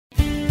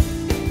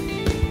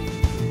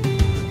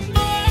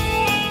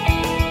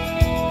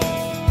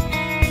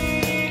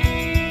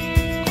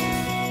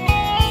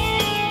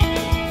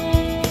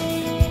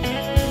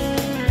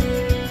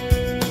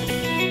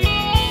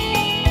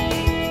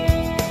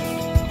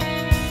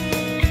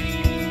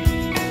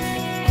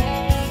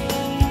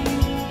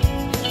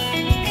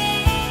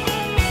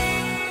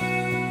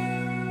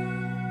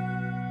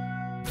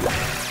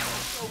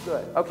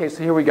Okay,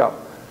 so here we go.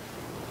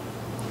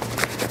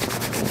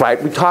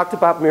 Right, we talked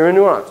about mirror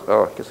neurons.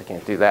 Oh, I guess I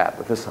can't do that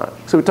with this on.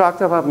 So we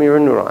talked about mirror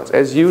neurons.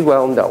 As you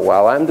well know,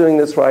 while I'm doing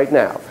this right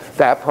now,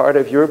 that part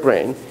of your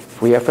brain,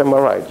 if we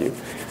fMRI'd you,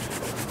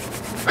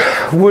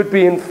 would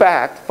be in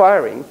fact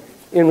firing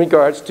in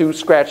regards to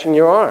scratching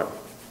your arm.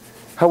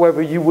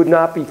 However, you would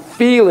not be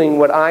feeling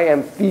what I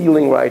am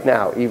feeling right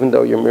now, even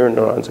though your mirror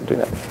neurons are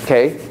doing that.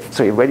 Okay?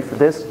 So you ready for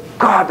this?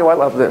 God, do I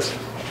love this.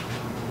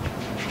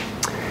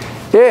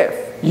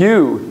 If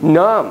you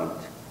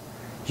numbed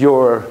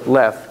your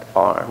left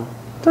arm,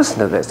 listen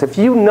to this. If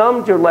you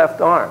numbed your left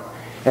arm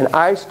and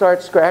I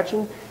start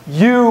scratching,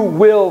 you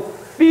will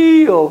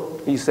feel,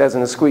 he says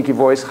in a squeaky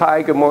voice,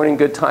 hi, good morning,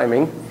 good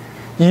timing.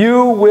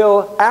 You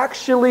will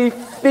actually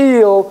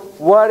feel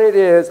what it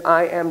is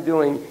I am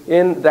doing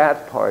in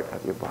that part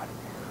of your body.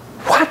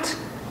 What?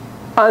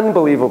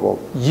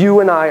 Unbelievable. You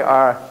and I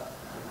are,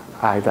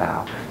 I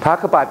vow.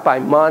 Talk about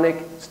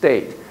bimonic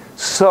state.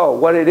 So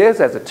what it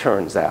is, as it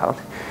turns out,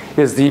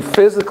 is the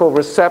physical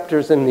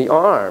receptors in the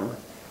arm,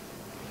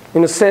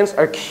 in a sense,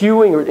 are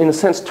cueing, or in a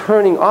sense,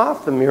 turning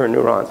off the mirror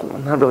neurons.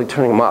 I'm not really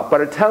turning them off, but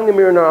are telling the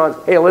mirror neurons,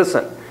 hey,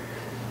 listen,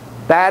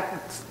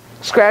 that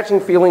scratching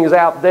feeling is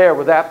out there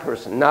with that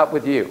person, not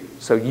with you.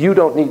 So you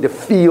don't need to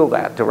feel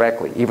that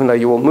directly, even though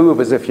you will move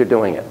as if you're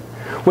doing it.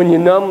 When you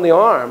numb the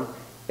arm,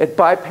 it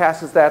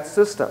bypasses that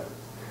system.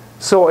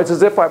 So it's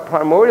as if our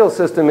primordial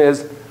system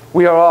is,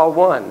 we are all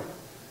one.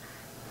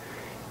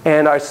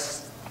 And our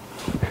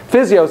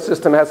physio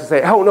system has to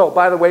say, oh no,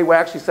 by the way, we're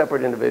actually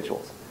separate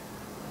individuals.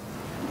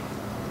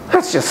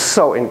 That's just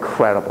so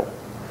incredible.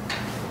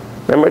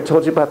 Remember I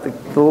told you about the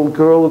little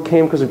girl who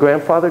came because her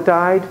grandfather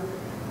died?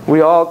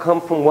 We all come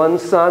from one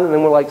sun, and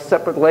then we're like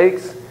separate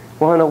lakes.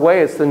 Well, in a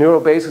way, it's the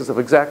neural basis of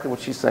exactly what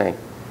she's saying.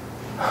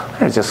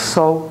 It's just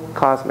so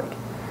cosmic.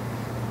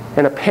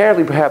 And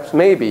apparently, perhaps,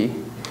 maybe,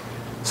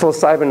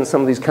 psilocybin and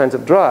some of these kinds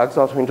of drugs,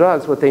 altering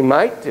drugs, what they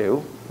might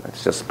do,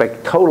 it's just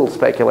total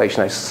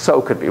speculation, I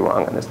so could be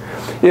wrong on this,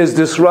 is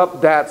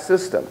disrupt that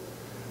system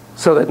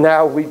so that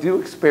now we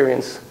do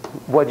experience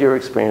what you're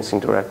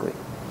experiencing directly.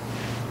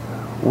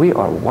 We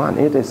are one.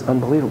 It is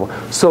unbelievable.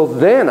 So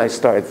then I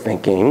started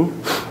thinking,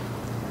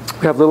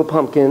 we have little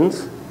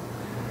pumpkins.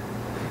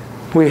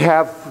 We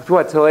have,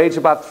 what, till age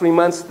about 3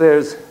 months,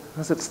 there's,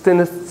 is it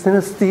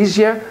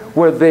synesthesia,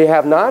 where they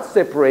have not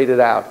separated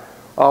out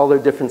all their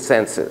different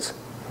senses,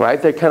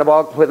 right? They're kind of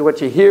all, what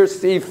you hear,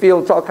 see,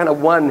 feel, it's all kind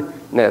of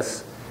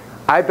oneness.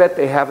 I bet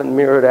they haven't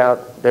mirrored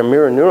out their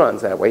mirror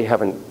neurons that way,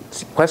 haven't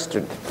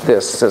sequestered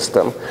this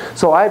system.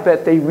 So I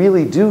bet they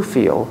really do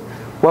feel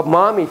what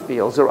mommy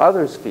feels or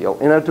others feel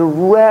in a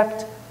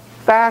direct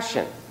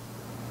fashion.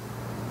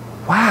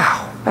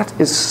 Wow. That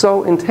is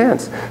so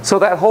intense. So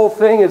that whole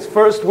thing is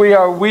first we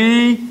are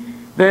we,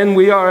 then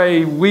we are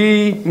a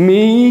we,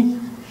 me,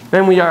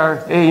 then we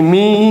are a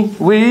me,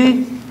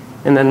 we,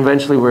 and then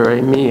eventually we're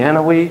a me and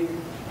a we.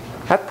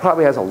 That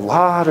probably has a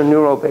lot of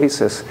neural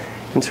basis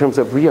in terms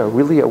of we are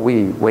really a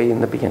we way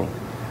in the beginning.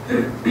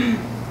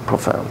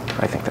 Profound.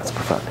 I think that's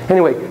profound.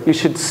 Anyway, you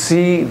should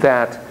see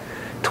that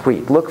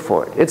tweet. Look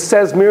for it. It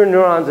says mirror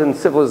neurons in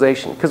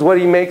civilization, because what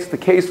he makes the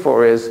case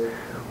for is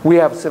we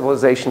have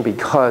civilization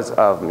because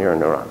of mirror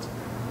neurons.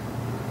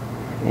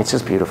 It's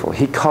just beautiful.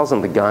 He calls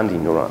them the Gandhi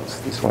neurons,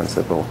 these ones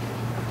that will.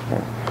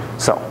 Yeah.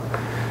 So,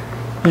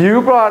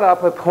 you brought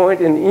up a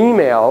point in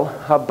email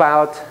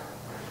about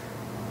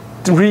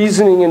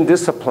reasoning and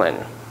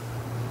discipline.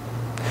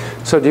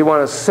 So do you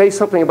want to say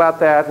something about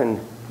that, and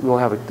we'll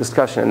have a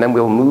discussion, and then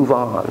we'll move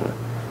on.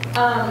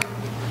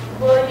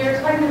 Well, you're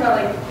talking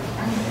about like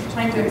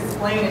trying to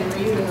explain and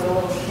reason to a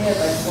little kid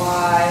like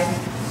why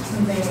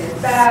something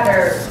is bad,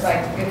 or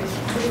like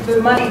it's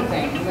the money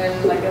thing.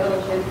 When like a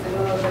little kid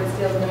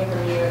steals money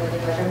from you, and then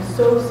you're like, I'm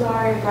so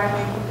sorry if I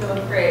make you feel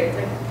afraid.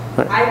 It's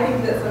like, I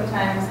think that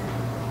sometimes,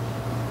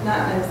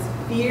 not as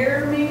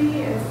fear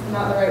maybe, it's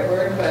not the right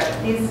word, but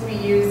it needs to be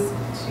used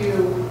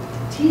to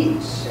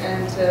teach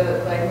and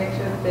to like make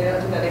sure that they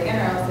don't do that again,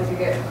 or else they could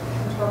get in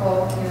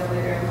trouble, you know,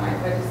 later in life.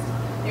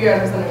 You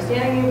guys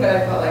misunderstanding me, but I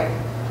felt like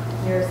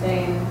you were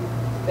saying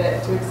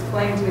that to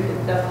explain to a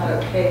kid that's not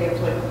okay, you have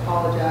to like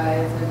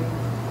apologize and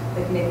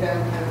like make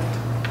them kind of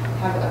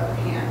have the upper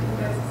hand.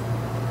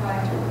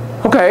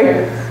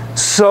 Okay,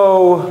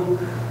 so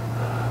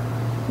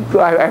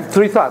I have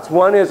three thoughts.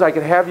 One is I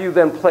could have you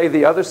then play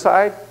the other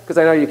side, because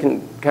I know you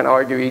can kind of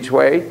argue each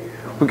way.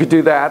 We could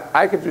do that.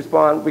 I could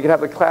respond. We could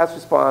have the class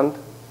respond.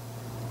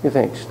 What do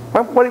you think?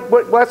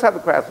 Let's have the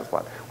class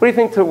respond. What do you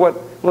think to what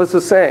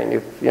Melissa's saying,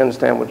 if you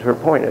understand what her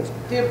point is?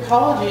 The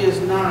apology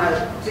is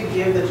not to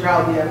give the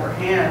child the upper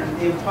hand.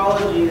 The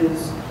apology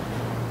is,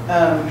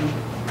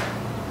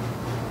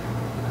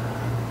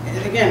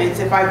 again, it's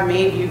if I've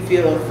made you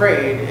feel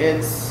afraid.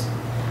 It's,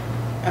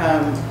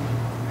 I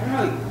don't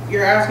know,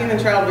 you're asking the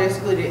child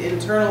basically to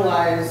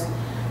internalize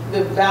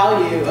the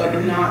value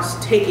of not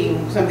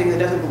taking something that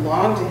doesn't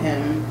belong to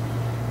him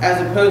as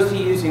opposed to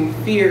using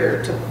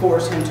fear to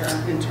force him to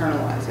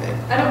internalize it.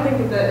 I don't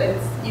think that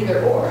it's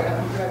either or. I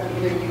don't think you have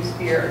to either use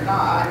fear or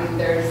not. I mean,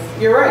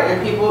 You're right,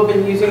 and people have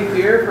been using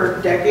fear for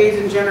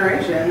decades and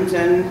generations,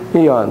 and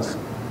Eons.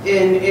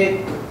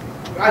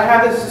 I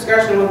had this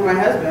discussion with my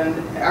husband,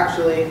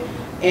 actually,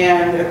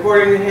 and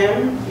according to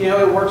him,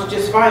 it works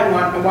just fine.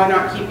 Why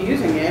not keep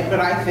using it? But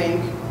I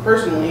think,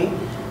 personally,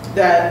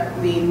 that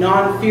the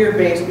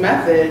non-fear-based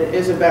method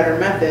is a better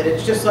method.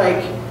 It's just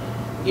like,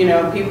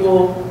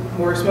 people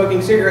were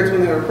smoking cigarettes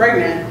when they were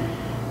pregnant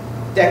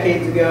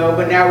decades ago,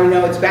 but now we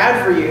know it's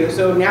bad for you.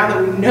 So now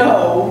that we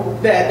know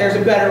that there's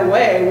a better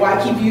way,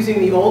 why keep using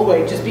the old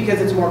way just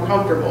because it's more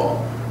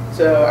comfortable?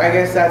 So I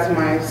guess that's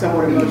my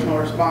somewhat emotional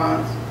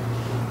response.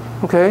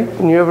 Okay,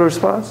 and you have a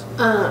response?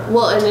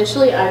 Well,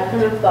 initially I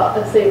kind of thought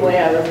the same way.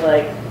 I was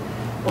like,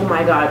 oh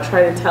my God,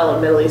 try to tell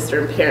a Middle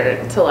Eastern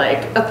parent to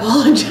like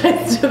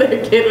apologize to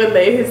their kid when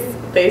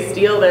they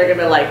steal, they're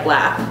gonna like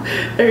laugh.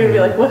 They're gonna be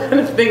like, what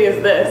kind of thing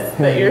is this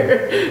that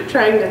you're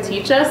trying to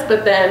teach us?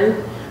 But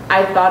then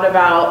I thought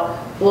about,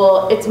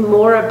 well, it's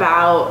more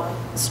about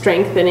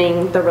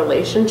strengthening the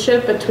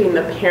relationship between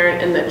the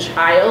parent and the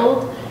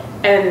child.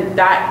 And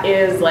that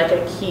is like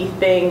a key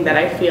thing that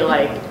I feel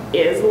like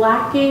is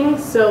lacking.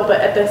 So, but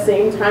at the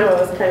same time, I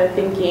was kind of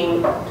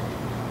thinking,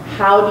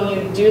 how do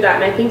you do that?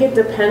 And I think it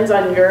depends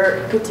on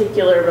your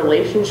particular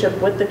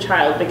relationship with the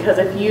child, because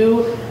if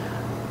you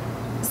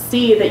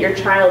see that your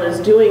child is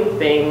doing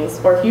things,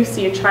 or if you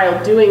see a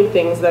child doing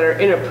things that are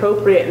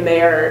inappropriate and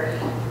they are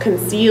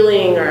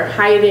concealing or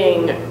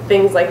hiding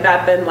things like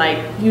that, then like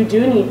you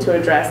do need to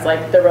address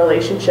like the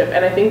relationship.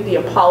 And I think the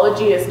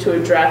apology is to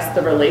address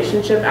the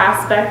relationship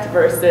aspect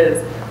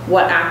versus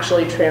what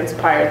actually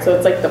transpired. So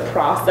it's like the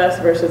process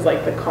versus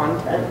like the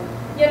content.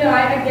 Yeah, no,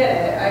 I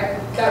get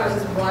it. That was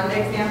just one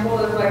example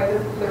of like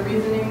the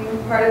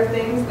reasoning part of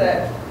things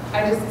that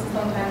I just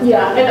sometimes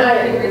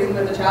don't reason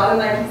with the child. And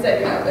like you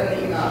said, in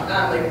the email,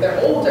 like they're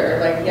older,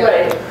 like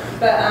Right.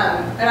 But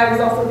and I was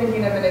also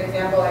thinking of an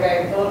example, like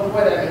the little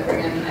boy that I'm gonna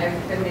bring in. I've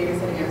been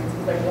babysitting him since he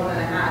was like 1.5.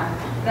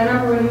 And I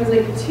remember when he was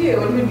like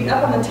 2, and he would be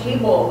up on the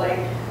table, like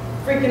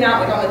freaking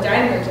out, like on the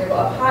dining room table,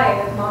 up high,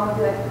 and his mom would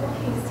be like,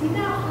 "Okay, see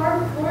that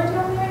hard floor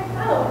down there?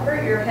 That'll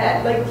hurt your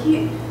head." Like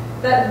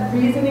that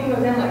reasoning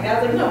with him, like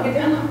I was like, "No, get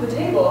down off the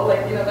table.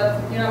 Like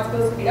that's you're not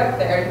supposed to be up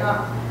there. You're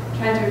not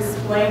trying to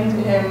explain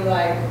to him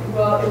like,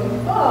 well, if you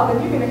fall, then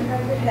you're gonna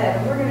crack your head,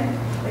 and we're gonna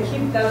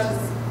like that's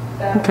just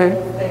that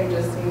whole thing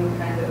just seemed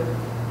kind of."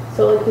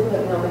 So like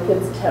depending on the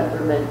kid's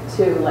temperament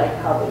too, like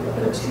how they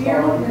would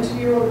respond. The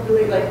 2-year-old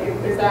really like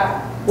is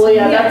that? Well,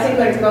 yeah, I think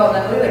like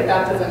developmentally, like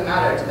that doesn't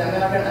matter to them. They're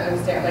not gonna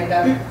understand like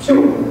that.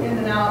 In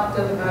and out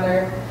doesn't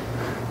matter.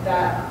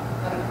 That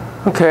I don't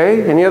know.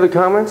 Okay, any other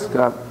comments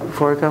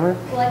before I comment?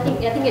 Well, I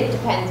think it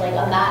depends. Like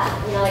on that,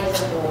 like I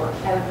said before,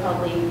 I would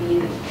probably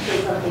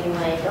say something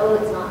like, "Oh,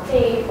 it's not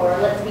safe," or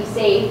 "Let's be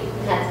safe,"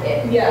 and that's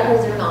it. Yeah.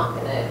 Because they're not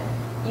gonna.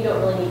 You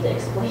don't really need to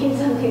explain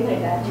something like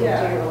that to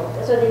a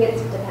 2-year-old. So I think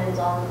it depends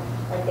on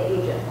like the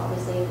age of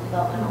obviously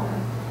developmental.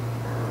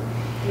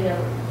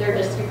 They're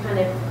just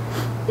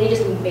they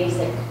just need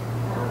basic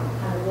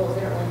kind of rules.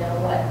 They don't really know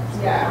what's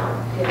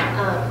going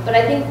on. But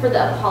I think for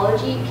the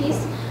apology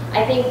piece,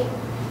 I think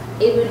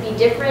it would be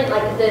different.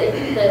 Like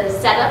the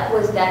setup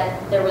was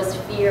that there was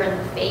fear in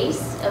the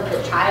face of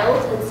the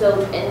child,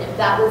 and if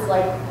that was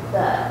like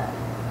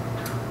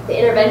the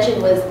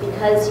intervention was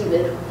because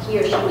he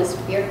or she was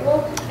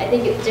fearful. I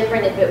think it's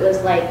different if it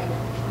was like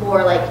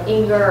more like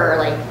anger or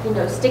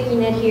like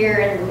sticking it here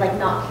and like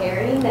not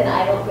caring. Then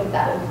I don't think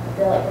that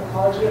the like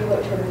apology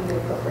approach would be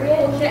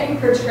appropriate. Well, can't you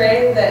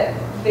portray that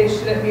they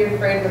shouldn't be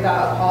afraid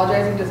without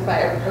apologizing just by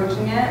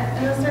approaching it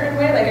in a certain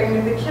way? Like, I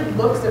mean, if the kid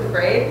looks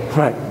afraid,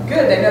 right?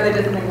 Good, they know they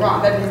did something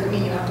wrong. That doesn't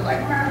mean you have to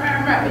like,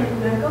 but you can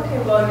be like, okay,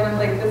 well,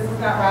 like this is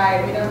not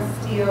right. We don't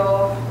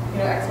steal,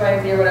 X,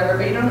 Y, Z or whatever.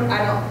 But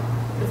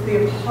it's the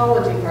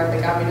apology part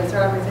that got me to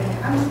start off by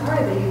saying, I'm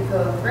sorry that you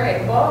feel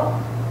afraid.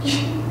 Well,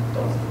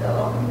 don't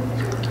steal.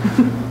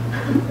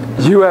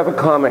 You have a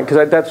comment,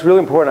 because that's really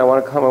important. I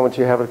want to comment once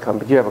you have a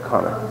comment. You have a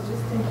comment. I was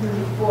just thinking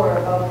before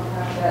about the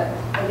fact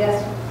that I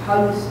guess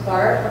how you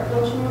start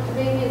approaching with the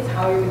baby is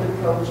how you're going to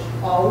approach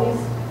always.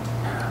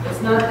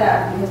 It's not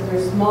that because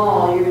they're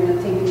small, you're going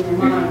to think in your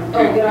mind,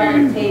 oh, get off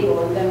the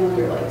table, and then when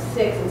you're like 6,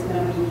 it's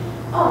going to be,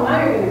 oh,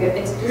 now you're going to get,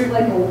 it's just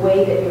like a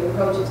way that you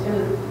approach, it's going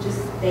to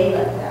just stay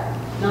like that.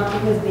 Not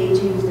because they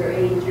change their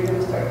age, you're going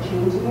to start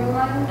changing your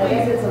mind. I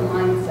guess it's a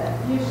mindset.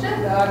 You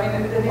should though, I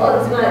mean, well,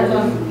 it's not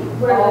easy.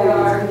 Where they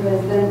are.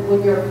 Because then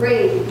when you're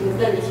afraid, because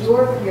then it's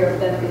your fear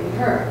of them getting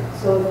hurt.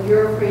 So if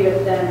you're afraid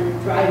of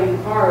them driving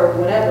a car or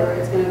whatever,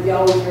 it's going to be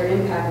always your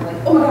impact. Like,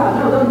 oh my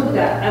God, no, don't do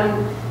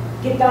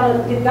that. Get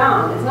down, get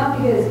down. It's not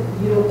because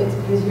it's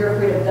because you're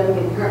afraid of them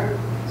getting hurt.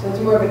 So it's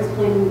more of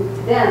explaining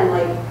to them,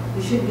 like,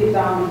 you should get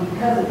down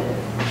because of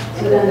this.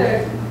 So then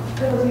they're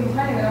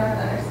tiny, they don't have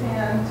to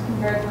understand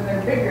compared to when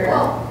they're bigger.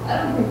 Well, I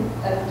don't think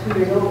at 2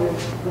 years old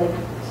it's like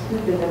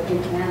stupid that they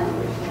can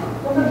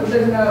understand. Well,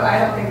 no, I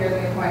don't think there's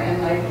any point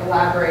in like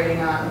elaborating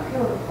on, okay,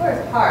 well, the floor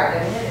is hard,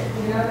 and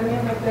you know what I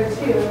mean? Like they're 2,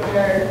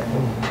 they're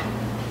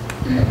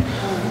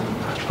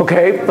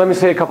Okay, let me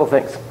say a couple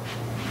things.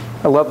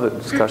 I love the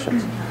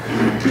discussions.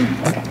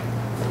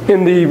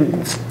 In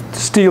the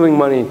stealing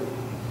money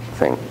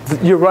thing,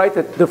 you're right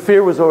that the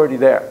fear was already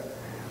there.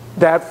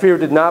 That fear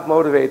did not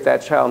motivate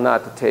that child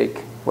not to take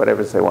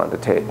whatever they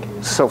wanted to take.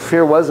 So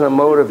fear wasn't a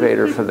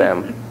motivator for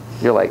them.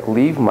 You're like,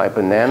 leave my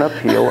banana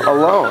peel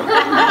alone.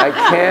 I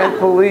can't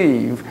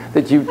believe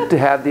that you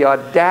had the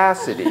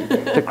audacity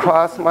to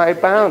cross my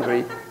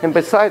boundary. And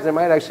besides, there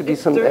might actually be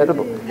some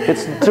edible.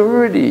 It's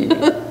dirty.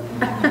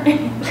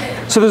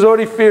 So there's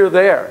already fear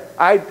there.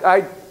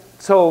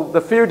 So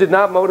the fear did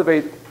not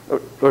motivate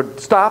or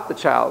stop the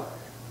child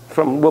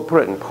from, we'll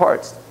put it in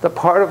parts. The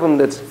part of them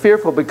that's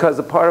fearful because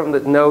the part of them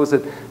that knows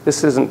that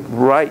this isn't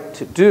right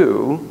to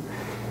do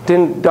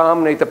didn't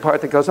dominate the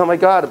part that goes, oh my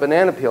God, a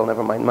banana peel,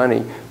 never mind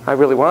money, I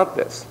really want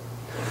this.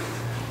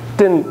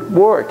 Didn't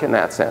work in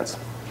that sense.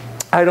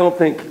 I don't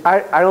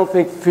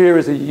think fear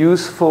is a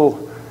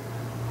useful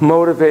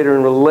motivator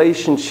in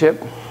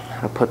relationship.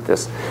 How to put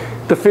this?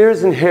 The fear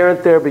is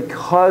inherent there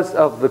because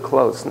of the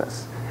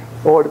closeness.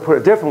 Or to put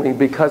it differently,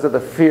 because of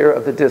the fear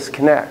of the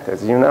disconnect.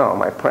 As you know,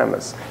 my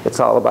premise, it's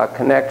all about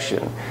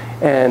connection.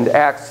 And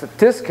acts that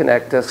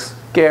disconnect us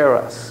scare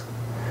us.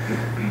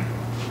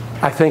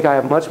 I think I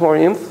have much more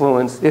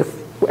influence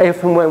if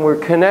and when we're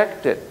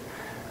connected.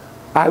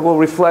 I will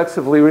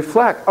reflexively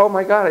reflect, oh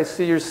my God, I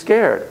see you're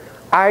scared.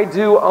 I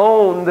do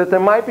own that there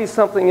might be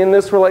something in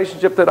this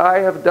relationship that I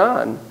have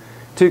done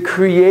to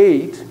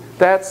create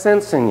that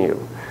sense in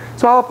you.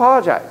 So I'll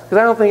apologize, because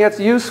I don't think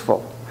that's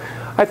useful.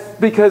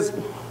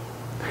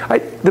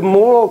 The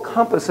moral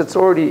compass that's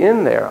already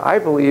in there, I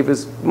believe,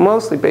 is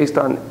mostly based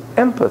on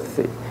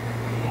empathy.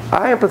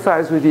 I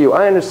empathize with you.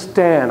 I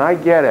understand. I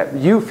get it.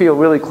 You feel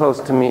really close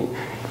to me.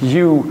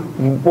 You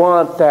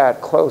want that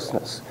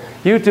closeness.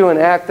 You do an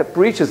act that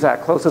breaches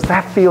that closeness.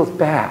 That feels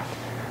bad.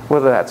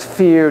 Whether that's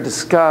fear,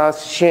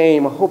 disgust,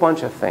 shame, a whole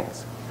bunch of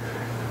things.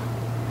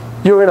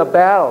 You're in a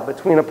battle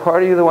between a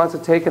part of you that wants to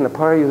take and a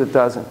part of you that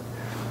doesn't.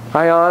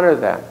 I honor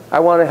that. I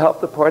want to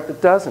help the part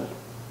that doesn't.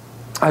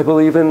 I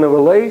believe in the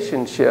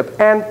relationship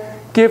and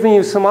giving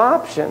you some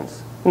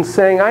options and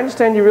saying, I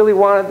understand you really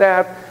wanted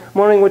that. I'm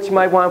wondering what you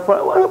might want for it.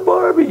 I want a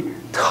Barbie.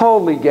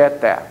 Totally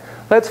get that.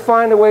 Let's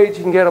find a way that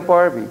you can get a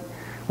Barbie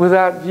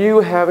without you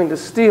having to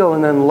steal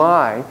and then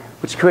lie,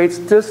 which creates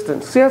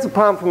distance. See, that's a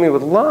problem for me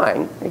with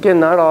lying. Again,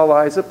 not all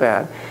lies are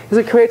bad. Is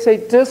it creates a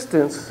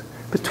distance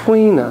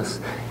between us,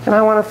 and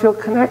I want to feel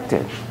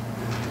connected.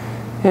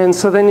 And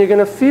so then you're going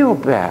to feel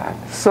bad.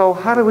 So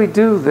how do we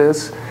do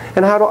this?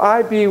 And how do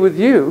I be with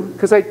you?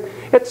 Because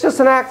it's just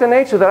an act of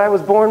nature that I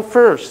was born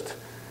first.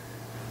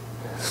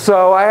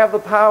 So I have the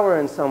power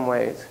in some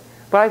ways.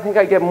 But I think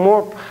I get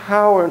more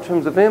power in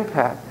terms of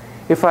impact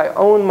if I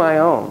own my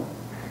own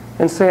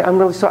and say, I'm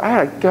really sorry. I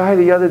had a guy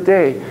the other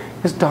day,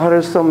 his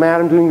daughter's so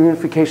mad I'm doing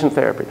reunification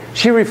therapy.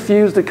 She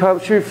refused to come.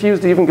 She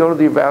refused to even go to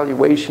the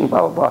evaluation,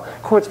 blah, blah, blah.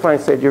 Court's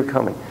finally said, you're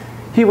coming.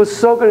 He was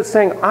so good at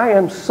saying, I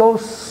am so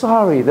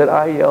sorry that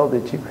I yelled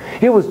at you.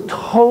 It was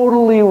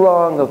totally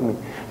wrong of me.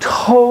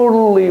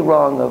 Totally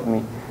wrong of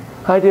me.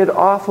 I did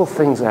awful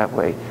things that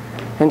way.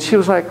 And she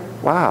was like,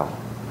 wow.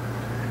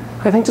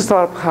 I think there's a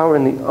lot of power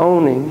in the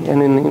owning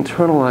and in the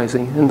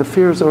internalizing, and the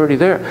fear is already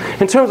there.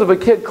 In terms of a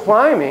kid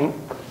climbing,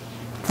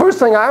 first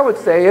thing I would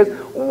say is,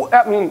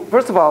 I mean,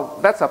 first of all,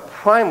 that's a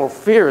primal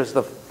fear is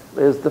the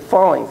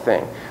falling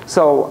thing.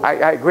 So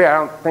I agree, I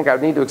don't think I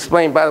would need to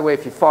explain, by the way,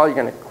 if you fall, you're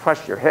going to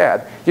crush your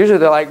head. Usually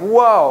they're like,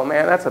 whoa,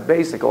 man, that's a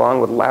basic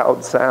along with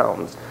loud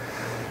sounds.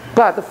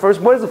 But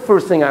what is the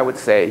first thing I would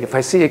say? If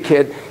I see a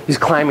kid, he's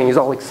climbing, he's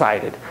all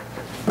excited.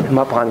 I'm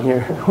up on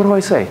here. What do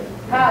I say?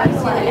 Yeah,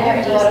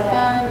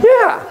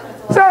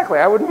 exactly.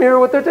 I would mirror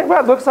what they're doing.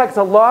 Well, it looks like it's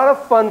a lot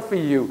of fun for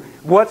you.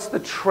 What's the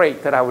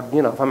trait that I would,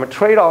 if I'm a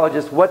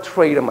traitologist, what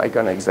trait am I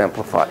going to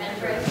exemplify?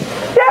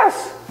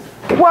 Yes!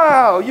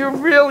 Wow, you're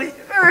really,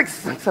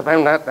 except I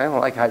don't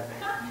like how,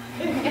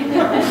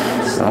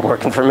 it's not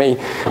working for me.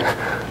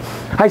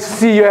 I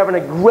see you having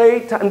a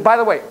great time. And by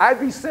the way, I'd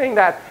be saying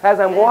that as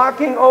I'm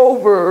walking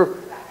over.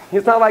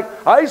 It's not like,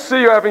 I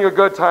see you having a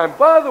good time.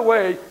 By the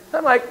way,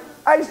 I'm like,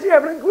 I see you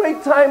having a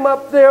great time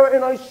up there,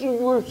 and I see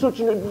you have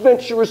such an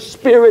adventurous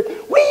spirit.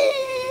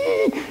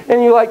 Whee!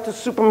 And you like to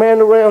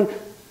Superman around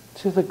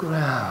to the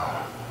ground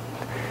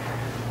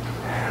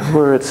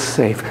where it's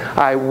safe.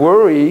 I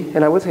worry,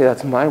 and I would say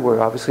that's my worry,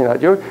 obviously not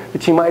yours,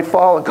 that you might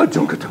fall and go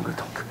dunk, dunk,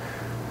 dunk.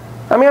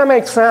 I mean, I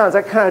make sounds.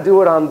 I kind of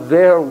do it on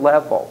their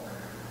level.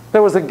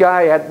 There was a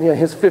guy at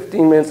his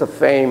 15 minutes of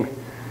fame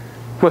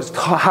was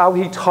how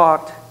he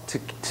talked to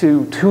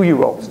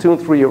 2-year-olds, 2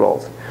 and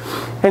 3-year-olds.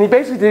 And he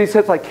basically he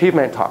said like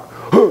caveman talk.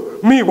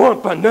 Me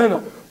want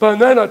banana.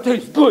 Banana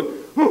tastes good.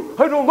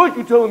 I don't like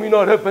you telling me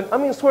not to have banana. I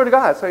mean, I swear to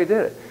God, that's how he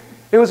did it.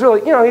 It was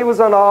really, he was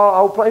on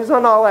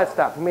all that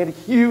stuff. He made a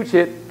huge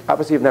hit.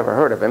 Obviously, you've never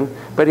heard of him,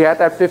 but he had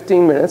that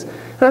 15 minutes.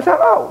 And I thought,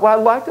 oh, what I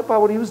liked about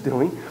what he was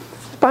doing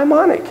was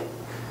bimonic.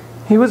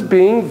 He was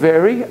being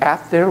very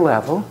at their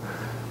level.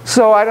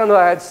 So I don't know,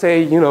 I'd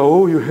say,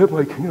 you hit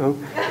like,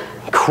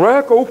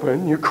 crack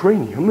open your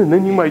cranium and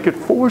then you might get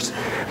forced,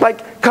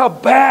 like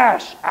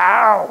kabash,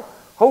 ow,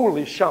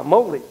 holy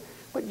shamoly.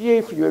 But yay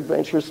for your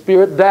adventurous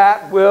spirit,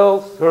 that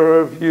will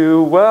serve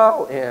you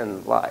well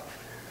in life.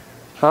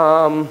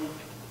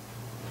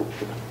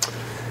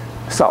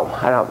 So,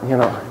 I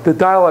don't, the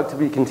dialogue to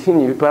be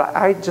continued, but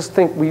I just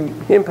think we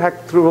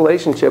impact through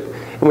relationship,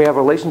 and we have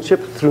relationship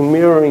through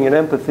mirroring and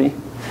empathy.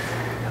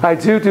 I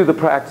do the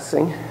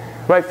practicing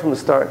right from the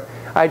start.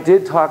 I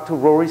did talk to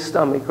Rory's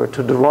stomach, or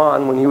to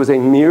Duran when he was a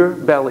mere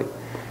belly,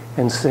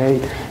 and say,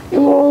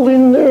 you're all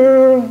in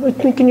there, I'm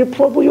thinking you're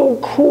probably all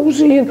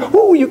cozy, and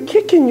oh, you're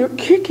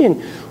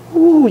kicking.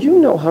 Oh, you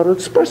know how to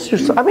express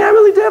yourself. I mean, I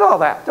really did all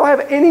that. Do I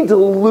have any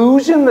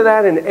delusion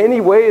that in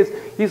any way is,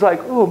 he's like,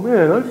 oh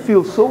man, I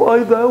feel so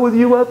I thou with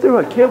you out there,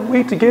 I can't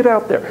wait to get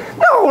out there.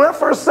 No, not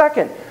for a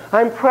second.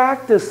 I'm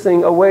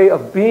practicing a way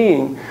of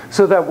being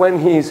so that when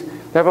he's,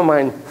 never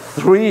mind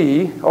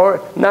 3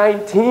 or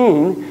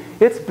 19,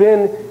 it's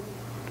been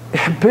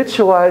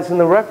habitualized in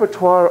the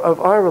repertoire of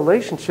our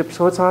relationship,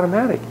 so it's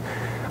automatic.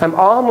 I'm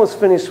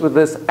almost finished with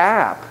this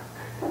app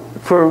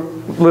for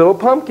little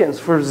pumpkins,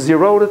 for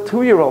 0 to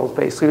 2-year-olds,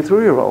 basically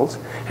 3-year-olds.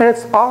 And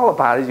it's all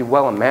about, as you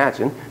well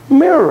imagine,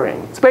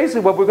 mirroring. It's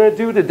basically what we're going to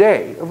do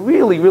today, a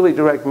really, really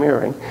direct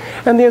mirroring.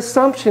 And the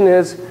assumption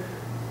is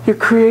you're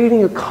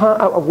creating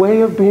a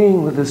way of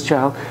being with this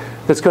child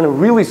that's going to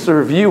really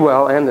serve you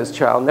well and this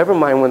child, never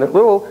mind when they're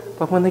little,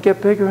 but when they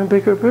get bigger and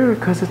bigger and bigger,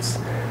 because it's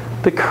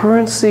the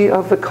currency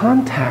of the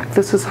contact.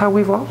 This is how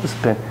we've always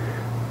been.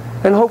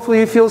 And hopefully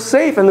you feel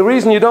safe. And the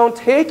reason you don't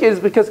take it is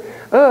because,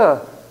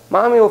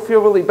 Mommy will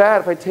feel really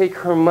bad if I take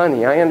her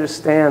money. I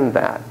understand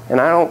that.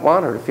 And I don't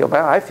want her to feel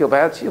bad. I feel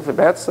bad. She'll feel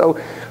bad. So,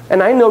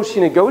 and I know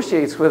she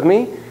negotiates with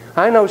me.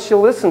 I know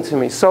she'll listen to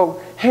me.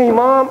 So, hey,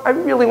 Mom, I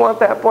really want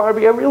that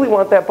Barbie. I really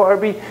want that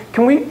Barbie.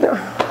 Can we,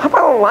 how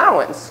about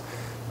allowance?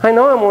 I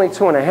know I'm only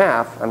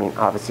 2.5. I mean,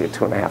 obviously a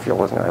 2.5-year-old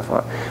wasn't going to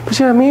have fun. But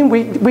you know what I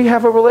mean? We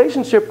have a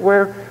relationship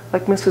where,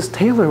 like Mrs.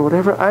 Taylor or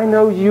whatever, I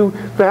know you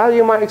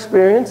value my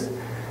experience.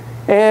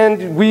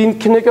 And we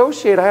can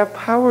negotiate. I have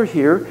power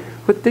here.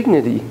 With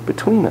dignity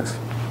between us.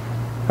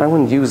 I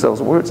wouldn't use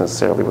those words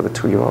necessarily with a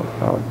 2-year-old.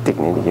 How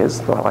dignity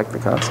is, though I like the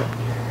concept.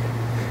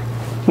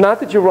 Not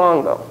that you're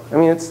wrong, though. I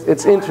mean,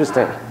 it's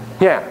interesting.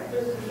 Yeah.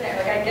 Just to say,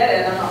 like, I get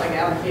it. I'm not like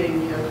allocating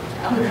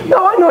you.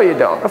 No, I know you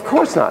don't. Of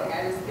course not.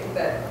 I just think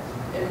that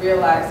in real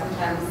life,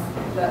 sometimes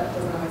that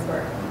doesn't always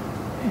work.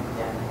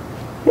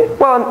 Yeah.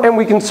 Well, and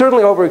we can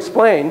certainly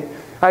over-explain.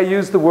 I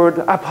used the word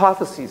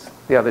hypotheses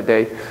the other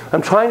day.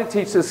 I'm trying to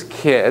teach this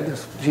kid.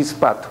 She's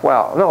about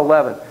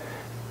 11.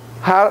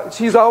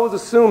 She's always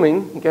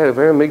assuming, again,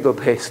 very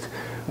amygdala-based,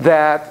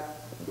 that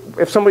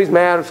if somebody's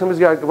mad, if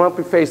somebody's got a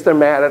grumpy face, they're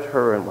mad at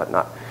her and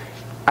whatnot.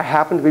 I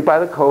happen to be by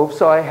the cove,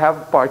 so I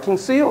have barking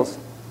seals,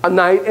 a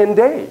night and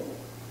day.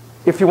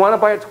 If you want to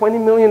buy a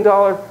 $20 million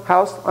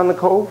house on the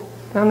cove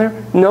down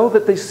there, know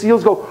that the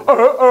seals go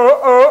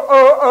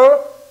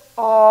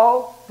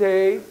all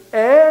day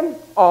and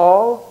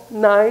all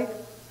night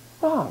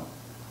long.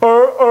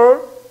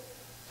 So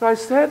I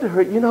said to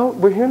her,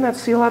 we're hearing that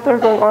seal out there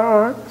going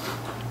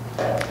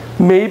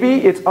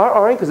Maybe it's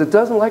RRing because it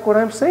doesn't like what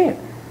I'm saying.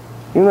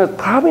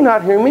 It's probably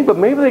not hearing me, but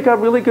maybe they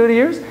got really good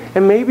ears,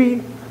 and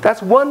maybe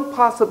that's one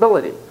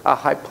possibility, a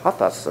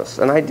hypothesis,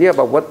 an idea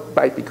about what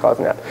might be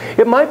causing that.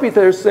 It might be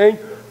they're saying,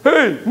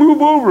 hey,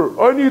 move over,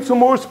 I need some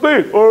more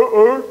space,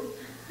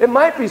 It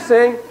might be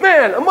saying,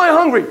 man, am I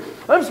hungry?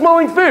 I'm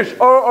smelling fish,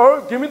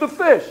 give me the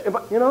fish.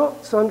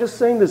 So I'm just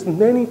saying there's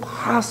many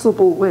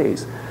possible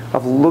ways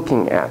of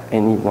looking at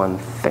any one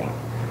thing.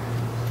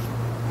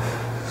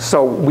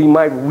 So we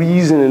might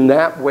reason in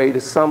that way to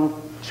some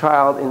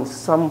child in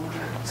some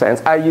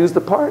sense. I use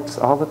the parts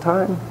all the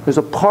time. There's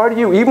a part of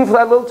you, even for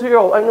that little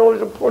 2-year-old, I know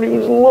there's a part of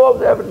you who loves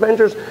to have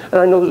adventures, and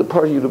I know there's a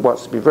part of you that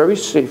wants to be very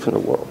safe in the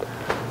world.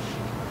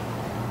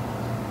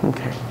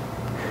 Okay.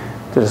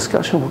 The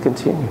discussion will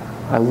continue.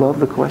 I love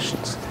the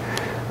questions.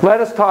 Let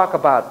us talk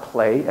about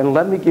play, and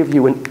let me give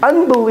you an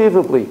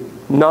unbelievably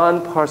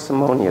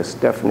non-parsimonious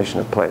definition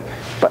of play.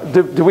 But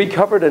do we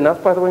cover it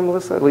enough, by the way,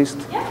 Melissa, at least?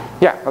 Yeah.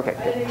 Yeah, okay.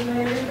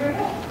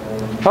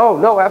 Oh,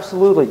 no,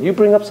 absolutely. You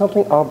bring up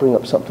something, I'll bring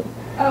up something.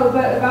 Oh,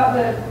 but about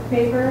the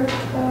paper,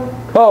 though?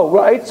 Oh,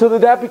 right. So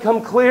did that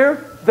become clear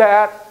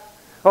that,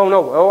 oh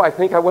no, I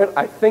think I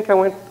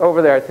went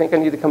over there. I think I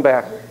need to come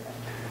back.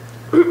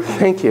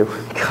 Thank you.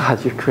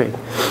 God, you're great.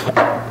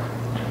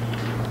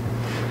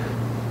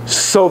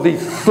 So the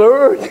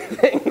third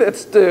thing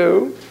that's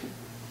due,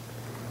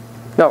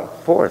 no,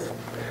 fourth.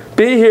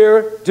 Be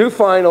here, do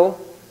final.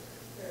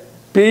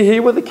 Be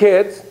here with the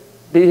kids.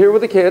 Be here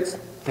with the kids.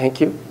 Thank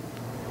you.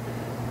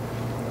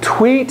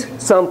 Tweet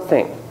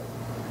something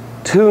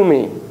to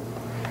me.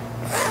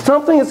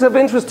 Something that's of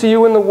interest to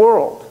you in the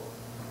world.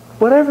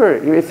 Whatever.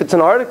 If it's an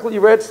article you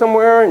read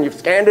somewhere and you've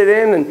scanned it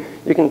in and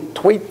you can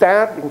tweet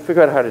that, you can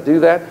figure out how to do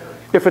that.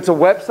 If it's a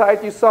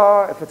website you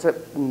saw, if it's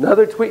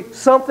another tweet,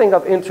 something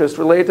of interest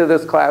related to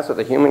this class or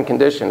the human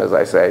condition, as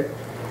I say,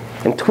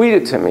 and tweet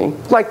it to me,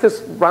 like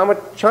this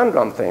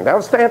Ramachandran thing. That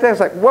was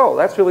fantastic. Whoa,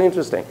 that's really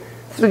interesting.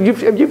 So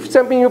you've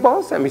sent me, you've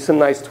all sent me some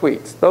nice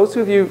tweets. Those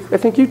of you, I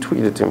think you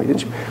tweeted to me,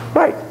 didn't you?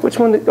 Right, which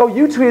one? Oh,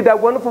 you tweeted that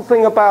wonderful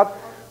thing about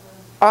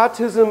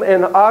autism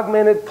and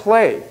augmented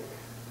play.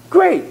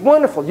 Great,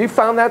 wonderful. You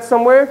found that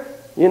somewhere?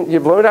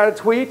 You've learned how to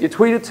tweet, you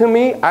tweet it to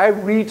me, I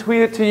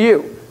retweet it to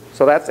you.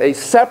 So that's a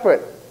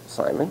separate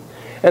assignment.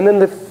 And then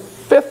the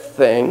fifth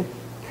thing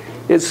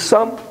is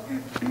some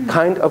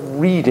kind of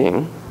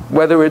reading,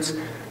 whether it's,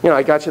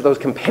 I got you those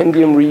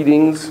compendium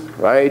readings,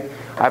 right?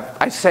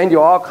 I send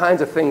you all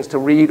kinds of things to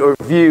read or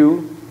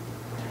view.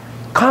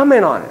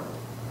 Comment on it.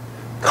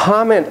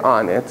 Comment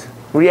on it.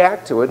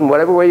 React to it in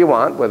whatever way you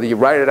want, whether you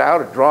write it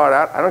out or draw it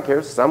out. I don't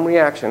care. Some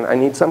reaction. I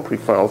need some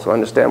prefrontal to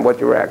understand what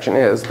your reaction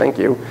is. Thank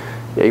you.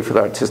 Yay for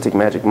the artistic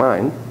magic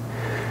mind.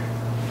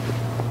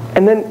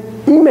 And then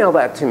email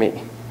that to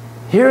me.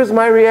 Here's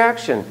my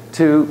reaction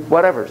to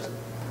whatever's.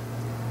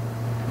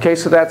 Okay,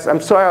 so that's,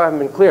 I'm sorry I haven't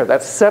been clear.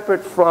 That's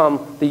separate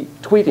from the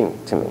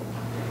tweeting to me.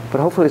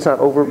 But hopefully it's not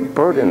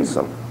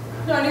overburdensome.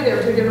 No, I knew they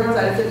were two different ones.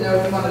 I just didn't know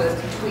if you wanted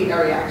us to tweet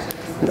our reactions.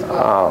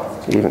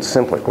 Oh, even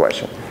simpler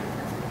question.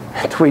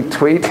 Tweet.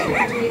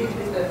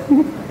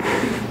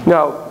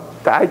 No,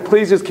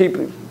 please just keep,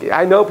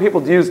 I know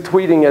people use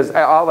tweeting as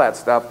all that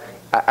stuff.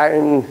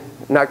 I'm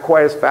not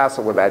quite as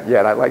facile with that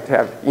yet. I'd like to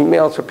have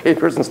emails for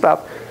papers and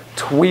stuff.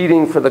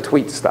 Tweeting for the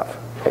tweet stuff.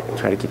 Okay,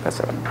 try to keep that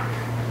separate.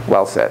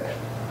 Well said.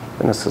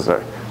 And this is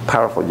a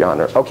powerful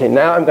yawner. Okay,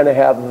 now I'm going to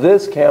have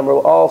this camera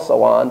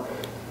also on,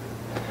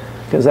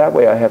 because that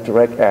way I have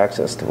direct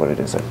access to what it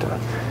is I've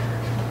done.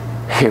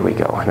 Here we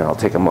go, and I'll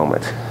take a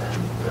moment.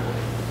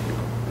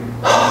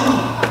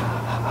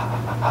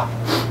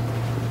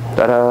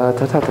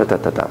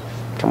 Da-da-da-da-da-da-da.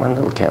 Come on,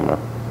 little camera.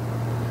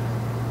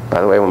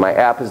 By the way, when my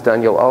app is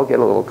done, you'll all get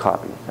a little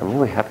copy. I'm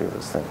really happy with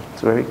this thing.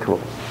 It's very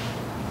cool.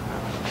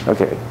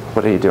 Okay,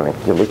 what are you doing?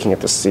 You're looking at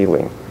the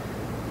ceiling.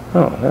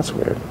 Oh, that's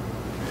weird.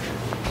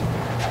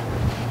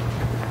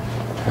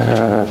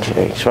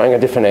 Okay, trying a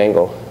different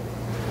angle.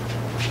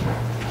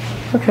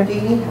 Okay. Do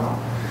you need help?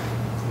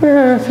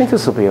 Yeah, I think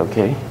this will be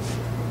okay.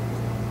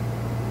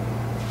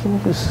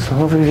 This is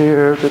over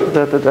here.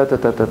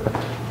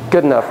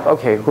 Good enough.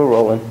 Okay, we're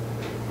rolling.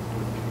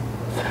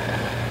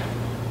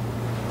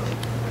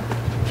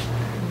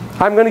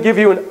 I'm going to give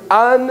you an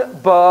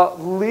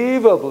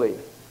unbelievably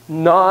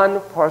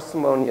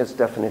non-parsimonious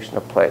definition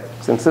of play.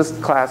 Since this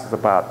class is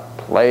about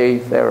play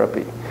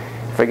therapy,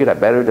 I figured I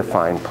better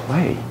define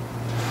play.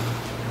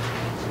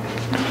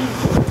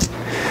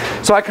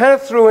 So I kind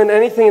of threw in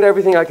anything and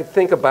everything I could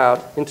think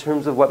about in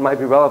terms of what might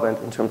be relevant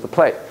in terms of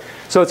play.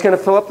 So it's going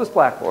to fill up this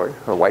blackboard,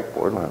 or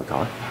whiteboard, whatever we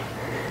call it.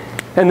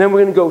 And then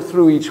we're going to go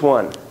through each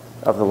one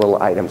of the little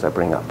items I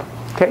bring up.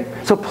 Okay?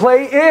 So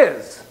play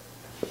is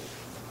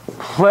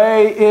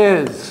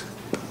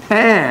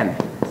an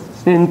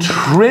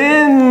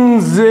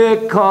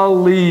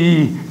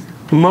intrinsically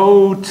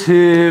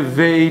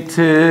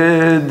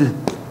motivated,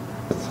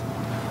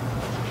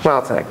 well,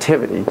 it's an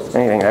activity.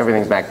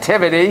 Everything's an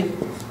activity.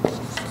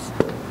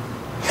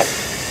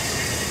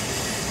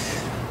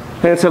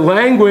 And it's a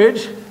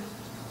language.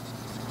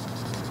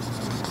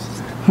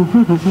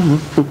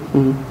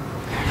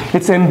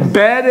 It's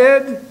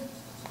embedded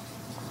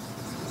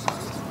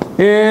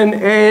in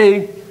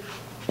a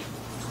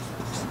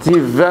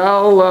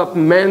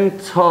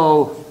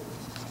developmental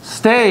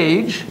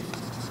stage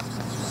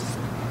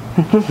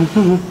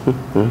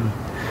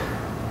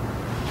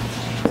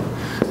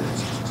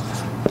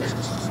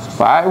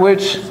by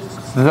which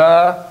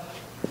the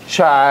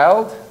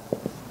child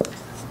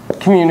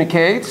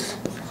communicates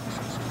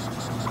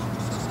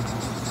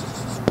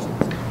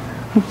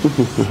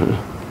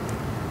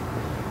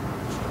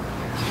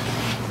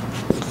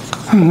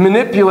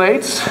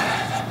manipulates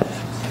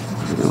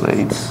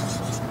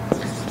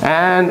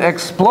and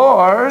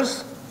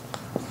explores.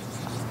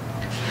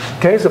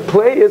 Okay, so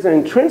play is an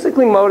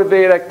intrinsically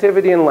motivated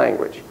activity in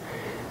language,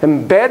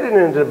 embedded in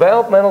a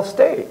developmental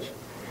stage,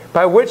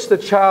 by which the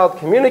child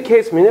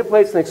communicates,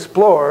 manipulates, and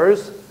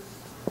explores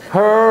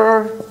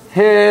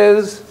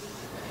his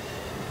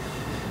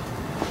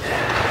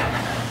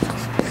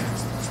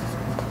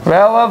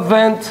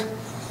relevant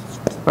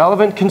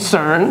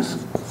concerns,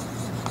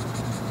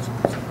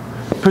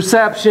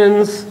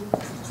 perceptions.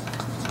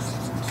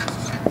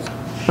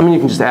 I mean, you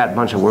can just add a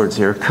bunch of words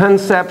here.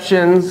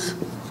 Conceptions.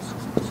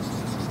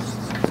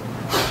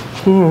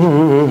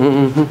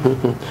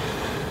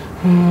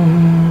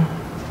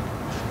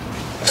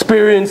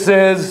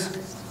 Experiences.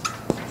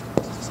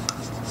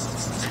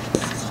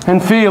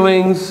 And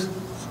feelings.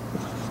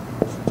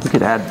 You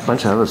could add a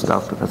bunch of other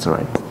stuff, but that's all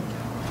right.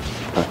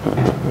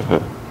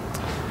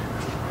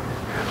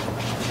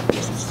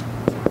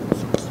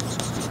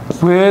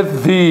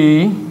 With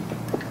the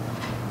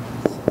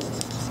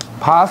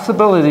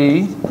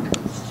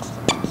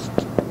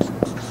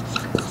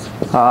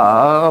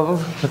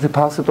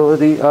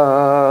possibility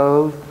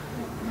of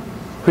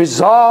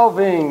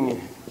resolving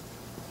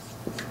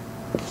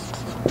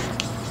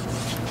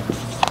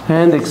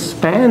and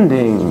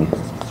expanding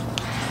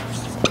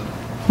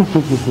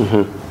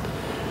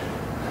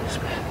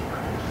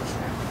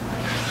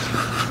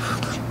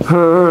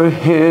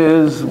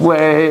his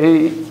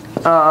way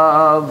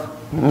of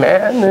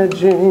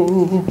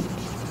managing.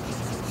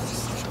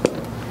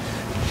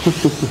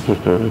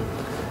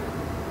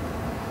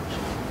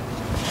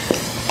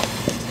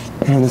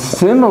 And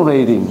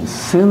assimilating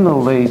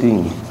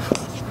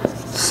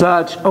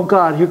such, oh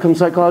God, here comes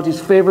psychology's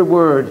favorite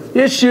word,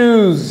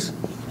 issues.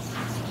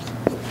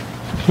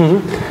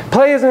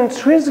 Play is an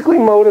intrinsically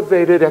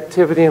motivated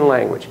activity in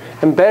language,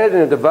 embedded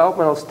in a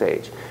developmental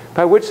stage,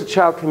 by which the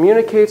child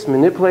communicates,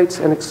 manipulates,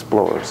 and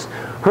explores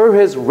her,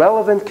 his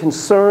relevant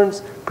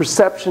concerns,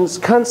 perceptions,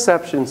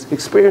 conceptions,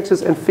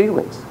 experiences, and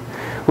feelings,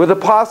 with the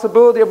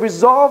possibility of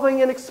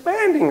resolving and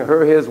expanding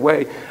her, his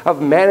way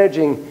of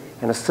managing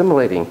and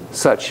assimilating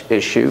such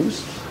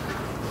issues,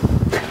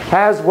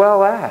 as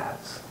well as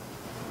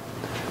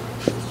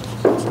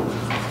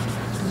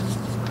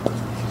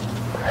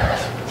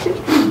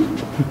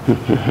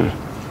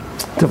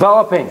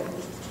developing,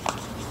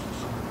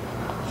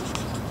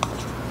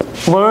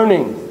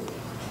 learning,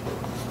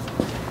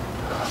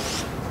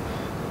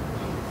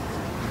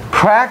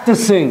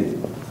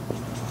 practicing,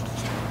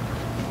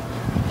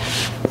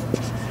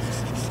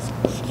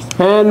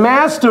 and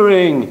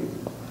mastering.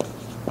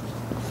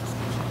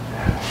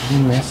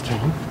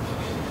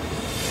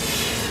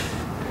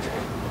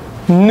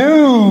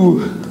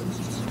 New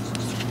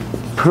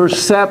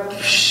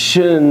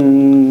perceptions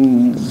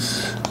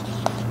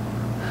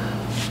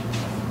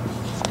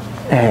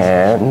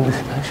and,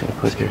 I should have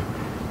put here,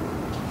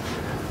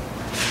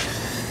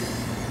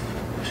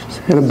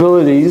 and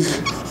abilities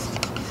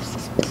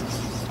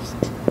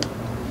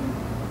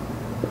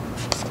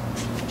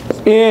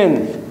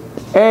in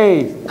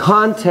a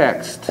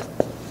context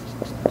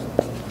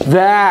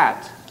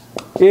that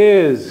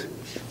is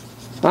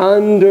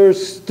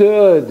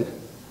understood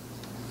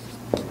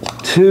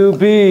to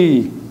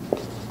be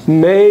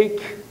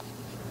make-believe.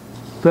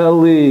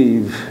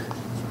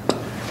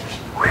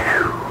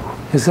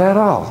 Is that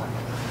all?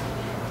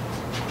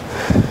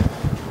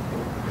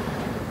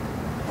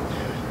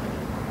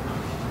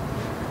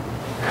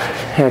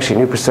 Actually,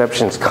 new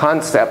perceptions,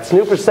 concepts.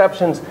 New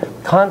perceptions,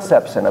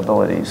 concepts, and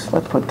abilities.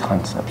 Let's put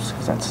concepts,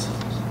 because that's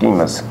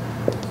schemas.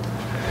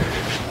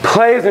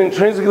 Play is an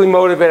intrinsically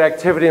motivated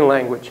activity in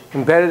language,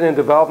 embedded in a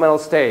developmental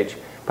stage,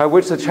 by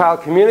which the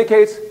child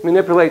communicates,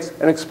 manipulates,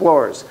 and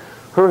explores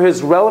her,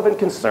 his relevant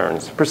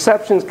concerns,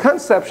 perceptions,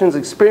 conceptions,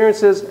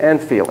 experiences, and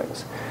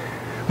feelings,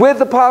 with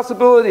the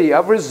possibility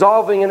of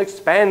resolving and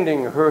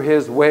expanding her,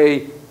 his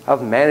way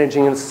of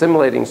managing and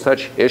assimilating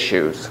such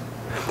issues,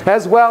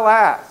 as well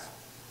as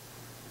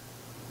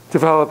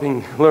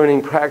developing,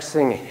 learning,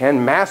 practicing,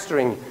 and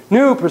mastering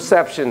new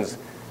perceptions,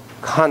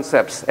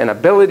 concepts, and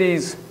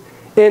abilities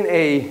in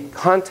a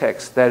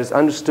context that is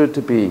understood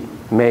to be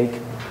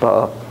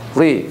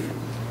make-believe.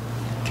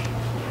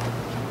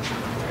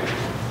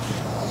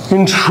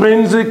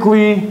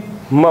 Intrinsically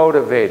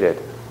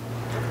motivated.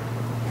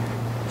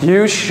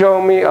 You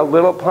show me a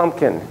little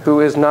pumpkin who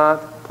is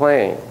not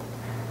playing.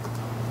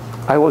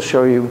 I will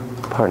show you,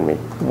 pardon me,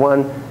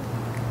 one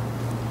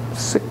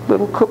sick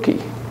little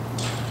cookie.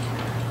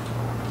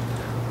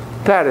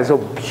 That is a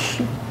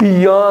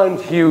beyond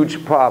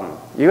huge problem.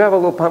 You have a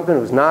little pumpkin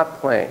who's not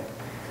playing.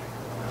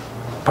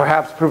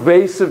 Perhaps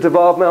pervasive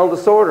developmental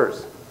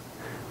disorders.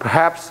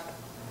 Perhaps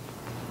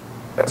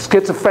a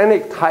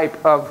schizophrenic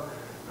type of,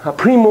 a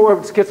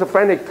premorbid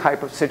schizophrenic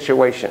type of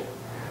situation.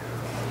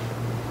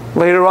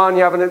 Later on,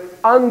 you have an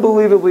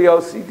unbelievably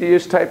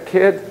OCD-ish type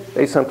kid.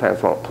 They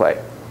sometimes won't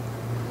play.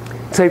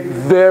 It's a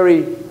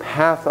very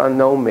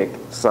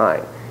pathognomic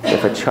sign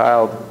if a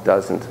child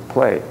doesn't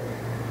play.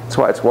 That's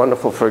why it's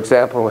wonderful, for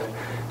example,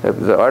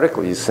 the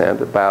article you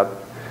sent about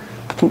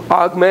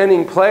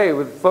augmenting play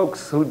with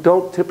folks who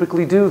don't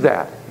typically do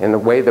that in the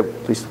way that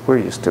at least we're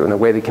used to, in a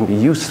way that can be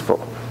useful.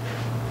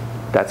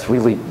 That's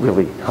really,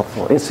 really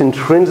helpful. It's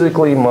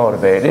intrinsically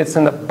motivated. It's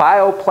in the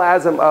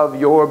bioplasm of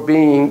your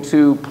being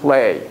to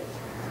play.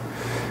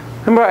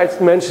 Remember I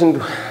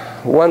mentioned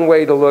one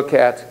way to look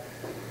at,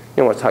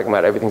 we're talking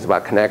about everything's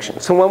about connection.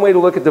 So one way to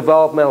look at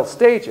developmental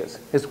stages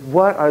is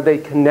what are they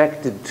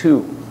connected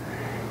to?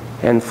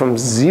 And from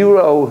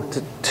 0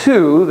 to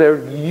 2, they're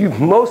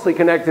mostly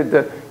connected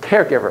to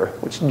caregiver,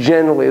 which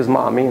generally is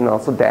mommy and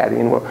also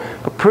daddy.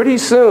 But pretty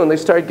soon they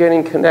start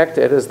getting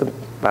connected as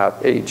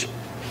about age.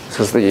 This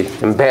is the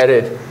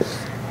embedded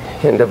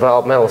in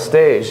developmental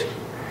stage.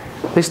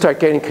 They start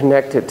getting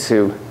connected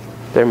to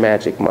their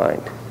magic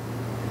mind.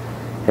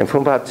 And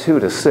from about 2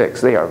 to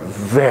 6, they're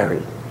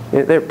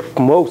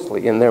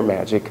mostly in their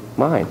magic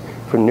mind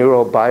for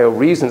neurobio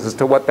reasons as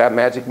to what that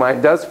magic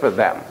mind does for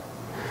them.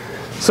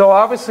 So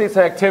obviously it's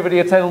an activity,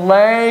 it's a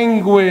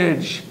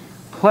language.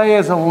 Play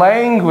is a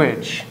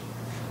language.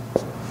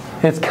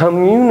 It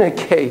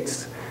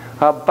communicates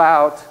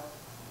about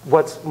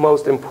what's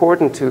most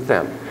important to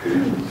them.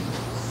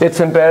 It's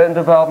embedded in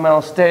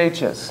developmental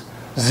stages.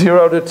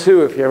 0 to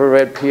 2, if you ever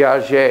read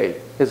Piaget,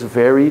 is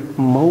very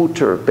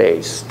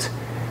motor-based.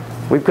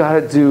 We've got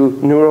to do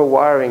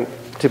neurowiring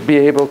to be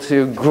able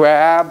to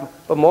grab,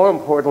 but more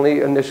importantly,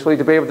 initially,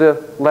 to be able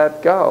to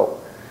let go.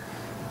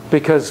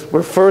 Because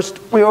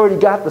we already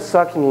got the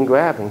sucking and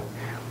grabbing.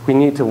 We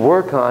need to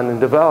work on and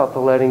develop the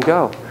letting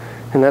go.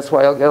 And that's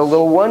why I'll get a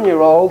little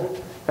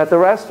 1-year-old at the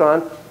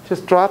restaurant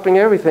just dropping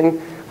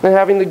everything and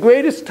having the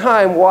greatest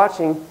time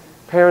watching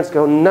parents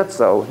go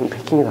nutso and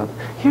picking it up.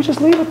 Here,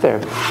 just leave it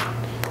there.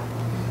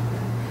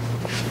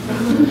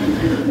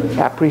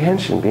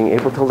 Apprehension, being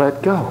able to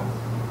let go.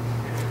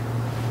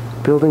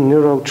 Building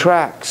neural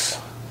tracks.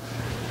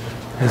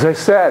 As I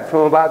said,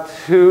 from about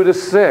 2 to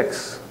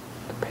 6.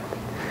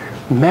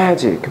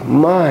 Magic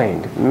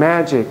mind,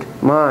 magic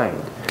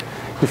mind.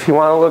 If you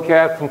want to look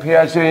at from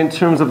Piaget in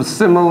terms of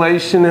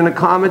assimilation and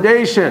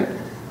accommodation.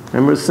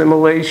 Remember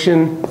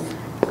assimilation,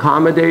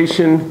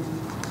 accommodation.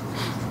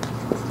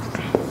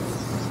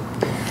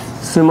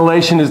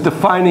 Assimilation is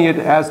defining it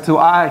as to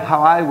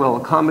how I will.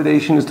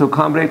 Accommodation is to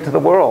accommodate to the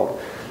world.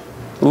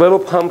 Little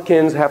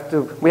pumpkins we have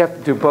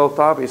to do both,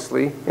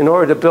 obviously, in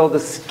order to build a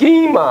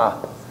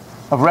schema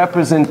of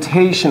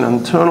representation,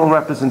 internal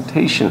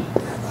representation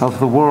of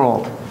the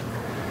world.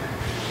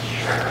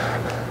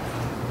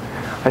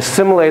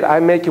 Assimilate, I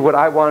make it what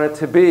I want it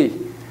to be.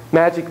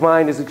 Magic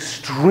mind is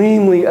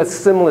extremely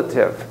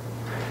assimilative.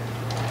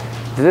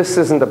 This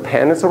isn't a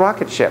pen, it's a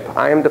rocket ship.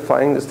 I am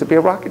defining this to be a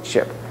rocket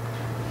ship.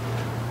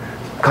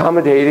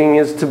 Accommodating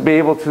is to be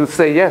able to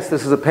say, yes,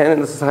 this is a pen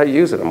and this is how you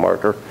use it, a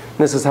marker, and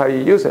this is how you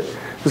use it.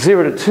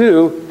 0 to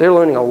 2, they're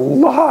learning a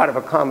lot of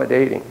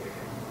accommodation.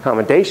 How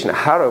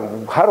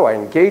do I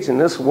engage in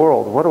this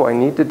world? What do I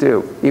need to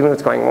do? Even if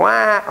it's going,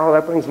 wah, oh,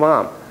 that brings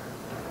mom.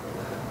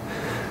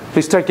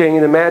 They start getting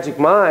into magic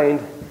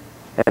mind,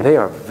 and they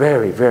are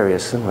very, very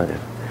assimilative.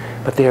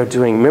 But they are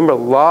doing, remember, a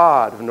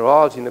lot of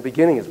neurology in the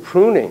beginning is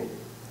pruning.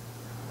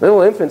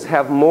 Little infants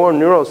have more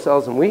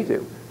neurocells than we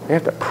do. They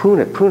have to prune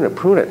it, prune it,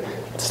 prune it.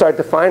 Start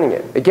defining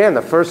it. Again,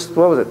 the first,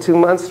 2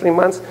 months, 3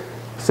 months,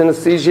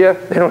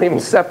 synesthesia, they don't even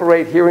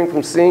separate hearing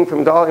from seeing,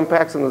 from all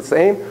impacts on the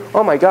same.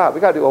 Oh my God,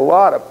 we got to do a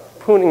lot of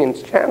pruning and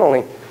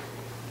channeling.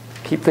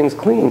 Keep things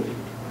clean.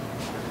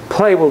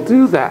 Play will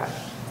do that.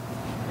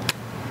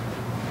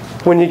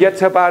 When you get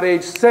to about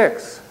age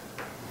 6,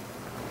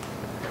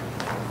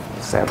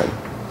 7,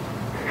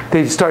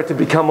 they start to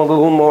become a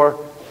little more,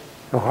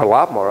 or a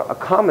lot more,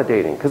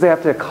 accommodating, because they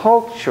have to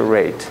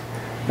acculturate.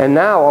 And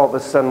now, all of a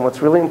sudden, what's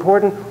really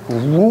important?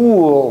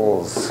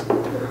 Rules.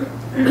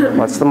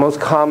 What's the most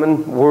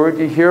common word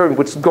you hear,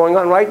 which is going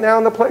on right now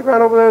in the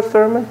playground over there,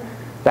 Thurman?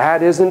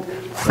 That isn't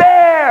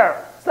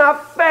fair! It's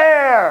not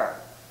fair!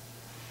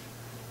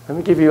 Let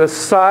me give you a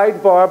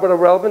sidebar, but a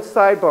relevant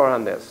sidebar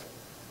on this.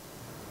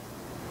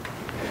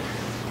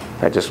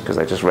 Because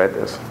I just read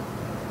this.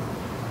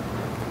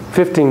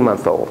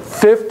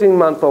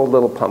 15-month-old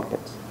little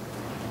pumpkins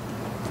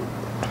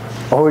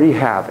already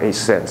have a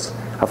sense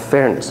of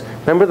fairness.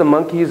 Remember the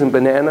monkeys and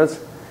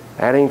bananas?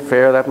 That ain't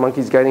fair, that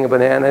monkey's getting a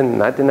banana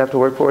and I didn't have to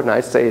work for it. And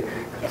I say,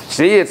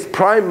 see, it's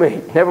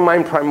primate, never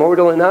mind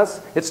primordial in us,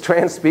 it's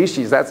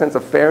trans-species, that sense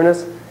of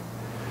fairness.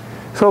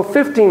 So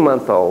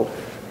 15-month-old,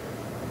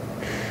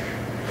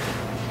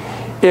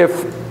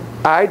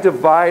 if I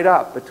divide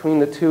up between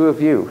the two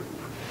of you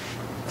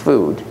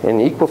food in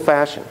equal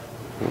fashion,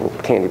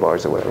 candy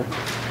bars or whatever,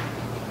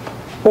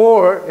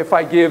 or if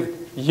I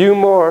give you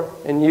more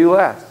and you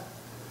less,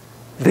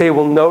 they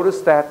will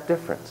notice that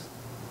difference.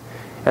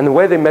 And the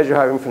way they measure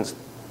how infants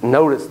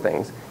notice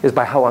things is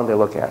by how long they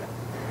look at it.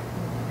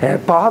 And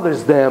it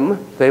bothers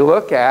them, they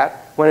look at,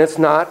 when it's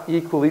not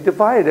equally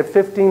divided at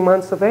 15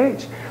 months of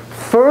age.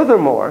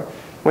 Furthermore,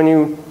 when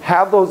you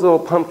have those little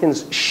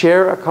pumpkins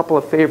share a couple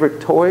of favorite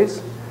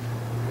toys,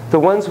 the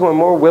ones who are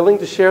more willing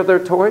to share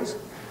their toys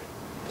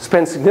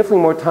spend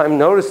significantly more time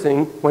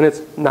noticing when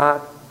it's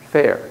not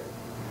fair.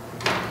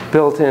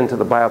 Built into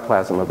the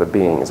bioplasm of the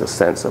being is a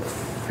sense of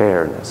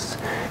fairness.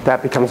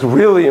 That becomes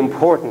really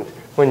important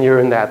when you're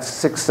in that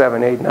 6,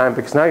 7, 8, 9,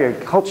 because now you're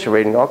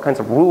acculturating all kinds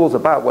of rules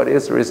about what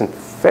is or isn't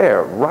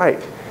fair,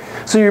 right?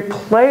 So your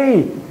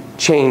play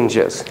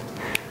changes.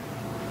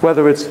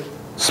 Whether it's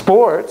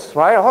sports,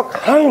 right? All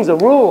kinds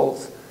of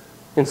rules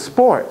in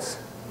sports.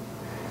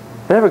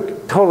 I never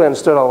totally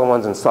understood all the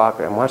ones in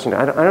soccer. I'm watching,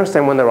 I don't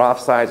understand when they're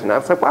offsides. And I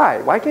was like,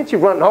 why? Why can't you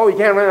run? No, you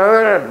can't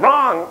run.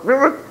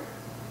 Wrong.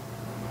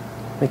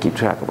 They keep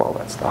track of all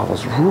that stuff, all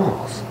those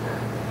rules.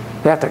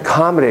 They have to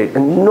accommodate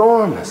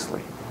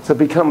enormously to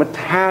become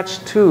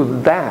attached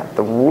to that,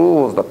 the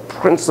rules, the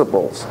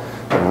principles,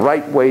 the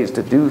right ways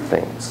to do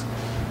things.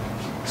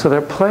 So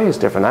their play is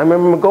different. I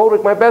remember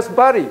McGoldrick, my best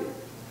buddy.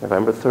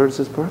 November 3rd is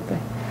his birthday.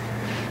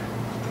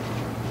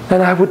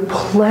 And I would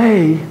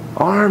play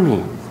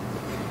army.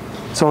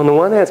 So on the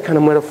one hand, it's kind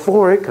of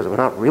metaphoric, because we're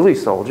not really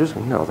soldiers,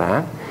 we know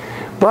that.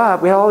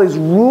 But we had all these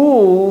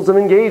rules of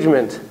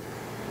engagement.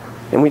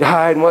 And we'd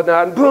hide and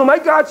whatnot, and boom, I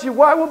got you.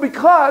 Why? Well,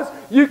 because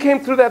you came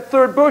through that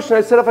third bush, and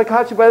I said if I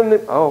caught you by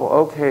the... Oh,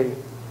 okay.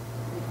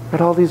 We had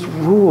all these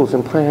rules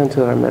and play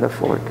into our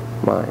metaphoric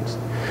minds.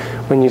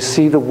 When you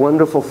see the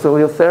wonderful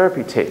filial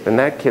therapy tape, and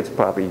that kid's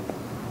probably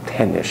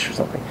 10-ish or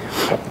something.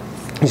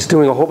 He's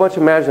doing a whole bunch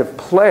of imaginative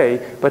play,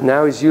 but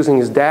now he's using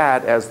his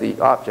dad as the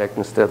object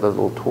instead of the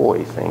little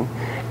toy thing.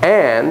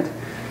 And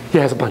He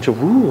has a bunch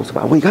of rules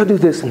about, well, you got to do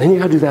this, and then you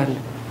got to do that.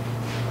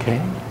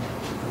 Okay?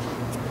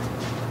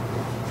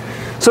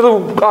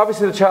 So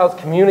obviously the child's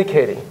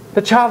communicating.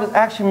 The child is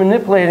actually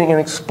manipulating and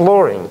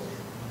exploring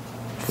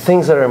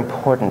things that are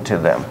important to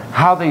them,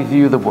 how they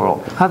view the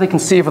world, how they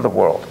conceive of the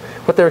world,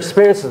 what their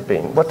experience has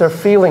been, what their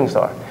feelings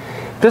are.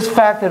 This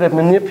fact that it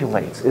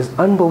manipulates is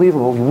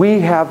unbelievable. We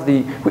have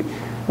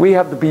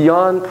the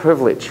beyond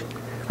privilege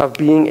of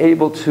being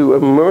able to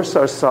immerse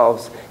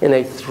ourselves in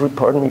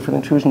pardon me for the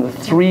intrusion, a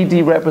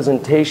 3D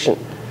representation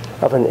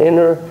of an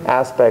inner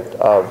aspect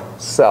of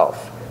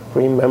self.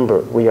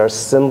 Remember, we are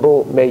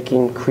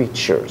symbol-making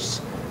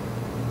creatures.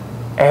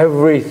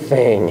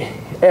 Everything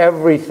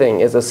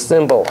is a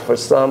symbol for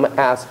some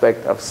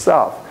aspect of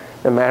self,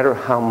 no matter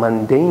how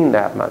mundane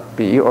that might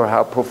be or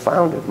how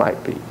profound it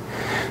might be.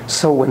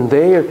 So when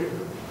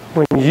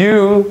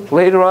you,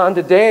 later on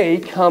today,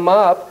 come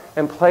up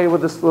and play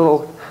with this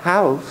little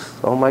house,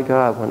 oh my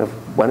God,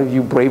 one of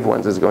you brave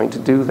ones is going to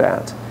do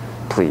that,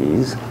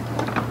 please.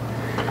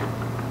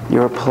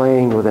 You're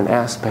playing with an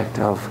aspect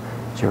of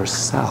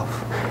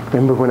yourself.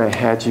 Remember when I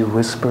had you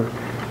whisper,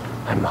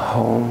 "I'm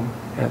home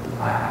at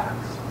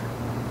last,"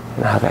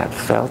 and how that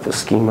felt, the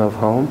schema of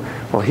home?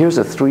 Well, here's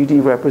a 3D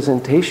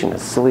representation,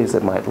 as silly as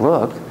it might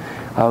look,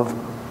 of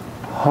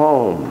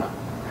home.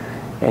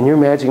 And your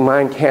magic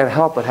mind can't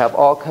help but have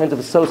all kinds of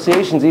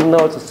associations, even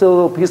though it's a silly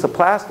little piece of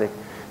plastic,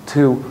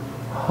 to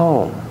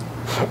home.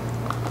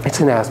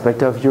 It's an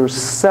aspect of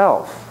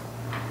yourself.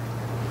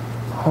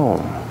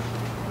 Home.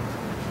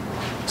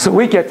 So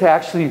we get to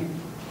actually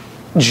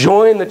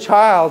join the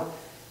child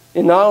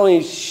in not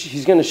only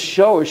she's going to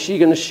show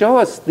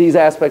us these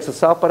aspects of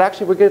self, but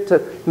actually we get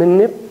to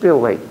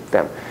manipulate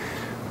them.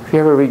 If you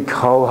ever read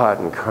Kohut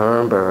and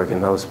Kernberg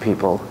and those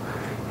people,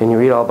 and you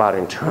read all about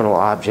internal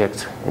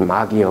objects,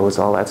 imagios,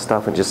 all that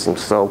stuff, and it just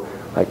seems so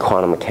like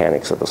quantum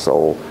mechanics of the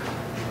soul.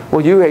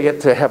 Well, you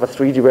get to have a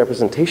 3D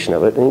representation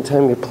of it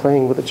anytime you're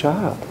playing with a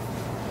child.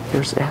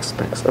 There's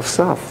aspects of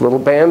self. Little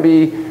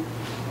Bambi,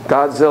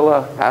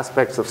 Godzilla,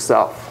 aspects of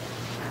self.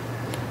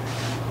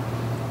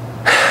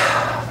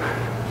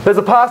 There's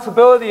a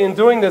possibility in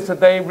doing this that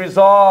they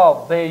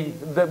resolve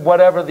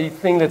whatever the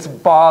thing that's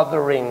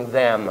bothering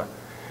them,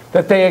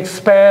 that they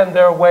expand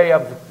their way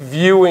of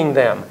viewing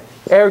them.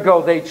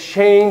 Ergo, they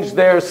change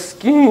their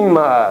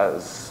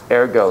schemas.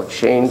 Ergo,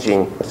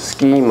 changing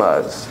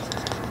schemas.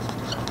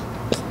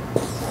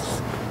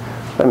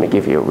 Let me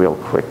give you a real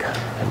quick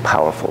and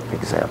powerful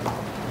example.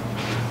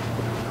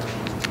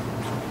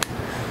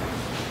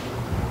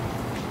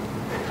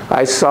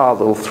 I saw a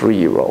little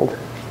 3-year-old,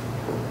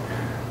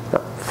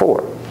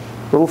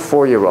 little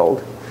 4-year-old,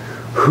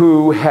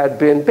 who had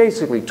been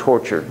basically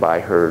tortured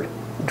by her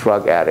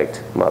drug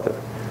addict mother,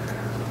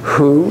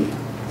 who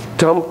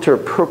dumped her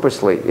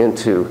purposely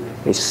into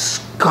a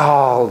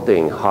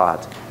scalding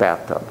hot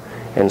bathtub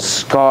and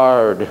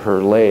scarred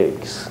her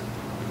legs.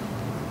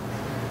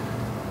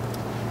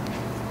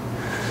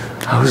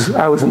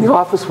 I was in the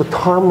office with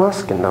Tom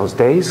Rusk in those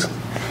days,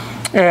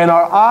 and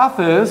our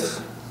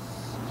office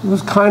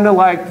was kind of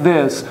like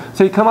this.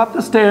 So you come up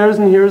the stairs,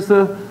 and here's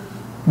the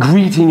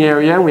greeting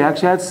area. We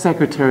actually had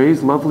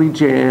secretaries, lovely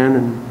Jan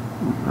and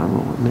I don't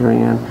know,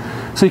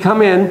 Marianne. So you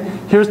come in,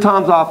 here's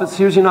Tom's office,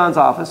 here's Yanon's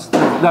office.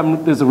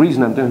 There's a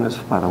reason I'm doing this,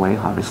 by the way,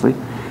 obviously.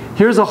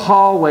 Here's a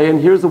hallway,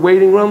 and here's the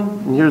waiting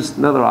room, and here's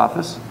another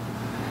office.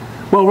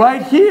 Well,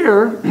 right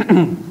here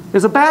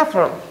is a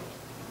bathroom.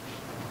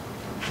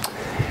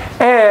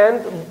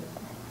 And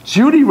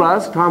Judy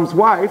Rusk, Tom's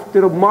wife,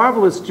 did a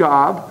marvelous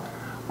job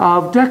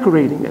of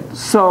decorating it.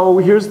 So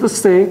here's the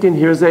sink, and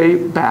here's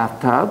a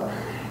bathtub.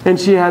 And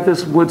she had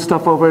this wood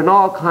stuff over it and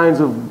all kinds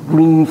of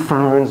green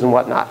ferns and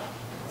whatnot.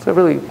 So it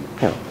really,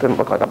 didn't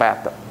look like a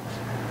bathtub.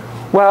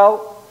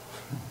 Well,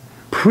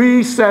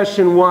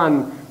 pre-session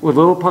 1 with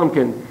Little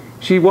Pumpkin,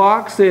 she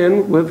walks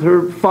in with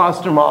her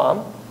foster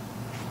mom.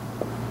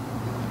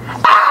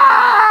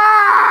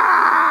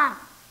 Ah!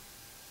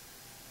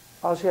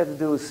 All she had to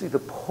do was see the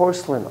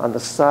porcelain on the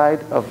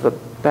side of the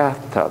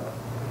bathtub.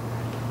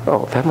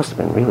 Oh, that must have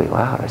been really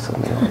loud. I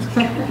suddenly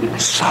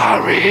realized.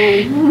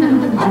 Sorry.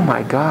 Oh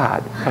my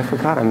God. I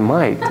forgot a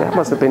mic. That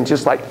must have been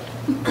just like,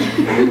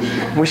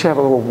 we should have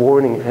a little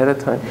warning ahead of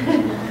time.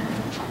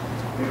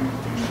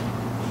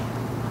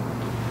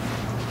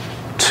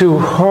 To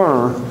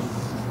her,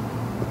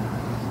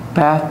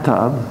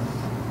 bathtub,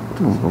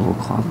 little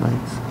cloud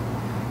lights,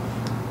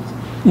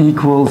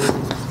 equals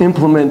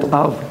implement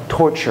of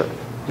torture.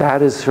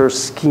 That is her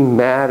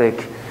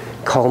schematic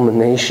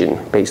culmination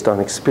based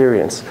on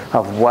experience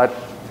of what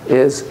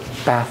is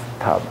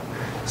bathtub.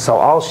 So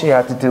all she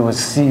had to do was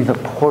see the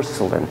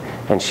porcelain,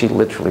 and she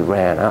literally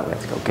ran out. We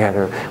had to go get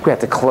her. We had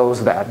to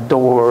close that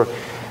door.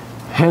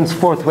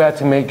 Henceforth, we had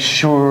to make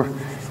sure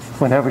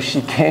whenever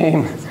she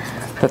came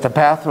that the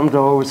bathroom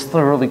door was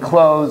thoroughly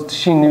closed.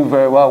 She knew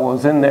very well what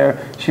was in there.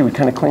 She would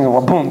kind of clean it,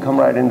 well, boom, come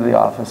right into the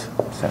office,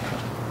 etc.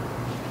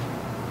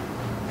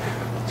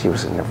 She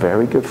was in a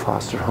very good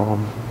foster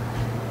home.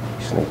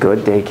 In a good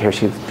daycare.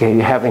 She's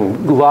having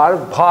a lot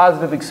of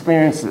positive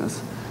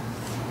experiences.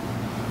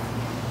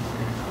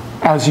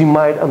 as you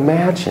might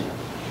imagine.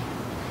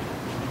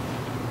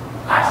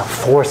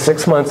 4 or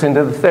 6 months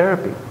into the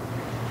therapy,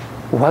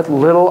 what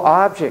little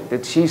object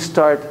did she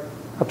start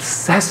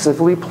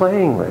obsessively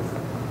playing with?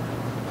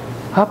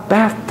 A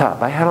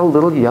bathtub. I had a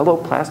little yellow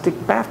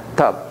plastic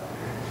bathtub.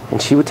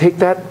 And she would take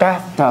that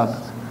bathtub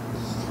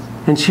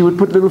and she would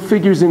put little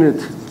figures in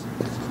it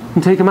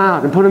and take them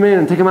out and put them in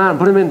and take them out and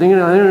put them in.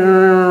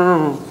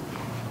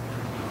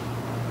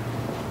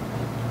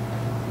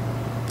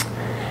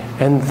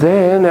 And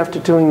then after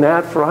doing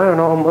that for, I don't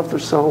know, a month or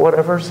so,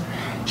 whatever,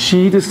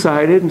 she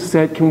decided and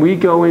said, can we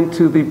go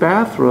into the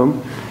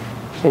bathroom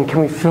and can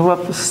we fill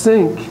up the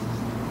sink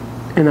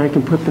and I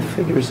can put the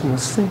figures in the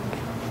sink?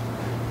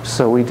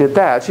 So we did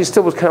that. She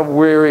still was kind of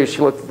weary as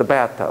she looked at the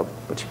bathtub,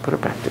 but she put her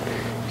back in.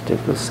 She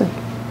did the sink.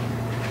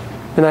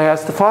 And I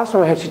asked the foster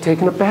mom, had she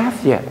taken a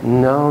bath yet?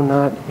 No,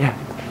 not yet.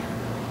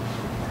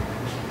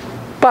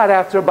 But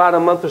after about a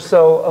month or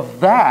so of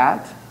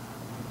that,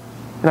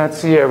 and I'd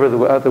see her every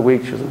other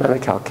week, she was a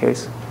Medi-Cal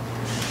case.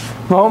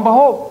 Lo and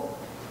behold,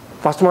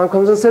 foster mom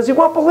comes and says, you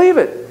won't believe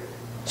it.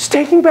 She's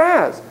taking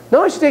baths.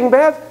 No, she's taking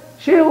baths.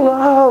 She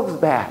loves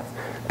baths.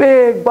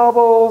 Big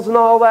bubbles and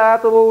all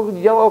that, the little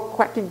yellow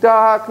quacky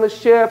duck and the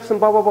ships and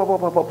blah, blah, blah, blah,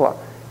 blah, blah, blah.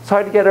 It's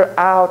hard to get her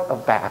out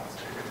of baths.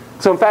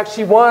 So in fact,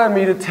 she wanted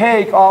me to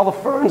take all the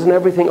ferns and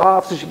everything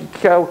off so she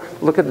could go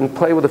look at and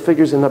play with the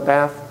figures in the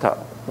bathtub.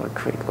 What a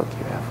great look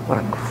you have. What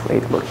a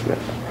great look you have.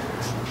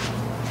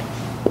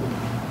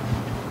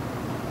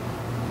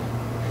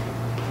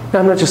 Now,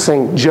 I'm not just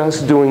saying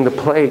just doing the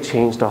play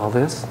changed all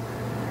this.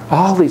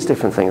 All these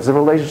different things. The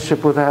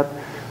relationship with that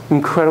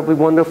incredibly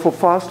wonderful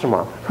foster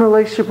mom. Her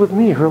relationship with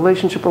me. Her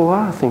relationship with a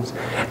lot of things.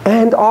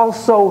 And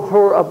also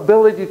her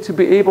ability to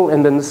be able,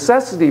 and the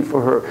necessity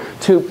for her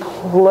to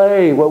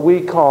play, what we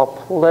call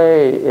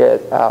play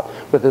it out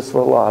with this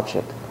little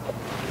object.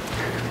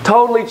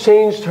 Totally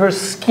changed her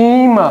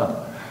schema.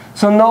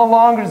 So no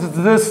longer does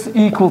this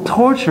equal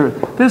torture.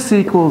 This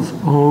equals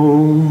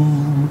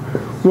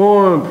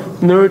warmth,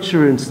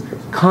 nurturance,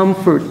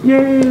 comfort.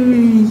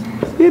 Yay!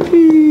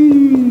 Yippee!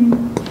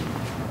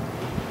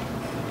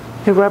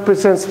 It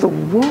represents the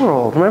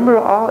world. Remember,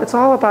 it's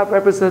all about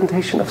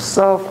representation of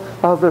self,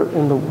 other,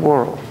 in the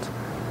world.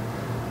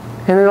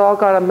 And it all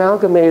got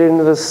amalgamated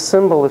into the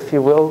symbol, if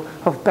you will,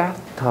 of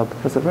bathtub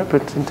as a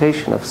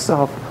representation of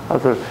self,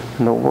 other,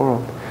 in the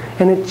world.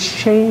 And it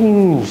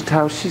changed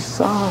how she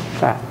saw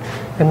that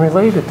and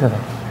related to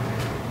that.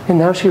 And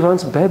now she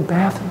runs Bed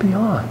Bath &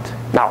 Beyond.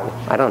 No,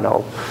 I don't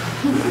know.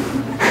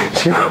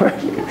 She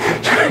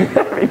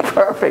be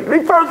perfect. Be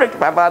perfect.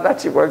 I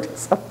thought she worked at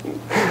something.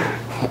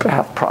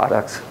 Bath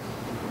products.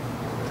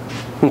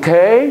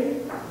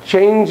 Okay?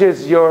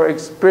 Changes your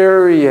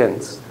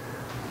experience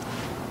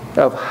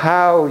of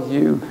how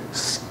you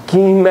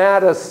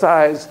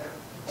schematicize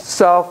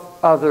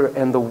self, other,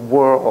 and the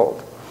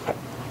world.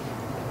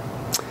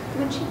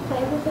 Would she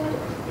play with it?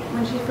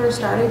 When she first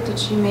started, did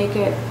she make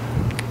it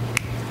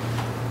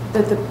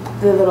that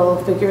the little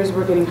figures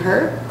were getting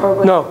hurt? Or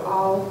was it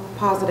all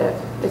positive?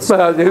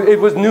 It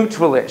was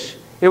neutral-ish.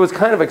 It was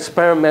kind of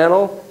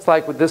experimental. It's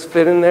like, would this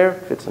fit in there?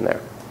 Fits in there.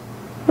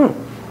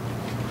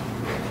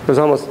 It was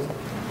almost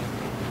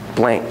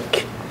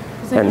blank.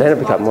 And then it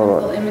became more.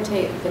 They'll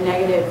imitate the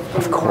negative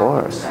things. Of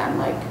course. Them,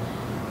 like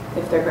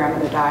if their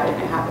grandmother died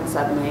and it happened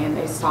suddenly and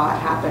they saw it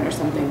happen or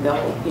something, they'll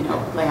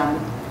lay on the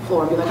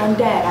floor and be like, I'm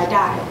dead, I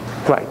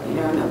died. Right. And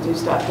they'll do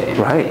stuff to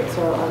imitate. Right.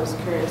 So I was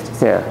curious to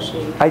see how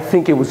she. I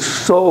think it was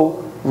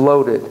so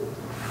loaded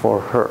for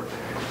her.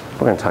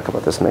 We're going to talk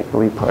about this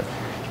make-believe part.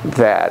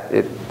 That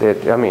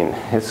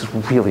it's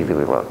really,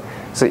 really low.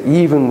 So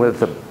even with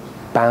the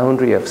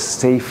boundary of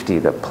safety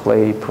that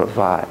play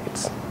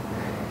provides,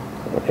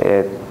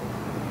 it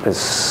is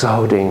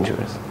so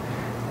dangerous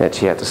that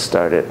she had to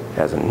start it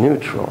as a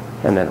neutral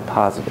and then a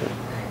positive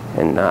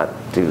and not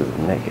do the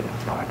negative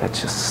part. That's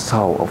just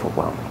so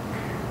overwhelming.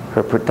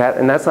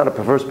 And that's not a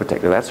perverse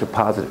protector, that's her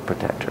positive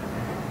protector.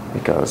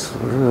 Because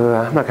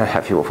I'm not going to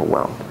have you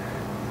overwhelmed.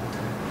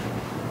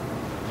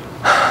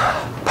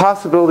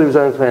 Possibility of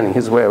understanding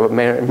his way of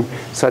managing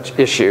such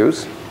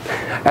issues,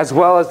 as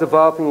well as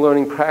developing,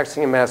 learning,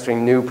 practicing, and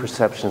mastering new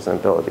perceptions and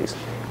abilities.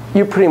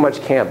 You pretty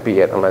much can't be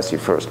it unless you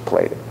first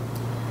played it.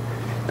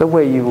 The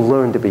way you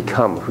learn to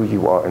become who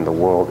you are in the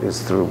world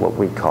is through what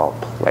we call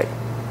play.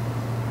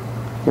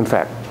 In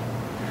fact,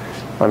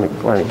 let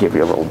me give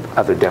you a little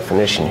other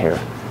definition here.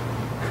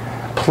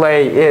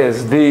 Play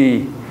is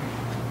the,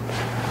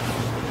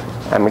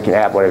 and we can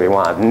add whatever you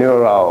want,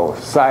 neuro,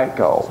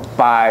 psycho,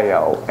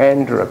 bio,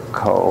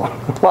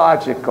 endocrino,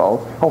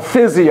 logical,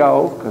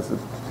 physio, because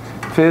it's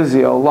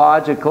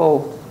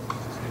physiological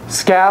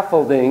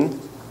scaffolding.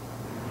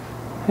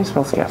 How do you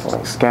spell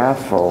scaffolding?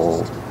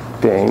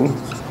 Scaffolding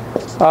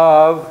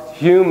of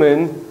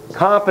human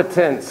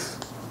competence.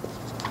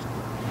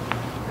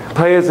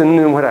 Play is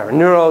in whatever,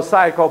 neuro,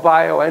 psycho,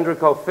 bio,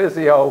 endocrino,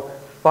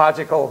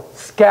 physiological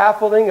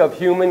scaffolding of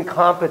human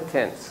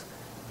competence.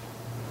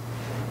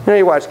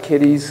 You watch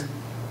kitties.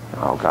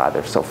 Oh God,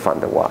 they're so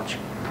fun to watch.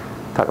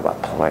 Talk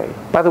about play.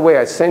 By the way,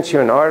 I sent you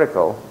an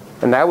article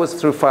and that was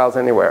through Files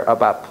Anywhere,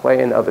 about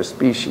play in other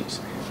species.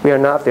 We are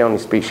not the only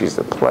species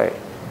that play.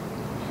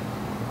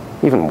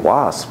 Even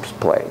wasps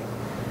play.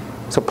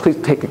 So please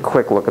take a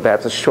quick look at that.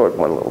 It's a short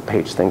one-little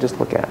page thing. Just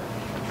look at it.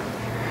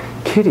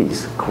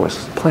 Kitties, of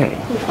course, play.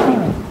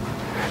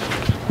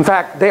 In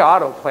fact, they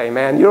autoplay,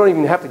 man. You don't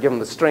even have to give them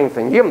the string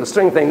thing. You give them the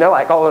string thing, they'll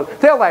like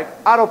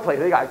autoplay.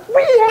 They like,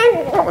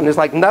 and there's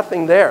like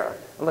nothing there,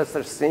 unless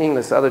they're seeing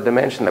this other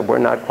dimension that we're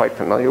not quite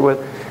familiar with.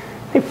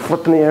 They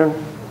flip in the air.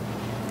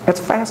 That's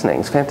fascinating.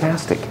 It's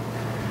fantastic.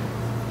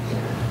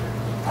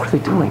 What are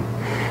they doing?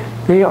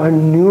 They are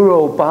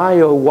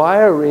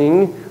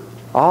neurobio-wiring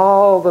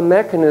all the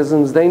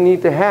mechanisms they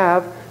need to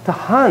have to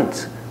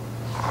hunt.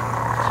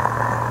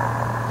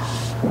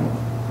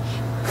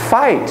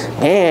 Fight.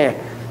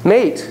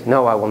 Mate.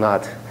 No, I will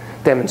not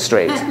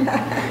demonstrate.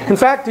 In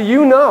fact, do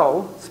you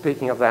know,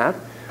 speaking of that,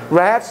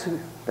 rats,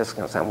 this is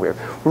going to sound weird,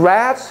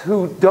 rats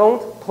who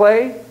don't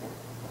play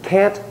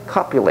can't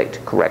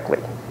copulate correctly.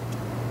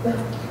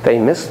 They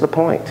miss the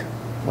point,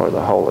 or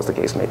the hole as the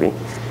case may be.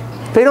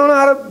 They don't know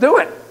how to do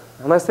it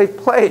unless they've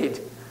played.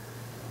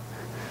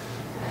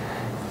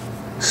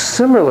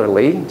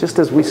 Similarly, just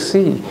as we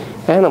see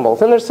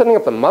animals, and they're setting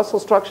up the muscle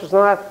structures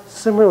and all that,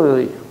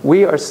 similarly,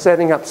 we are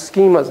setting up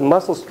schemas,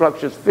 muscle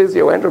structures,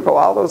 physio-endocrine,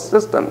 all those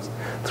systems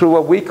through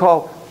what we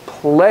call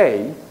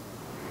play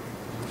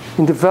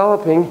in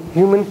developing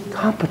human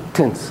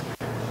competence.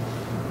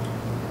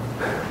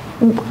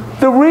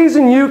 The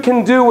reason you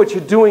can do what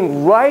you're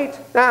doing right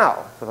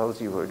now, for those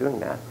of you who are doing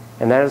that,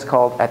 and that is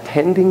called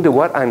attending to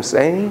what I'm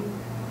saying,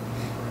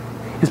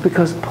 is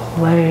because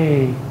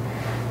play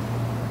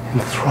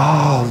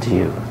enthralled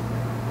you,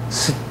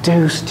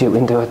 seduced you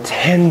into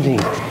attending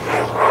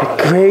at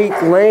great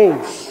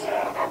lengths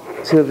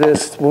to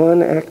this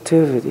one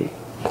activity.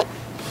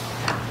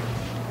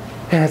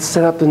 And it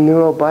set up the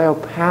neurobio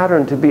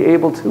pattern to be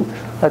able to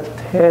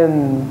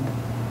attend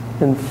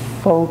and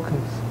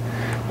focus.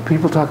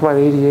 People talk about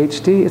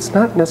ADHD. It's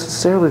not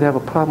necessarily to have a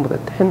problem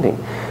with attending.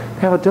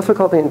 They have a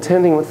difficulty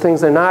attending with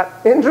things they're not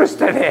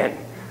interested in.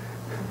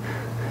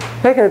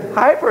 They can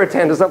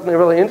hyper-attend to something they're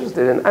really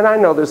interested in. And I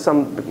know there's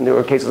some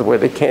newer cases where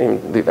they can't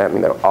even do that. I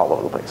mean, they're all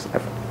over the place.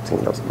 I've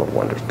seen those little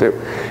wonders too.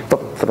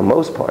 But for the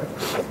most part,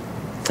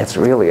 it's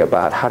really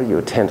about how do you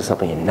attend to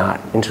something you're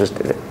not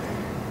interested in.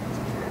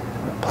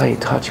 Play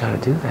taught you how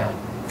to do that.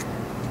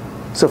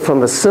 So from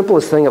the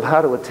simplest thing of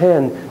how to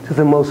attend to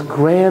the most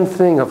grand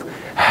thing of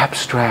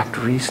abstract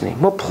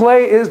reasoning. Well,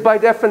 play is by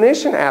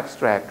definition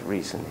abstract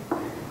reasoning,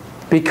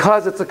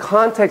 because it's a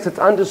context that's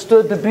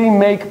understood to be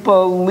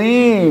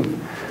make-believe.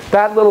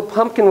 That little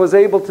pumpkin was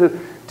able to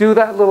do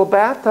that little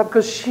bathtub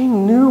because she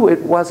knew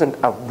it wasn't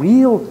a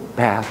real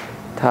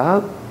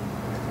bathtub.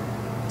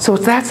 So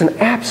that's an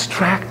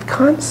abstract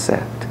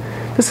concept.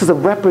 This is a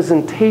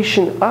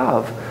representation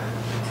of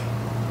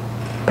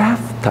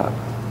bathtub.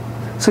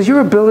 So your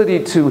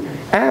ability to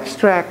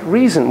abstract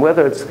reason,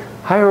 whether it's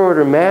higher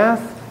order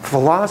math,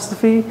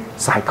 philosophy,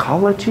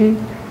 psychology,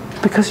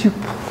 because you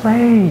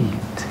played.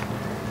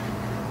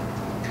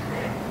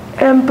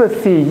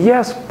 Empathy,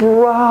 yes,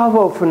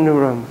 bravo for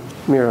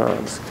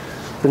neurons,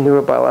 the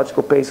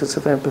neurobiological basis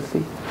of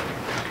empathy.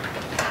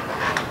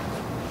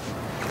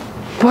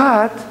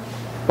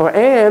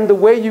 And the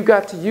way you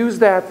got to use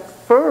that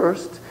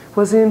first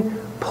was in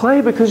play,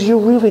 because you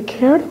really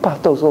cared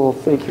about those little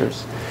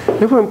figures.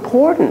 They were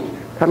important.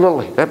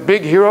 That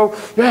big hero,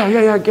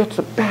 gets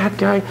the bad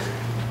guy.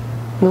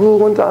 The little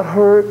one got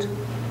hurt.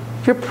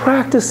 You're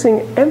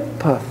practicing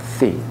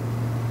empathy.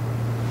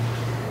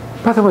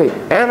 By the way,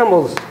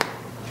 animals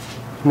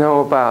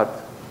know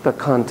about the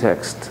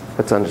context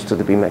that's understood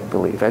to be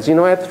make-believe. As you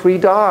know, I had 3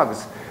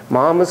 dogs.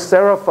 Mom was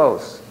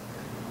Seraphos.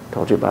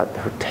 Told you about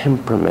her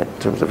temperament in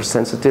terms of her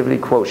sensitivity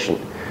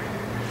quotient.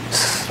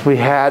 We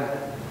had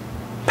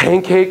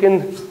Pancake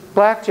and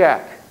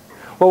Blackjack.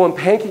 Well, when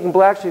Pancake and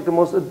Blackjack, the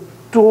most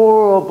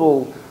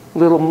adorable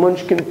little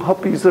munchkin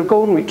puppies, they're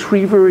golden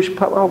retriever-ish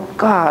puppies. Oh,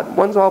 God,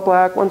 one's all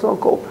black, one's all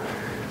gold.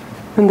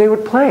 And they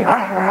would play.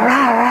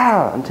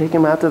 I'm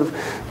taking them out to the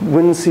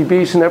Windsea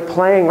Beach, and they're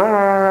playing.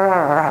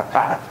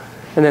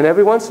 And then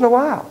every once in a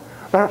while,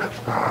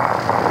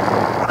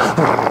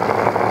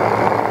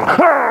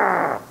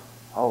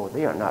 oh,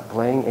 they are not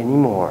playing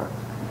anymore.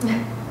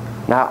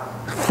 Now,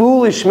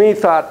 foolish me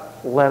thought,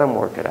 let them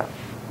work it out.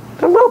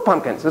 They're little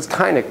pumpkins. It's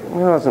kind of, it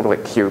wasn't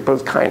really cute, but it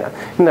was kind of.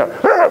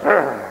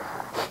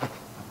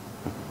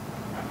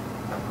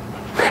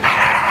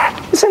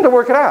 They seemed to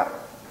work it out.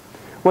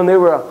 When they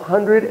were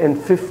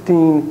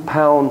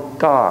 115-pound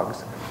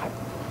dogs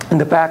in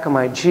the back of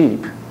my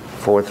Jeep,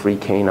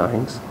 4.3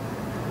 canines,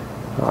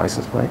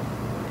 license plate,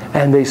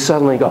 and they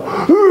suddenly go,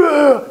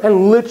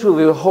 and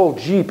literally the whole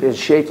Jeep is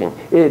shaking.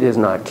 It is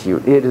not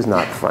cute. It is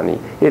not funny.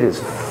 It is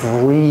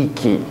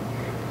freaky.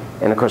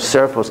 And of course,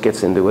 Seraphos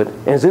gets into it.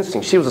 And it's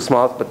interesting. She was the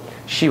smallest, but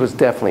she was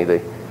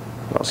definitely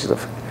she's an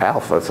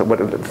alpha, so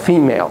whatever,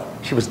 female.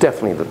 She was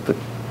definitely the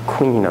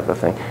queen of the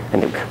thing.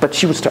 But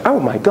she was, oh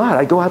my God,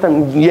 I go out there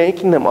and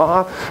yanking them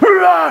off.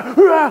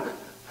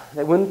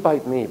 They wouldn't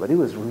bite me, but it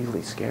was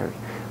really scary.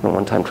 And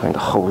one time trying to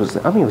hose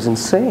them. I mean, it was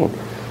insane.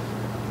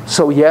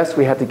 So yes,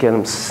 we had to get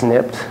them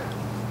snipped.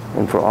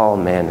 And for all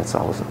men, it's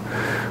always,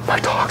 my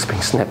dog's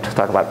being snipped.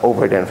 Talk about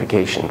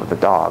over-identification with the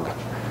dog.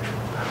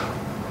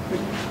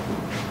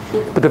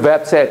 But the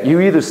vet said,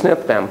 you either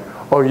snip them,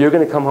 or you're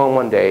going to come home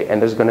one day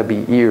and there's going to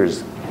be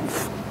ears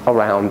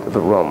around the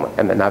room,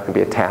 and they're not going to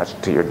be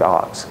attached to your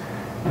dogs.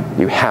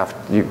 You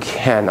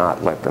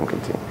cannot let them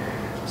continue.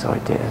 So I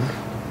did.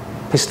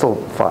 They still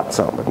fought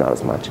some, but not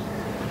as much.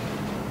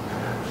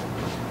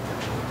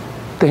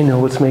 They know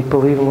what's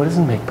make-believe and what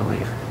isn't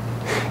make-believe.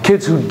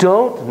 Kids who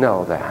don't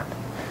know that,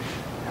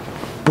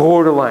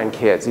 borderline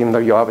kids, even though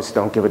you obviously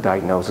don't give a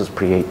diagnosis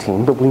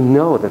pre-18, but we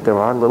know that there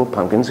are little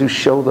pumpkins who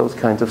show those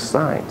kinds of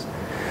signs.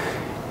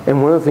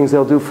 And one of the things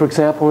they'll do, for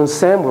example, in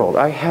SAM World,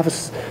 I have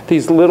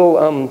these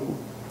little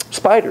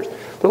spiders,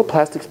 little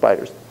plastic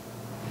spiders.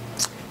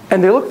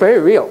 And they look very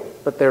real,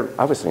 but they're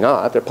obviously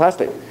not. They're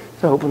plastic.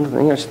 So I open the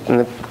thing, and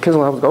the kids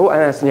will go,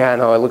 and I said, yeah,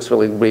 no, it looks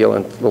really real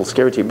and a little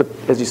scary to you, but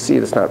as you see,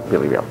 it's not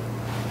really real.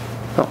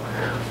 No.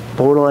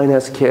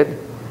 Borderline-esque kid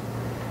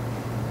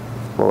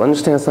will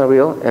understand it's not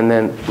real, and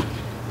then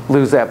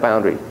lose that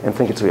boundary and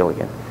think it's real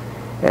again.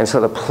 And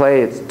so to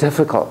play, it's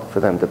difficult for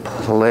them to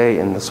play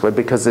in this way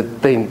because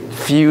they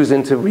fuse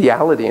into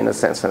reality in a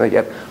sense, and they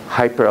get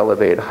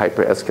hyper-elevated,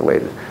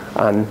 hyper-escalated,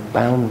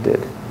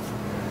 unbounded.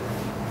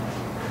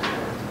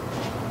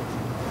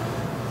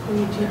 Can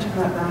you teach them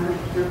that boundary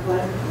through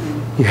play?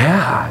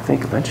 Yeah, I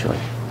think eventually.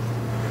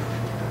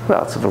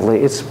 Well,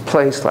 it's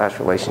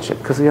play/relationship,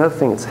 because the other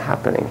thing that's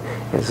happening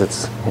is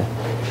it's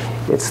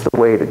the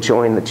way to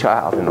join the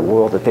child in the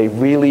world that they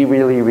really,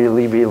 really,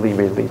 really, really,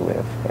 really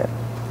live in.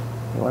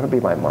 You want to be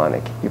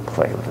mnemonic, you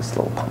play with this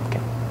little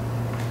pumpkin.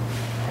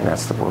 And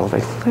that's the world they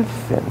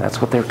live in.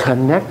 That's what they're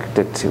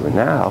connected to. And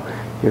now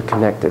you're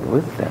connected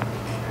with them.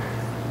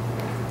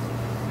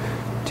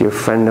 Dear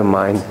friend of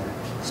mine,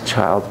 his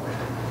child,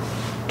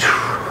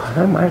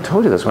 I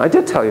told you this one. I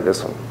did tell you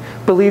this one.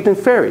 Believed in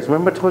fairies.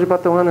 Remember I told you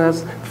about the one that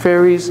has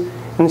fairies?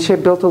 And she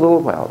had built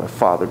her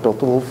father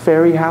built a little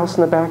fairy house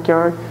in the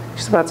backyard.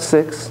 She's about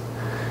 6.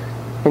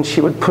 And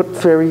she would put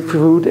fairy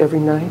food every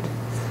night.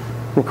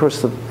 And of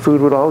course the food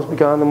would always be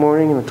gone in the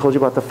morning. And I told you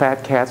about the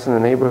fat cats in the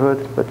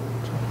neighborhood. But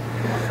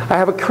I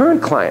have a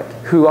current client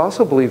who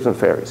also believes in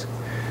fairies.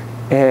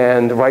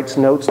 And writes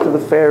notes to the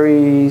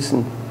fairies.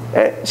 And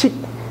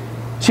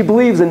she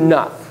believes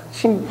enough.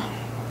 She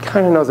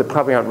kind of knows it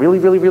probably aren't really,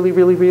 really, really,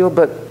 really real,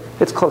 but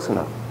it's close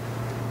enough.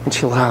 And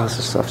she allows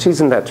herself.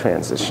 She's in that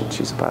transition.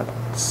 She's about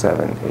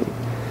 7,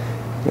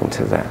 8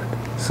 into that.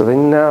 So they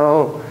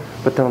know,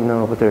 but don't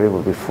know, but they're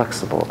able to be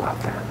flexible about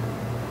that.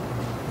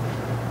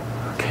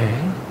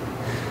 Okay.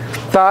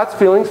 Thoughts,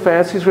 feelings,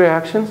 fantasies,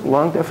 reactions,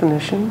 long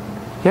definition.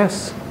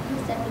 Yes?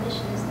 Whose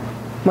definition is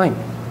that? Mine.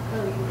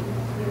 Oh,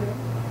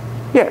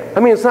 Yeah,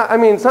 it's not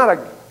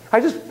I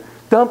just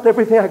dumped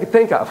everything I could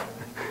think of.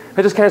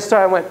 I just kind of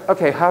started and went,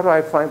 okay, how do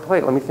I find play?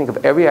 Let me think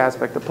of every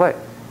aspect of play.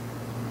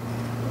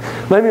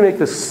 Let me make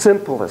the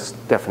simplest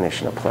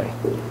definition of play.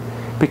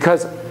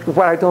 Because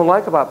what I don't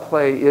like about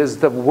play is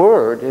the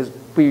word is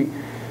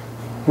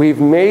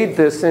we've made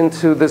this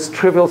into this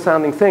trivial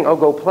sounding thing. Oh,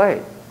 go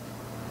play.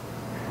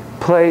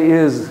 Play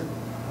is,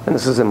 and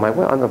this is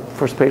on the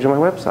first page of my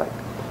website.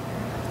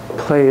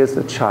 Play is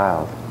the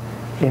child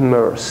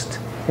immersed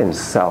in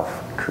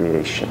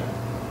self-creation.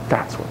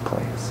 That's what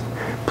play is.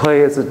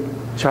 Play is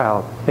a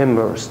child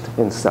immersed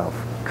in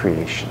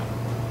self-creation.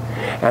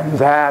 And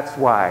that's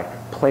why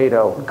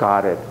Plato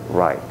got it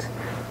right.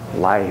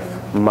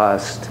 Life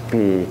must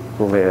be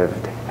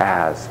lived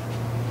as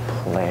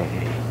play,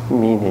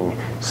 meaning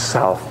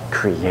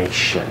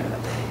self-creation.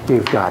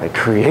 You've got to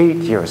create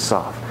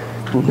yourself.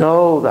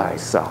 Know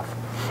thyself.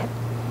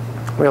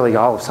 Really,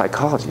 all of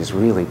psychology is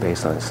really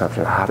based on the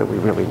assumption of how do we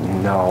really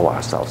know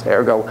ourselves.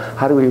 Ergo,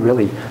 how do we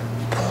really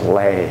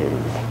play?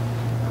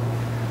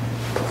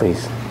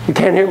 Please. You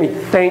can't hear me.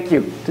 Thank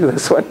you to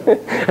this one.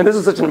 And this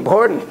is such an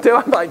important too.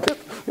 I'm like,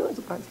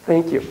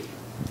 thank you.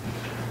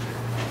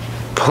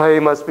 Play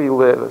must be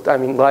lived.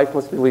 Life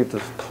must be lived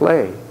as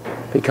play.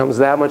 Becomes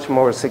that much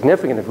more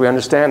significant if we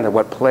understand that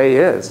what play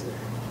is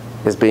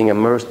being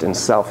immersed in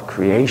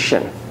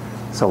self-creation.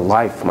 So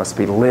life must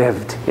be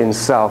lived in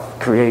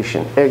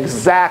self-creation.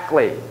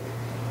 Exactly.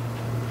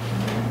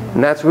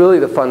 And that's really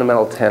the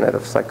fundamental tenet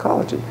of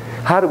psychology.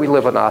 How do we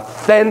live an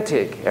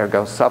authentic,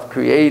 ergo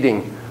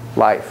self-creating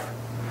life?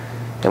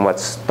 And what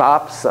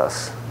stops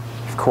us,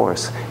 of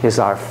course, is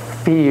our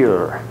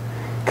fear.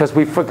 Because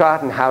we've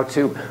forgotten how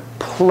to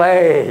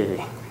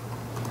play.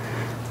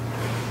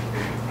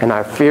 And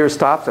our fear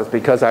stops us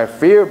because our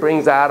fear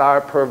brings out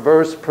our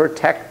perverse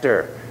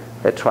protector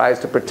that tries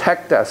to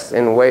protect us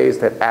in ways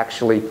that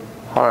actually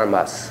harm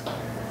us.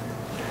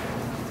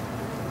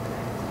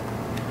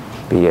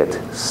 Be it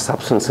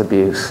substance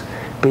abuse,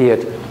 be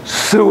it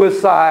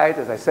suicide.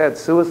 As I said,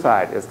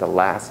 suicide is the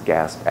last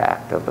gasp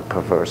act of the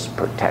perverse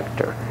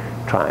protector,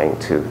 trying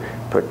to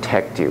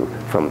protect you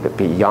from the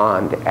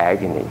beyond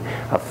agony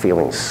of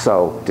feeling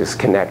so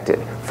disconnected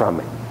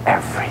from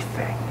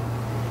everything.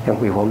 And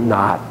we will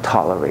not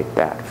tolerate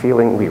that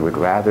feeling. We would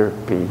rather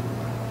be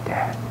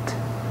dead.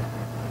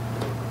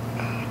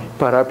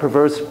 But our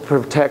perverse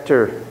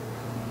protector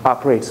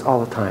operates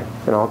all the time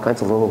in all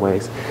kinds of little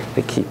ways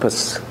that keep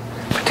us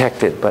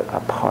protected but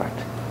apart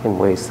in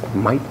ways that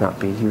might not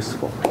be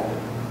useful.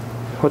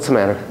 What's the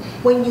matter?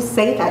 When you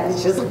say that,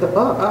 it's just like the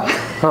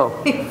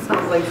Oh. It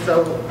sounds like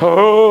so.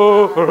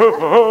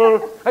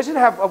 I should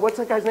have, what's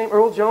that guy's name?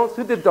 Earl Jones?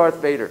 Who did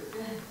Darth Vader?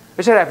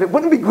 I should have it.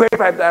 Wouldn't it be great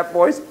if I had that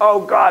voice?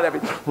 Oh, God.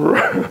 That'd be,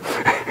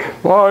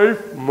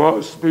 life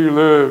must be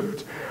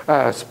lived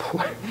as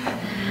play.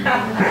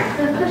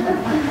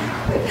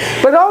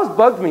 But it always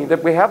bugged me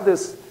that we have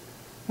this,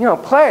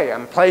 play.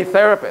 I'm a play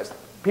therapist.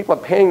 People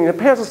are paying me. The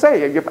parents will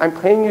say, I'm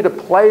paying you to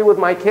play with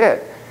my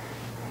kid.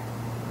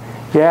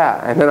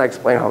 Yeah, and then I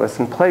explain all this.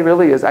 And play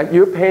really is,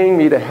 you're paying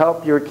me to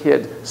help your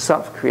kid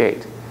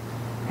self-create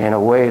in a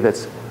way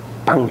that's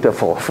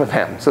bountiful for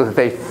them so that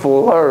they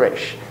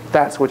flourish.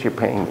 That's what you're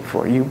paying me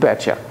for. You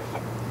betcha.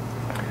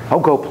 Oh,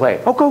 go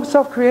play. Oh, go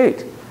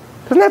self-create.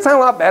 Doesn't that sound a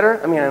lot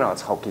better? I mean, I know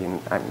it's hokey,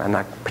 and I'm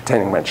not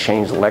pretending I'm going to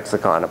change the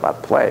lexicon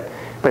about play.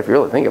 But if you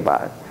really think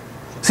about it.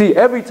 See,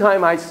 every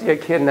time I see a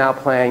kid now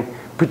playing,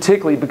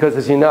 particularly because,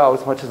 as you know,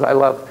 as much as I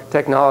love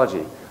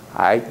technology,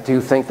 I do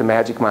think the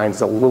magic mind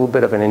is a little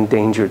bit of an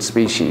endangered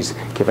species,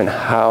 given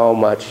how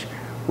much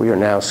we are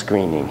now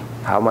screening,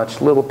 how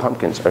much little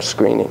pumpkins are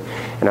screening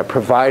and are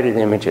provided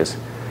images.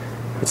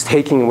 It's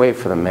taking away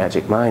from the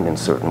magic mind in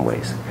certain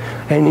ways.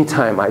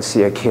 Anytime I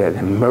see a kid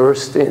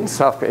immersed in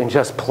self and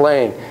just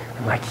playing,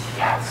 I'm like,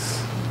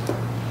 yes,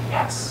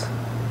 yes.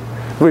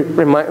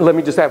 Let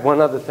me just add one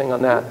other thing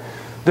on that.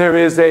 There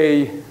is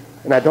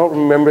and I don't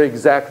remember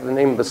exactly the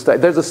name of the study.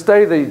 There's a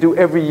study that you do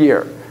every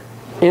year,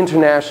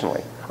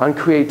 internationally, on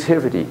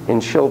creativity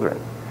in children.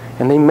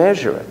 And they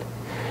measure it.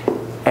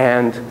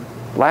 And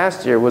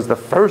last year was the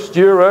first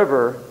year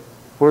ever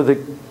where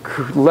the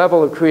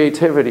level of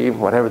creativity,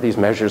 whatever these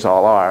measures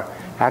all are,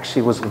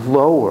 actually was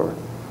lower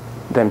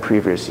than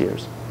previous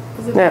years.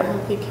 Is it Now, a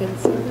healthy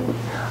kids survey?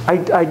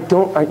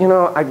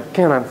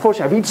 Again,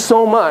 unfortunately, I've eaten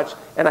so much,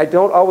 and I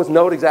don't always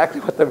know exactly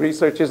what the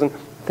research is. And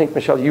I think,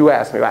 Michelle, you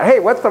asked me about, hey,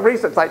 what's the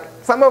research? Like,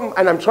 some of them,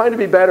 and I'm trying to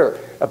be better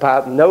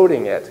about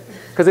noting it.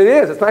 Because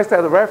it's nice to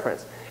have the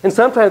reference. And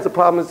sometimes the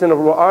problem is in an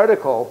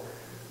article,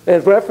 and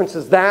it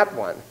references that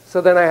one.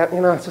 So then I have,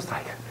 it's just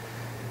like,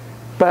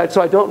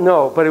 so I don't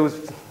know, but it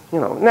was,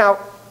 now,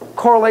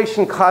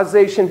 correlation,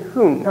 causation,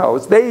 who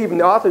knows?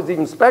 The authors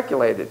even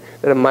speculated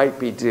that it might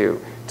be due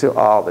to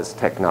all this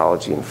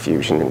technology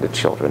infusion into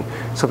children.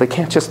 So they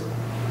can't just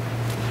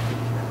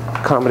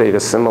accommodate,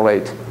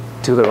 assimilate,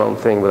 do their own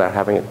thing without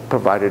having it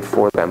provided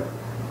for them.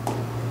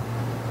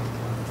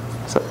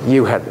 So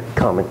you had a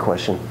common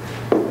question.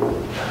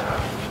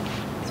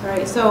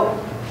 Sorry, so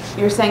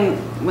you're saying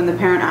when the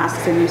parent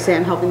asks and you say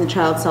I'm helping the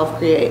child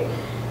self-create,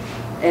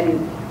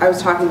 and I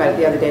was talking about it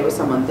the other day with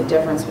someone, the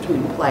difference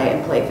between play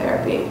and play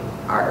therapy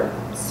are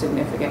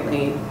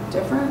significantly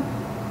different,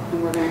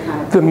 and we're going to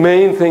kind of... The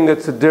main thing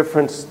that's a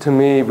difference to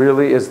me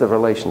really is the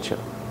relationship.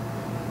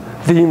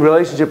 The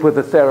relationship with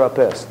the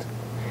therapist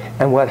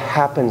and what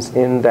happens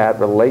in that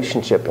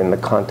relationship in the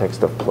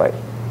context of play.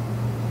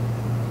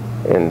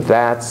 In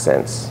that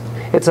sense,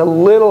 it's a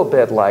little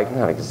bit like,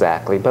 not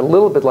exactly, but a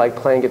little bit like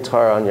playing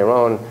guitar on your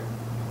own,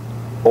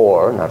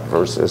 or, not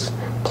versus,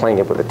 playing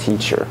it with a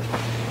teacher.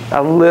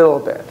 A little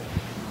bit.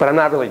 But I'm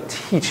not really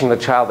teaching the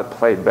child to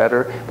play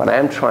better, but I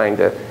am trying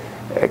to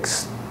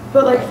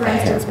But like, for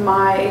instance,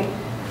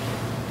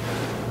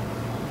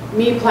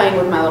 me playing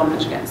with my little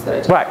Michigans that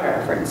I take care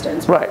of, for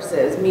instance,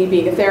 versus me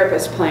being a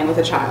therapist playing with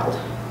a child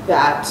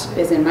that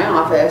is in my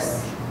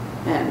office,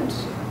 and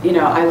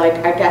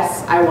I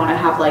guess I want to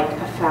have like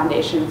a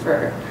foundation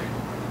for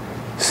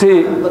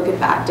look at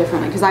that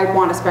differently, because I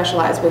want to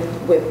specialize with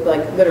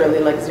like literally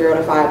like 0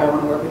 to 5. I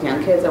want to work with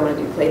young kids. I want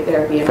to do play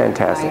therapy. And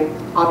fantastic.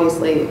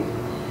 Obviously,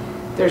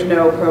 there's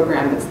no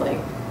program that's like,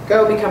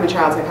 go become a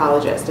child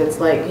psychologist. It's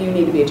like, you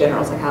need to be a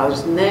general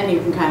psychologist, and then you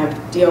can kind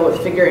of deal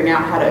with figuring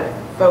out how to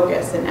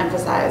focus and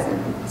emphasize.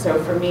 And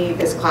so for me,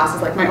 this class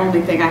is like my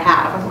only thing I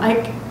have. I'm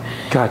like,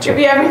 gotcha. Give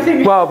me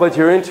everything. Well, but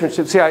your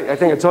internship, see, I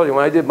think I told you,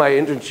 when I did my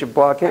internship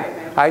blocking,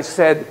 I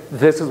said,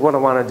 this is what I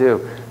want to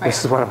do.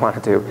 This is what I want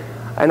to do.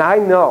 And I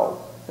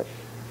know,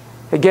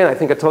 again, I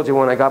think I told you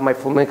when I got my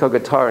flamenco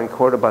guitar in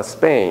Cordoba,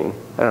 Spain.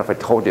 I don't know if I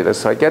told you this.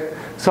 So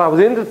I was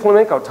into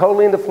flamenco,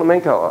 totally into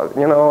flamenco.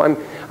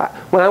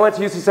 When I went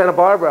to UC Santa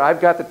Barbara,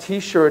 I've got the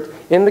T-shirt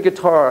in the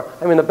guitar.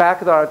 I'm in the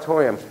back of the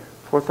auditorium,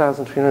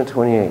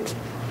 4,328,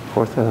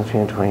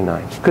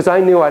 4,329. Because I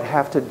knew I'd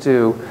have to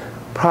do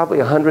probably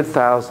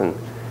 100,000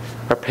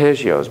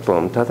 arpeggios,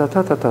 boom, da da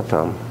da da da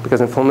dum.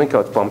 Because in flamenco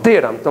it's boom, dee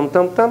dum dum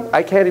dum dum.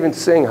 I can't even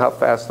sing how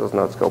fast those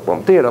notes go,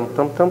 boom, dee dum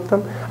dum dum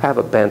dum. I have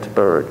a bent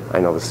bird. I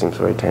know this seems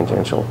very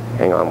tangential.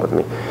 Hang on with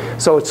me.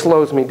 So it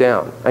slows me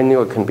down. I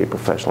knew I couldn't be a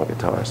professional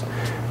guitarist,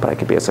 but I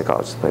could be a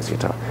psychologist who plays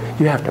guitar.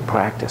 You have to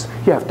practice.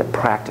 You have to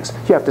practice.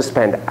 You have to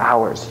spend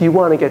hours. You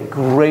want to get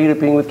great at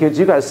being with kids.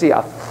 You got to see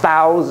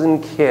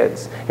 1,000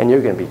 kids, and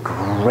you're going to be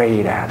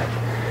great at it.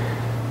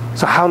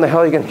 So how in the hell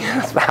are you going to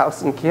get a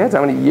spouse and kids?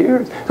 How many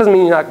years? Doesn't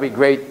mean you're not going to be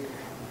great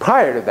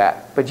prior to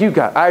that. But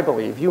I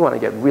believe, you want to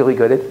get really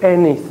good at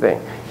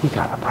anything, you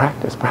got to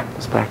practice,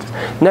 practice, practice.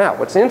 Now,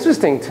 what's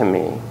interesting to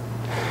me,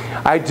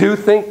 I do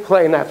think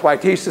play, and that's why I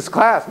teach this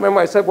class.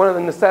 Remember I said one of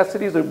the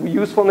necessities or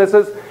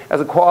usefulnesses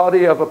as a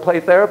quality of a play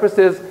therapist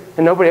is,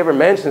 and nobody ever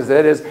mentions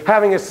it, is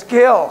having a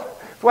skill.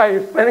 That's why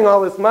you're spending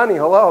all this money,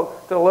 to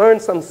learn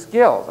some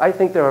skills. I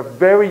think there are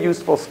very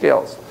useful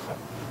skills.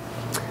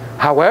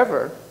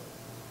 However,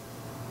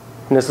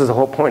 and this is the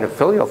whole point of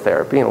filial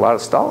therapy and a lot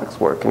of Stolic's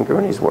work and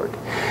Gurney's work,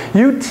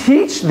 you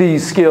teach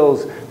these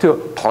skills to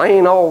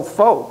plain old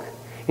folk,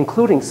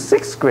 including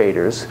 6th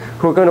graders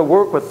who are going to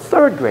work with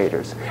 3rd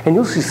graders, and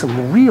you'll see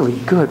some really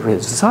good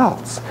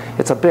results.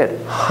 It's a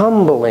bit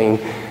humbling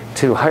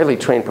to highly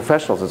trained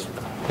professionals, as you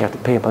have to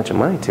pay a bunch of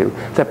money to,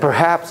 that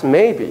perhaps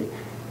maybe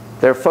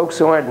there are folks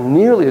who aren't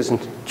nearly as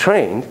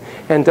trained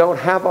and don't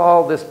have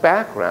all this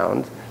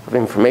background of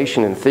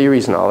information and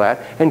theories and all that,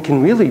 and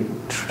can really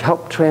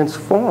help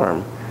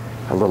transform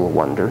a little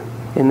wonder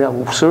in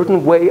a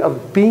certain way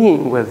of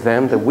being with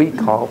them that we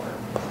call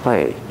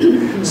play.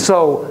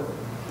 So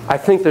I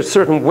think there's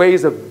certain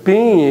ways of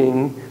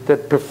being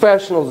that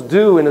professionals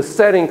do in a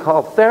setting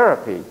called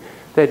therapy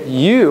that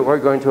you are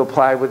going to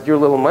apply with your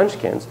little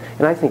munchkins,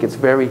 and I think it's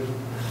very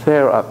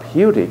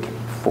therapeutic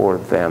for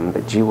them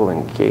that you will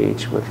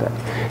engage with them.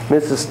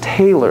 Mrs.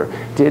 Taylor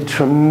did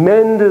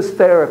tremendous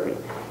therapy.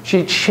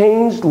 She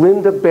changed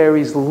Linda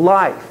Berry's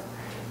life.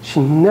 She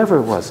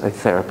never was a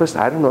therapist.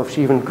 I don't know if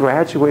she even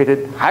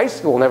graduated high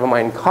school, never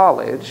mind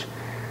college.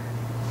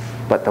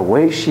 But the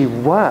way she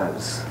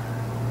was,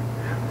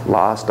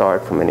 lost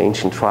art from an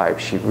ancient tribe,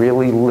 she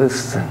really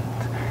listened.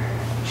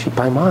 She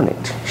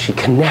bimonicked. She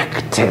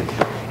connected.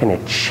 And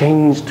it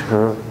changed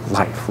her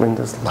life,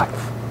 Linda's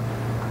life.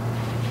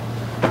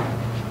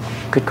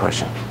 Good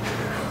question.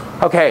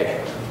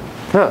 Okay.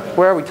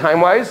 Where are we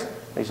time-wise?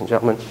 Ladies and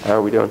gentlemen, how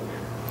are we doing?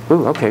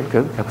 Ooh, okay,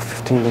 good. We have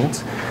 15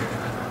 minutes.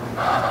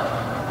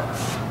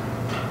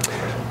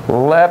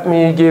 Let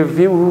me give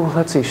you,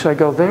 let's see, should I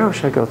go there or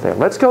should I go there?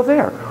 Let's go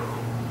there.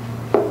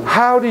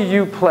 How do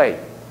you play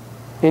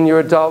in your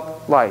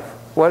adult life?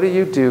 What do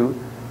you do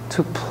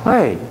to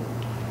play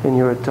in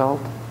your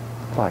adult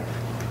life?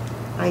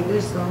 I do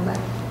Zumba.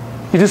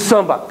 You do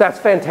Zumba. That's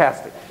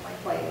fantastic.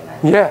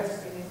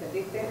 Yes.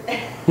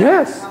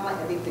 Yes. I'm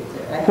not addicted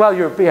to it. Well,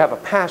 you have a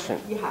passion.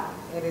 Yeah,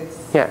 it is.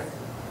 Yeah.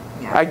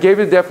 I gave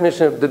you the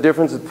definition of the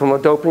difference from a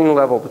dopamine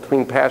level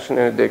between passion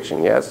and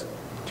addiction, yes?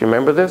 Do you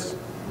remember this?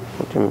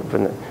 Do you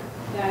remember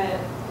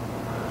That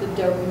the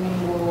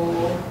dopamine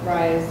will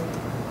rise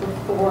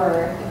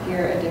before if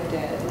you're addicted,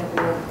 and it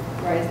will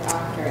rise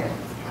after if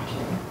it's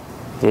passion.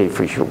 Yeah, you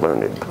for sure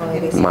learned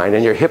it. Mine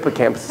and your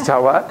hippocampus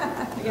tell what?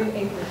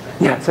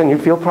 Yes, and you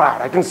feel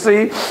pride. I can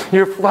see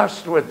you're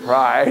flushed with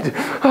pride.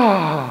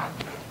 Oh,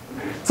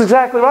 it's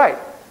exactly right.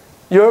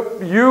 Your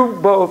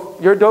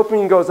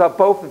dopamine goes up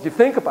both if you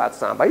think about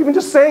Samba. Even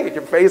just saying it,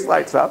 your face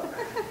lights up.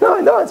 No,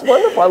 I know, it's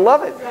wonderful. I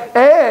love it.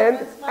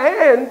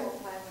 And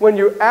when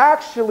you're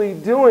actually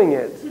doing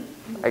it,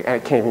 I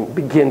can't even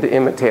begin to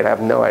imitate. I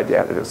have no idea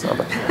how to do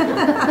Samba.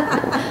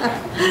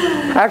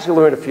 I actually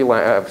learned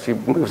a few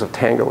moves of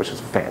tango, which is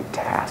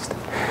fantastic.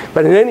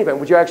 But in any event,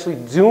 when you're actually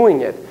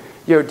doing it,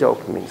 your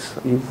dopamine,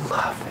 you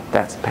love it.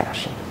 That's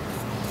passion.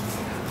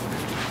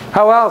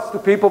 How else do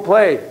people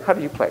play? How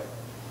do you play?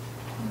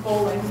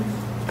 Bowling.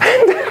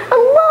 I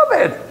love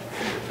it.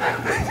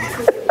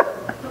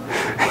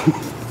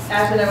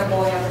 Ashley and I went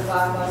bowling after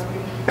class last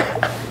week.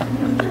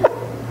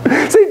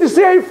 See, to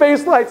see how your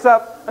face lights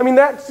up. I mean,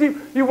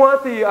 you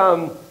want the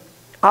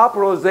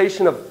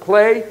operization of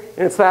play,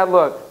 and it's that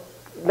look.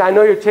 I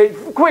know you're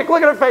changing. Quick,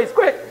 look at her face,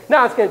 quick.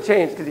 Now it's going to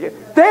change.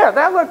 There,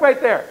 that look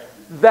right there.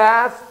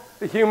 That's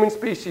the human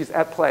species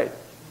at play.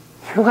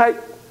 You're like,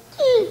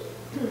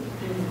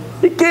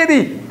 you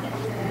giddy.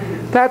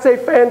 That's a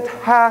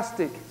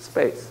fantastic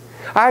space.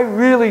 I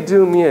really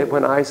do mean it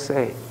when I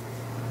say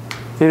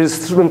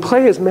when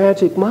play is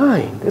magic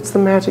mind. It's the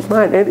magic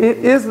mind, and it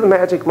is the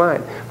magic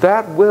mind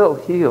that will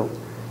heal,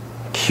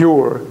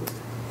 cure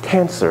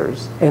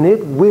cancers, and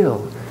it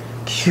will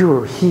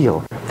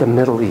heal the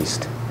Middle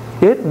East.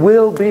 It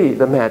will be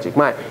the magic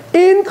mind,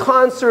 in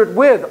concert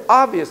with,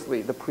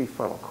 obviously, the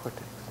prefrontal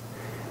cortex.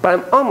 But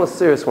I'm almost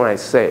serious when I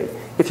say,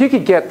 if you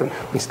could get the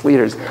Middle East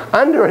leaders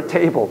under a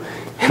table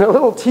in a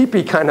little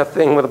teepee kind of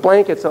thing with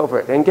blankets over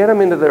it and get them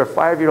into their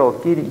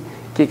 5-year-old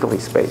giggly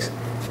space,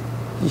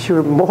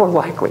 you're more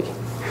likely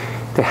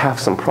to have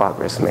some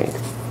progress made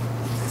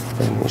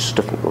than these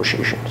stiff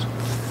negotiations.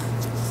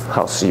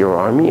 I'll see your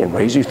army and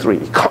raise you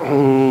 3.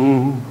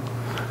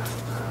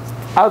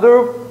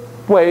 Other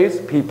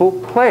ways people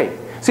play.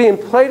 See, and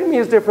play to me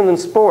is different than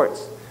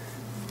sports.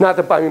 Not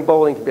that, I mean,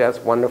 bowling can be, that's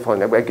wonderful,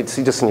 and I could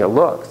see just in your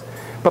looks.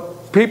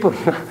 But people,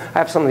 I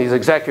have some of these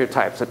executive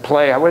types that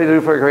play, what do you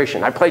do for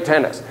recreation? I play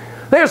tennis.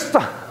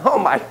 Oh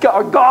my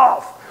God,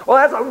 golf. Well,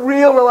 that's a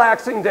real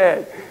relaxing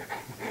day.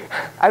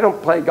 I don't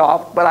play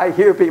golf, but I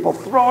hear people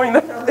throwing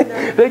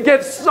them. They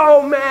get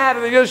so mad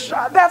and they just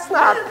shot. That's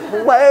not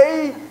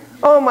play.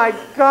 Oh my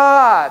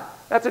God,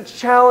 that's a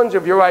challenge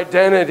of your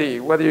identity,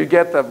 whether you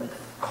get the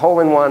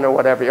hole-in-one or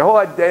whatever. Your whole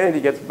identity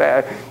gets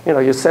bad, you know,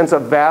 your sense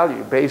of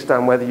value based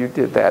on whether you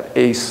did that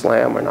ace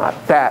slam or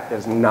not. That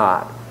is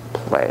not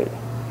play.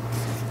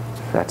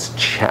 That's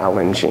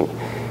challenging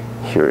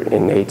your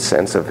innate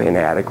sense of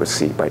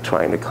inadequacy by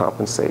trying to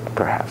compensate,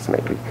 perhaps,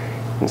 maybe,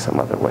 in some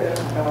other way.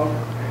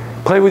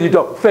 Play with your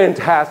dog.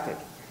 Fantastic.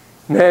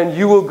 Man,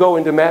 you will go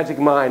into Magic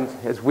Mind,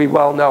 as we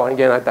well know, and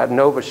again, at that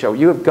Nova show.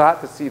 You have got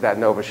to see that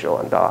Nova show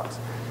on dogs.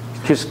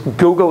 Just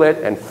Google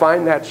it and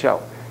find that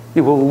show.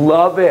 You will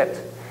love it,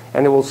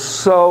 and it will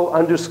so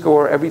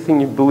underscore everything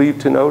you believe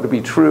to know to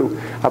be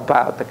true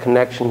about the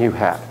connection you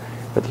have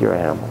with your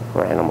animal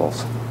or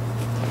animals.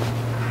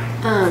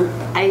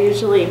 I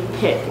usually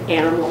pick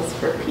animals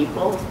for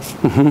people.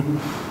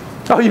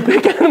 Oh, you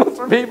pick animals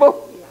for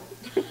people?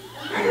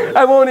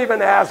 I won't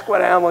even ask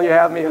what animal you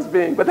have me as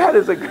being, but that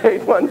is a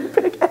great one. You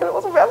pick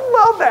animals. I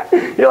love that.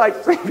 You're like,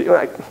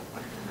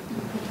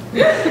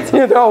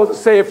 you know,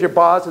 say if your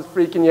boss is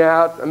freaking you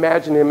out,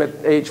 imagine him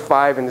at age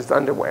 5 in his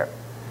underwear.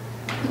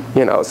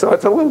 You know, so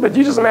it's a little bit,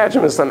 you just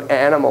imagine him as some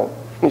animal.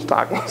 He's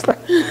talking, he's like,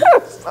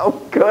 that's so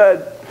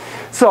good.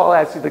 So I'll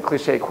ask you the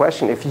cliche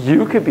question. If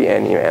you could be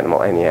any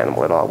animal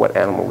at all, what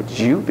animal would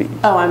you be?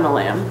 Oh, I'm a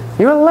lamb.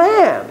 You're a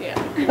lamb?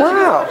 Yeah.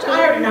 Wow.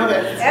 I already know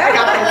this. I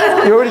got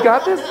this. You already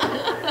got this?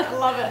 I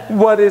love it.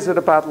 What is it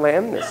about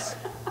lambness?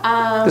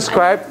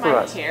 Describe for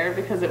us. My hair,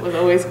 because it was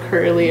always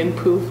curly and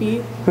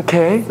poofy.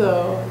 Okay.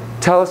 So.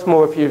 Tell us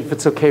more if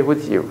it's okay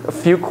with you. A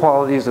few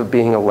qualities of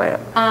being a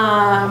lamb.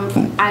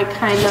 I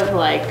kind of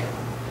like,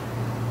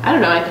 I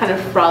don't know, I kind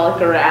of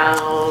frolic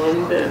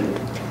around and.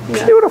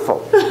 Yeah.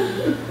 Beautiful.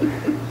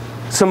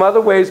 Some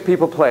other ways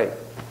people play.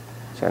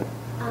 Jen?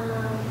 I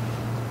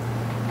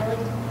like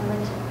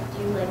to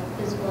do like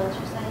physical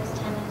exercise,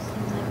 tennis,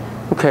 things like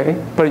that.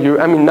 Okay, but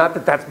I mean, not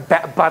that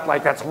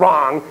that's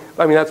wrong.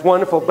 I mean, that's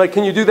wonderful. But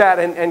can you do that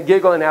and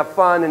giggle and have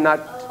fun and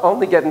not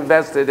only get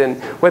invested in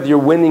whether you're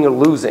winning or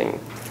losing?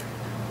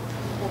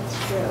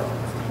 That's true.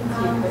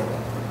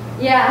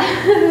 Yeah.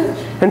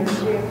 And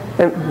I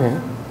don't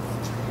know.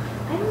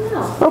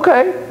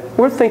 okay,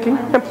 we're thinking.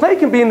 And play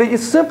can be in the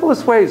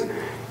simplest ways.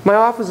 My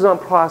office is on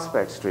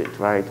Prospect Street,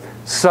 right?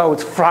 So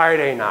it's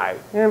Friday night.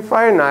 And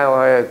Friday night,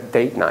 I had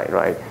date night,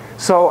 right?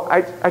 So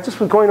I just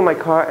was going to my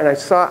car and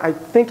I'm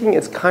thinking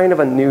it's kind of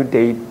a new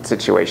date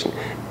situation.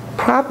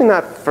 Probably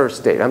not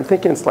first date. I'm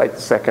thinking it's like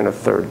second or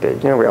third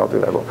date. You know, we all do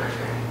that.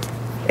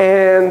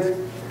 And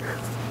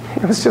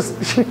it was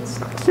just, she was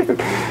so cute.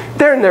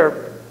 They're in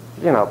their,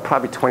 you know,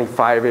 probably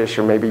 25-ish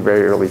or maybe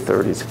very early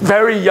 30s.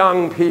 Very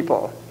young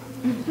people.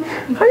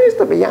 I used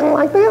to be young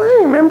like that,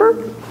 I remember.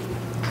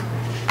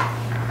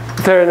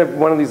 They're in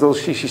one of these little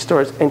shishi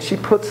stores, and she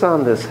puts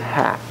on this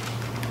hat.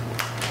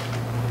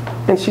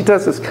 And she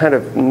does this kind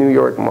of New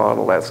York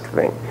model-esque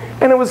thing.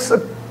 And it was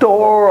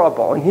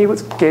adorable, and he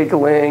was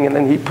giggling, and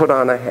then he put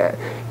on a hat.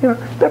 You know,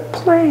 they're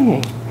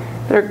playing.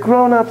 They're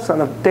grown-ups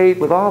on a date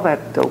with all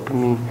that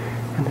dopamine,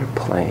 and they're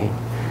playing.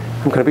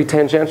 I'm going to be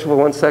tangential for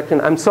 1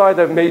 second. I'm sorry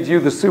that I've made you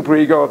the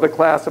superego of the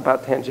class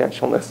about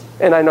tangentialness.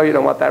 And I know you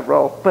don't want that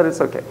role, but it's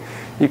okay.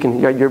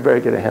 You're very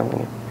good at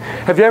handling it.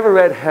 Have you ever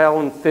read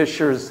Helen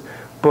Fisher's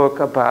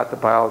book about the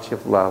biology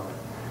of love?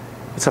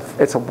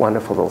 It's a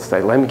wonderful little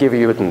study. Let me give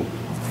you it in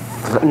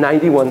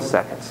 91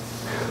 seconds.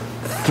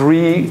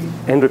 3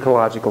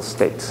 endocrinological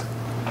states.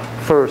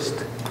 First,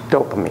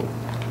 dopamine.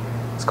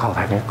 It's called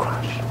having a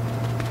crush.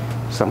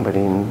 Somebody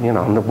in, you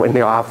know, in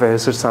the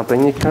office or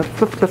something, you kind of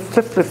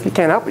flip, you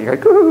can't help it. You're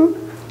like,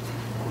 ooh.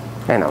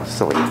 I know,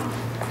 silly.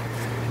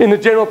 In the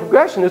general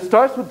progression, it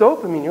starts with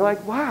dopamine. You're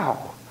like,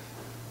 wow,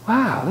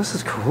 this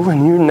is cool.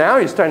 And now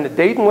you're starting to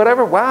date and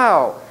whatever,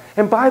 wow.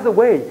 And by the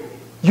way,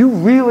 you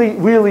really,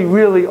 really,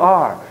 really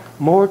are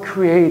more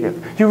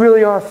creative. You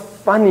really are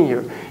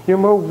funnier. You're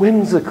more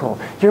whimsical.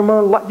 You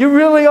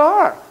really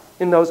are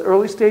in those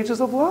early stages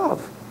of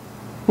love.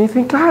 And you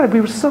think, God,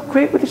 we were so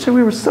great with each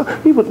other.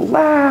 We would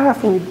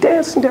laugh and you're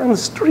dancing down the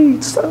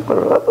street, somewhere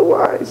or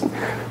otherwise. And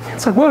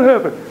it's like, what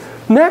happened?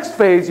 Next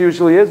phase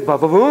usually is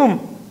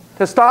va-va-voom,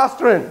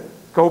 testosterone.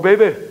 Go,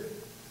 baby.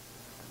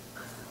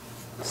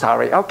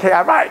 Sorry. Okay,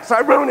 all right. So I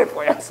ruined it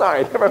for you. I'm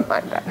sorry. Never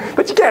mind that.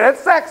 But you can't have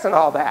sex and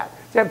all that.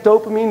 You have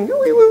dopamine.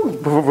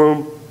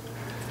 Boom.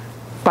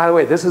 By the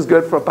way, this is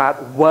good for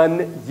about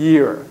 1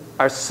 year.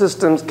 Our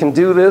systems can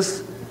do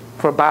this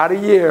for about a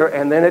year,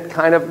 and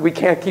then we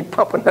can't keep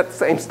pumping that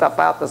same stuff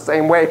out the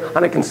same way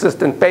on a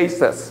consistent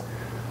basis,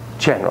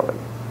 generally.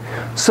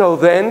 So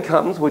then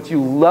comes what you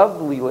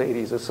lovely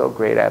ladies are so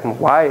great at, and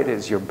why it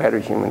is you're better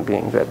human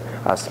beings than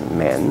us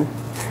men.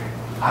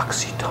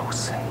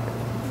 Oxytocin.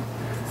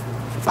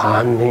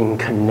 Bonding,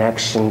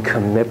 connection,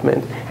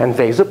 commitment. And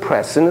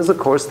vasopressin is, of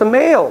course, the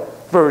male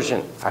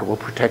version. I will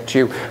protect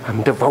you.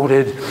 I'm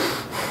devoted.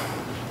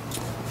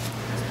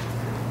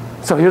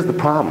 So here's the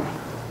problem.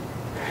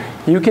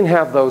 You can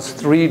have those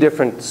 3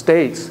 different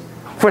states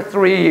for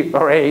 3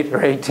 or 8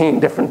 or 18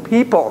 different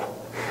people.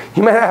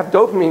 You might have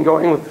dopamine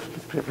going with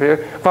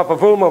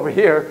va-va-voom over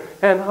here,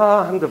 and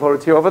I'm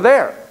devoted to you over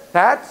there.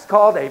 That's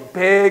called a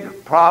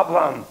big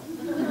problem.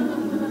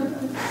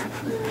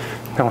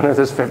 No wonder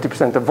there's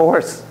 50%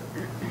 divorce.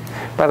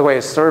 By the way,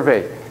 a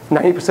survey,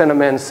 90% of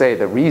men say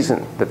the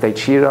reason that they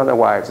cheated on their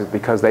wives is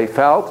because they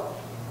felt,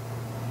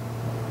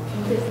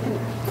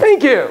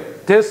 thank you,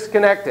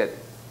 disconnected.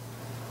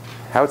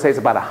 I would say it's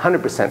about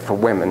 100% for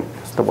women,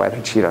 the wife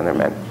who cheat on their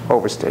men,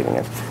 overstating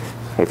it.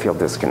 They feel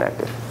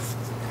disconnected.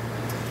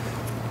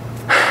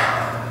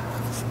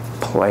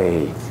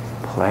 Play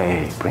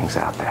brings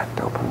out that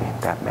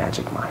dopamine, that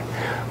magic mind.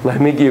 Let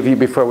me give you,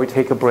 before we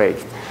take a break,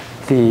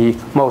 the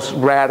most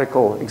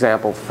radical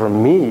example for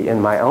me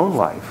in my own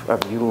life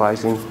of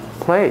utilizing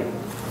play.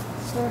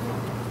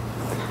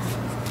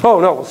 Oh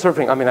no,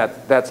 surfing, I mean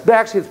that's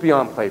actually it's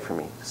beyond play for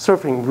me.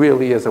 Surfing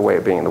really is a way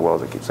of being in the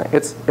world, as I keep saying.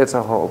 It's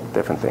a whole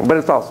different thing, but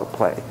it's also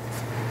play.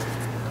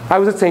 I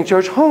was at St.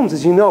 George Holmes,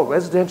 as you know,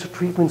 residential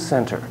treatment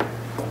center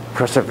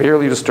for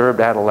severely disturbed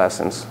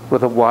adolescents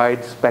with a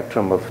wide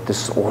spectrum of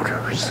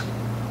disorders.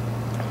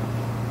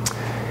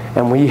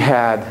 And we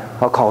had,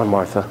 I'll call her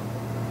Martha.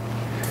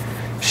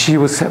 She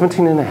was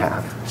 17 and a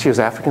half. She was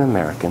African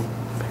American.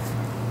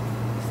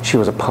 She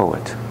was a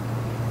poet.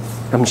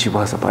 I mean, she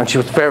was a poet. And she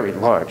was very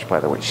large,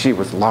 by the way. She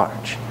was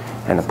large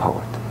and a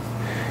poet.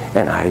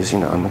 And I, as you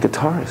know, I'm a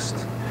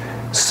guitarist.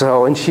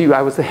 So, and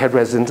I was the head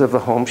resident of the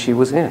home she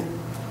was in.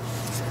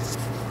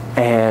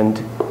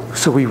 And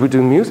so we would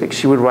do music.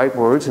 She would write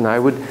words, and I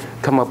would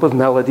come up with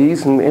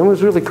melodies, and it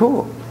was really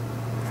cool.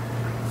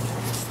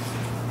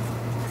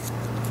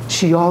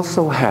 She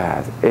also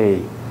had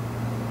a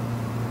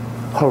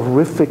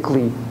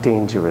horrifically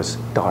dangerous,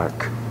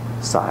 dark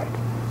side.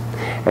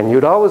 And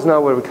you'd always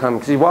know where it would come,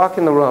 because you walk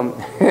in the room,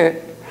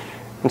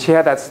 and she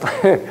had that,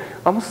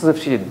 almost as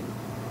if she had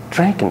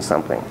drank in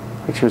something,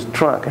 like she was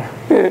drunk.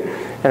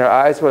 And her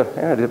eyes were,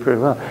 I did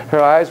pretty well.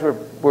 Her eyes were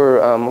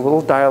a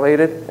little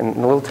dilated, and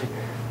a little,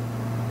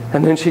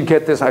 and then she'd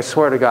get this, I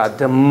swear to God,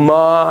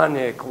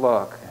 demonic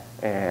look.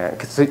 And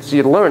because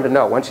she'd learned to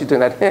know, once she's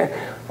doing that,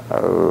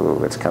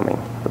 oh, it's coming.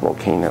 The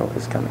volcano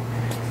is coming.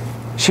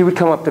 She would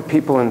come up to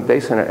people in the day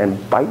center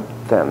and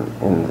bite them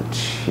in the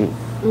cheek.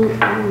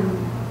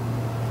 Mm-hmm.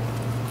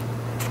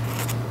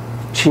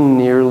 She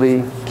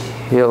nearly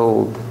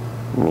killed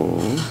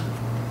me.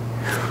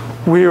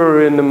 We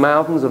were in the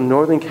mountains of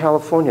Northern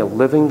California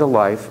living the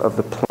life of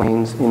the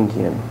Plains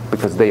Indian,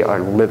 because they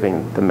are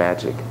living the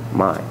magic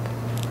mind.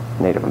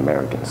 Native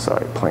American,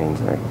 sorry,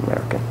 Plains Native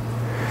American.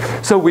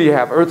 So we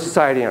have Earth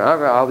Society and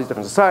all these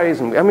different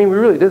societies, and I mean, we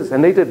really did this,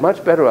 and they did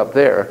much better up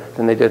there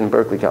than they did in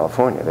Berkeley,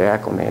 California. They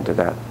acclimated to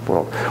that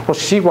world. Well,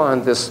 she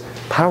wanted this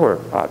power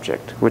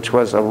object, which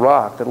was a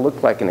rock that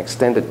looked like an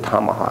extended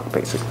tomahawk,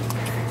 basically.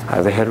 I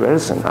was the head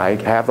resident. I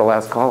have the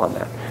last call on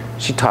that.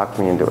 She talked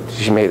me into it.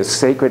 She made a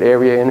sacred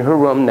area in her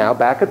room, now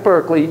back at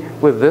Berkeley,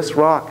 with this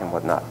rock and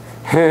whatnot.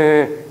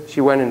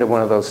 She went into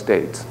one of those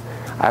states.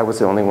 I was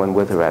the only one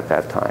with her at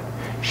that time.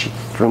 She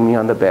threw me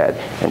on the bed,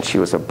 and she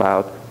was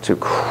about to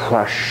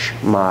crush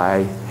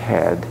my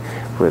head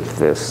with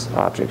this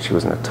object. She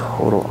was in a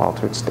total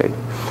altered state.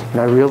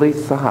 And I really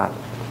thought,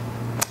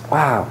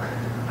 wow,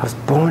 I was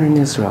born in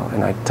Israel,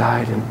 and I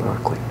died in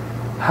Berkeley.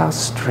 How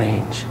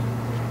strange.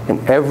 And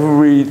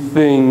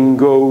everything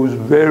goes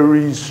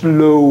very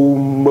slow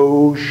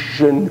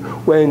motion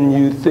when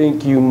you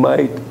think you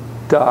might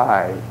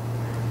die.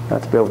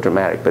 Not to be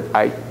overdramatic, but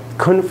I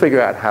couldn't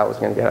figure out how I was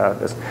going to get out of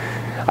this.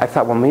 I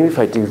thought, well, maybe if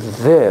I do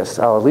this,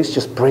 I'll at least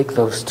just break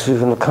those two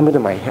and it'll come into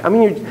my head. I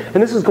mean,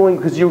 and this is going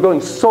because you're going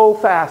so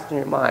fast in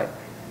your mind.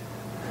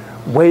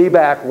 Way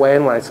back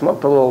when I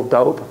smoked a little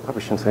dope, I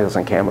probably shouldn't say this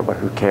on camera, but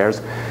who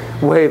cares?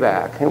 Way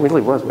back, it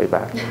really was way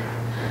back.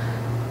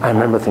 I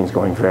remember things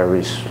going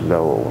very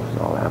slow and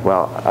all that.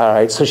 Well, all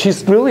right, so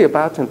she's really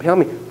about to impale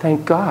me.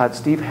 Thank God,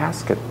 Steve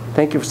Haskett,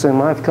 thank you for saying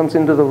life, comes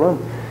into the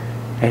room.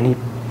 And he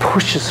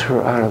pushes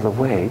her out of the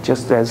way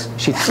just as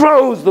she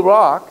throws the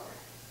rock.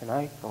 And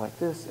I go like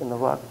this, and the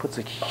rock puts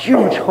a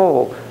huge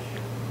hole,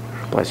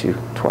 bless you,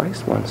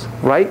 twice, once,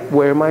 right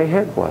where my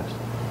head was.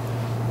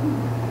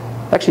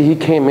 Actually, he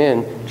came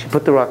in, she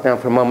put the rock down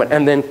for a moment,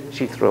 and then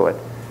she threw it.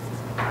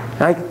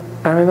 I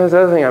mean, there's the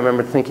other thing I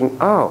remember thinking,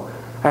 oh,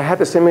 I had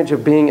this image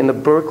of being in the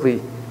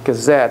Berkeley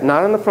Gazette,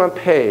 not on the front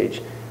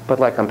page, but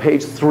like on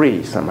page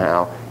 3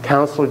 somehow.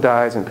 Counselor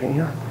dies and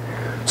you know.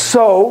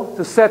 So,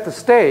 to set the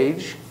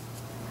stage,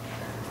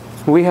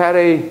 we had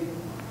a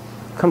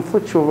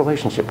conflictual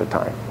relationship at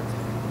time.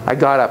 I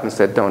got up and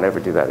said, don't ever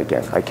do that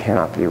again. I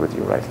cannot be with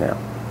you right now.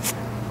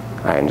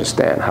 I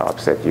understand how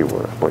upset you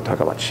were. Boy, talk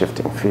about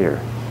shifting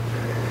fear.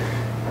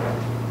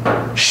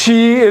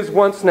 She is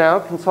once now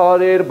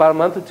consolidated about a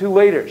month or two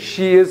later.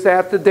 She is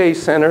at the day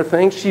center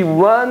thing. She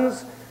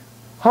runs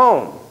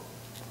home.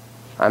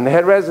 I'm the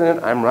head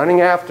resident. I'm running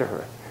after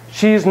her.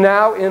 She's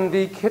now in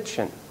the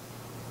kitchen.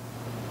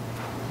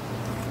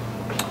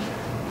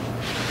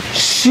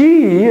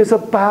 She is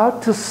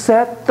about to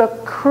set the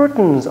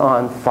curtains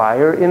on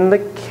fire in the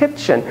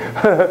kitchen.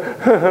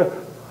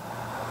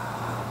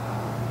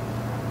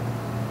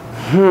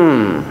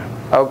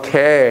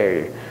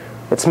 Okay.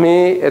 It's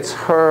me, it's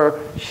her,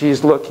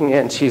 she's looking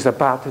in, she's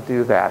about to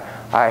do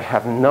that. I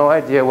have no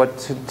idea what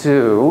to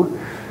do.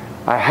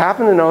 I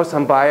happen to notice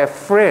I'm by a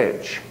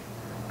fridge.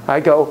 I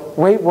go,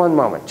 wait one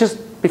moment.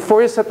 Just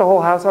before you set the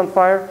whole house on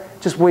fire,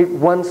 just wait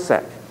 1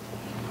 sec.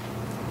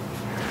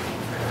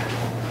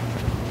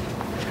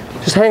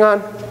 Just hang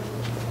on.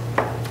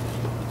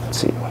 Let's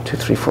see, 1, 2,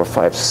 3, 4,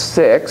 5,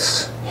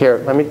 6. Here,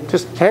 let me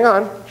just hang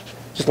on.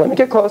 Just let me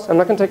get close. I'm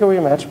not going to take away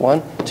your match.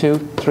 1, 2,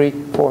 3,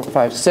 4,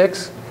 5,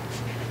 6.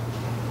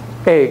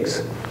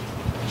 Eggs.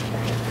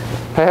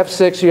 I have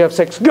 6, you have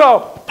 6.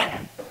 Go!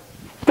 Bam!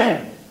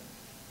 Bam!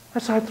 I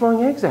started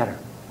throwing eggs at her.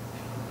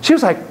 She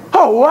was like,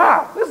 oh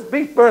wow, this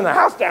beat burned the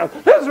house down.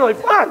 This is really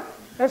fun.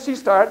 And she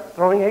started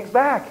throwing eggs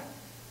back.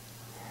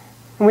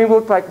 And we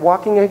looked like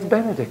walking eggs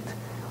Benedict.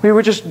 We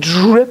were just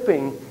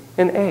dripping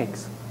in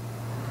eggs.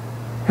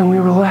 And we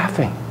were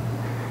laughing.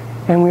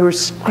 And we were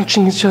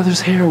scrunching each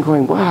other's hair and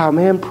going, wow,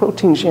 man,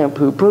 protein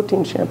shampoo,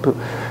 protein shampoo.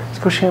 Let's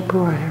go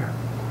shampoo our hair.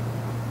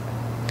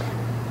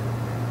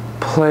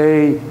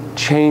 Play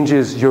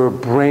changes your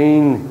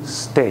brain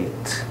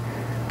state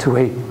to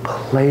a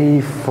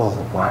playful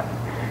one,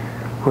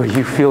 where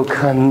you feel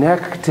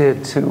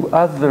connected to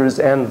others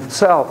and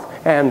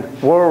self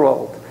and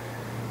world.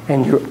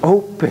 And you're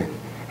open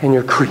and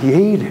you're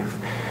creative.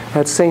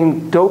 That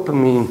same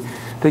dopamine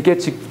that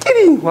gets you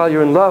giddy while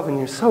you're in love and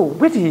you're so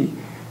witty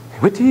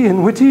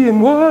and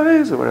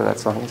wise, or whatever that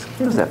song is.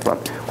 Where's that from?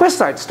 West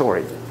Side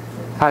Story.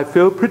 I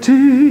feel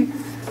pretty.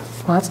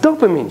 Well, that's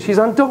dopamine. She's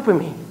on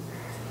dopamine.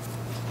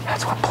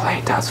 That's what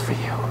play does for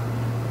you.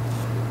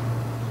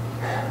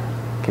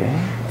 Okay.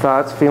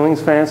 Thoughts,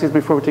 feelings, fancies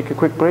before we take a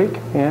quick break?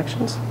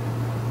 Reactions?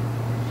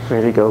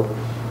 Ready to go?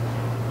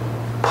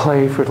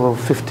 Play for a little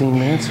 15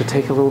 minutes or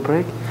take a little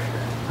break?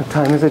 What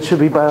time is it? Should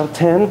be about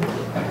 10.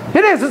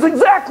 It is. It's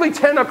exactly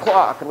 10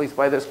 o'clock, at least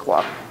by this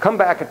clock. Come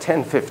back at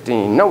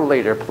 10:15. No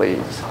later,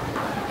 please.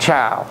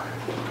 Ciao.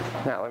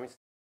 Now, let me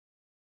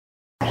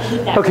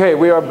see. Okay,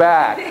 we are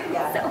back.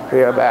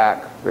 We are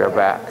back. We are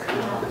back.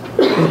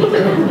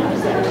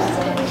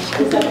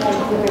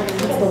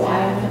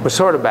 We're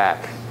sort of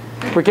back.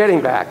 We're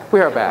getting back.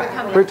 We are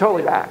back. We're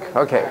totally back.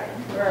 Okay.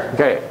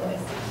 Okay.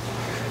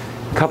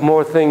 A couple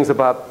more things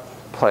about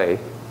play.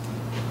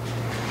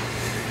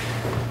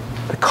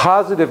 The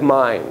causative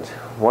mind.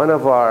 One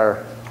of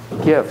our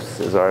gifts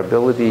is our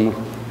ability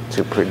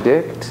to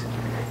predict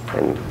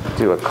and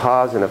do a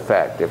cause and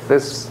effect.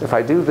 If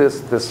I do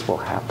this, this will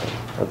happen,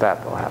 or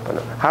that will happen.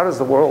 How does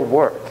the world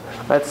work?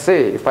 Let's see.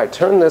 If I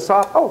turn this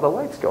off, oh, the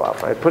lights go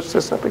off. I push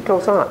this up, it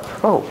goes on.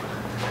 Oh.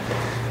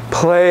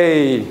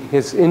 Play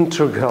is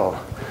integral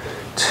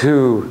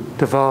to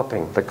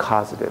developing the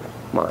causative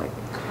mind.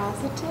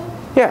 Causative?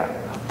 Yeah.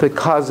 The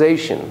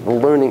causation, the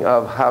learning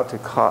of how to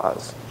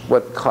cause,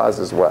 what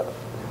causes what.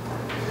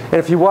 And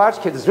if you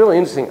watch kids, it's really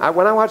interesting.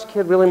 When I watch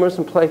kids really immerse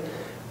in play,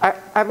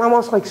 I'm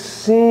almost like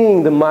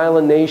seeing the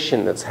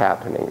myelination that's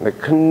happening, the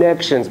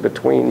connections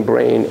between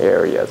brain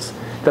areas,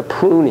 the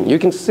pruning. You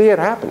can see it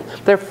happen.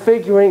 They're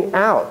figuring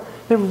out.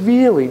 They're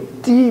really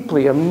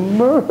deeply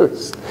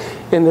immersed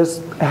in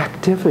this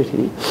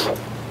activity.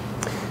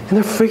 And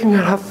they're figuring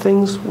out how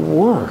things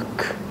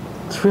work.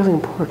 It's really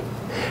important.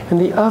 And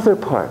the other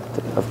part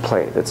of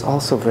play that's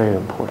also very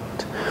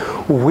important,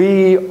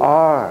 we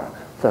are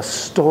the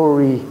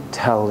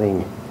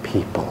storytelling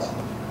people.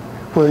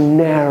 We're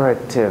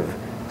narrative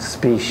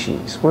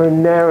species. We're a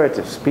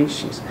narrative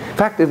species. In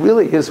fact, it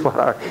really is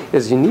what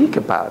is unique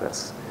about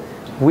us.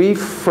 We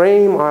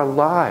frame our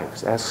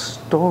lives as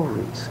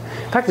stories.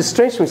 In fact, it's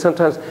strange to me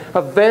sometimes,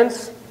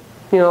 events,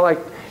 you know, like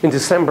in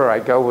December I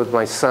go with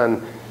my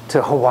son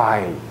to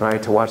Hawaii,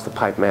 right, to watch the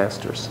Pipe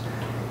Masters.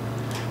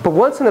 But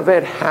once an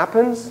event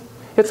happens,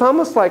 it's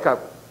almost like a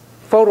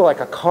photo, like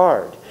a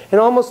card. And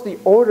almost the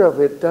order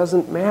of it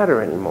doesn't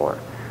matter anymore.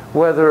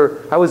 Whether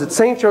I was at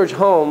St. George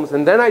Homes,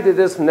 and then I did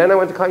this, and then I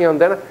went to, and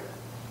then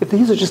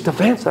these are just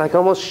events that I can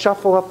almost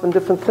shuffle up in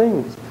different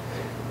things.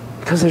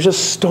 Because they're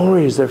just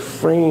stories, they're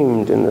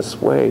framed in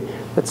this way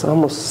that's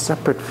almost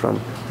separate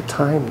from the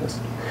timeless.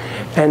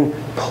 And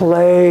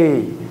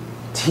play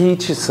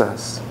teaches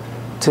us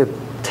to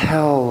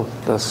tell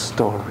the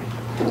story.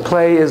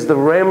 Play is the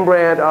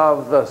Rembrandt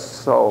of the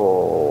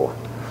soul.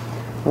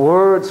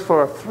 Words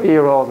for a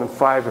 3-year-old and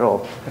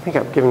 5-year-old. I think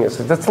I'm giving it.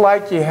 It's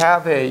like you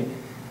have a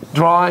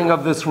drawing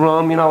of this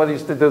room. You know, they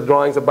used to do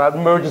drawings about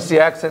emergency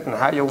exit and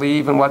how you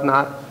leave and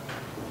whatnot.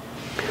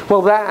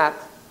 Well, that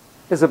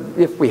is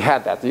if we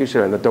had that,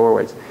 usually in the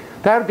doorways,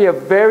 that would be a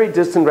very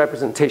distant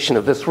representation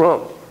of this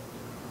room.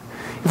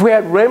 If we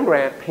had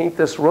Rembrandt paint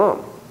this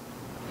room,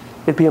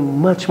 it'd be a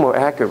much more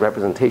accurate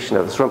representation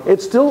of this room.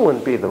 It still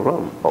wouldn't be the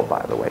room, oh,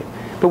 by the way.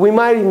 But we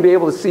might even be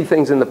able to see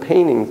things in the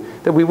painting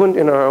that we wouldn't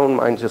in our own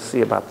mind just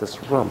see about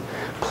this room.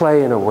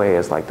 Play, in a way,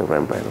 is like the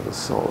Rembrandt of the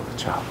soul of the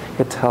child.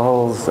 It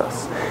tells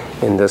us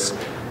in this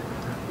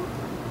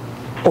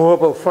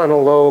orbital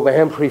frontal lobe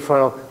and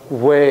prefrontal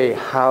way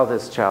how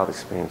this child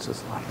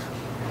experiences life.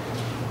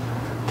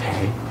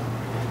 Okay.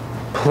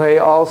 Play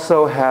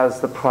also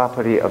has the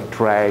property of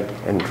drag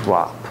and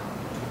drop.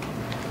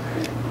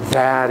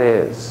 That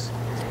is,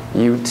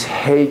 you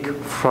take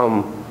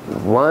from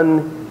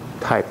one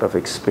type of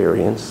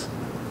experience,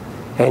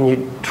 and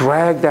you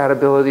drag that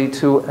ability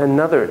to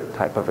another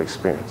type of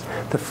experience.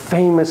 The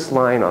famous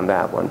line on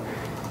that one,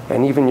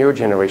 and even your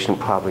generation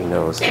probably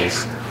knows,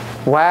 is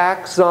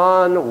wax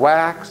on,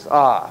 wax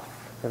off.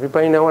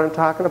 Everybody know what I'm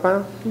talking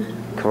about?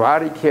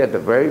 Karate Kid, the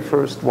very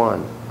first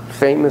one.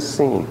 Famous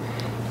scene.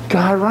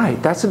 Got it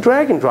right. That's a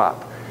drag and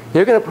drop.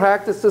 You're going to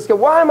practice this.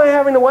 Why am I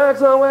having to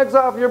wax on, wax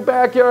off your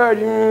backyard?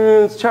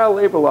 It's child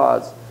labor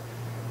laws.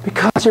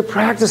 Because you're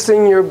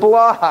practicing your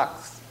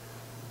blocks.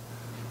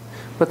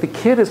 But the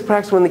kid is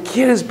practicing, when the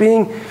kid is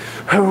being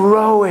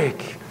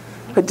heroic,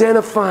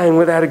 identifying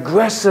with that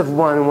aggressive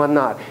one and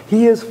whatnot,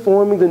 he is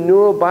forming the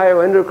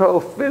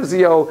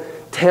neurobioendocrinophysio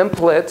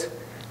template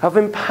of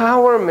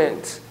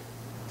empowerment.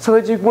 So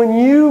that when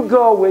you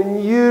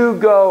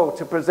go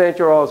to present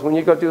your orals, when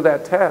you go do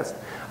that test,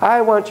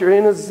 I want your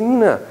inner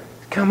Xena to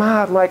come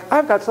out like,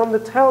 I've got something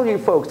to tell you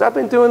folks. I've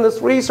been doing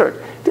this research.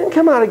 Didn't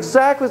come out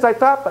exactly as I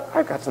thought, but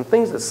I've got some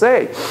things to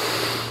say.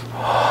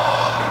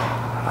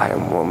 I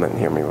am woman,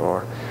 hear me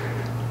roar.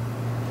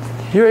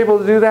 You're able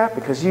to do that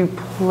because you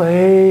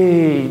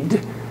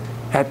played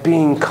at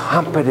being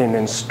competent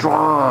and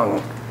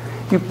strong.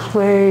 You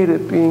played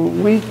at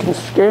being weak and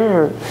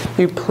scared.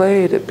 You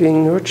played at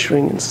being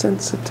nurturing and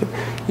sensitive.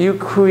 You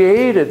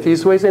created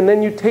these ways, and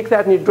then you take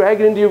that and you drag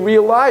it into your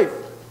real life.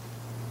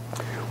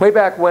 Way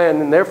back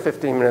when, in their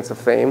 15 minutes of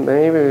fame,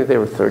 maybe they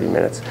were 30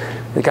 minutes,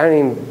 a guy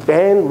named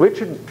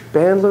Richard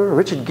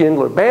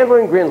Bandler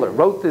and Grindler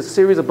wrote this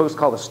series of books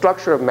called The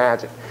Structure of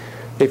Magic.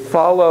 They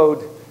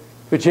followed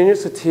Virginia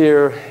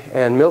Satir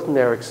and Milton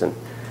Erickson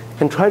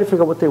and tried to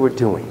figure out what they were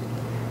doing.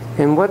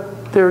 And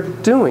what they're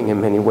doing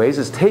in many ways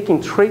is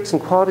taking traits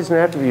and qualities and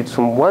attributes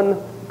from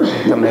one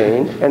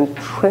domain and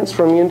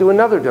transferring into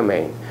another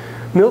domain.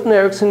 Milton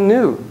Erickson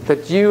knew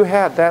that you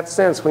had that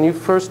sense when you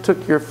first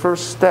took your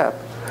first step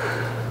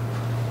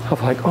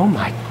of like, oh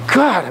my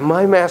God, am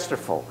I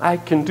masterful? I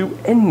can do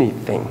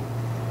anything.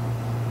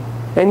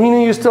 And he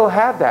knew you still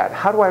had that.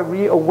 How do I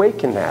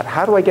reawaken that?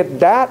 How do I get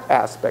that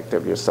aspect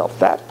of yourself,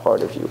 that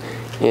part of you,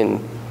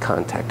 in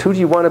contact? Who do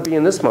you want to be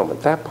in this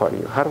moment, that part of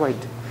you? How do I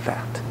do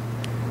that?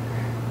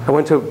 I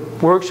went to a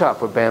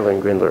workshop with Bandler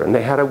and Grindler, and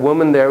they had a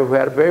woman there who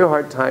had a very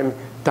hard time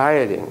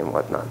dieting and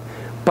whatnot.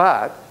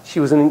 But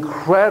she was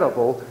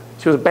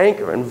she was a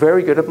banker and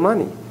very good at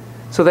money.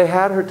 So they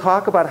had her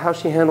talk about how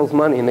she handles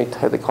money, and they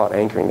call it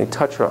anchoring. They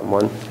touch her on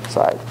one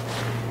side.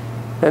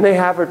 Then they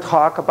have her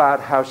talk about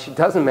how she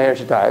doesn't manage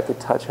her diet. They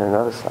touch her on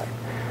another side.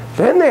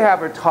 Then they have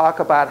her talk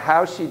about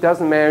how she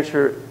doesn't manage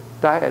her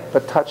diet,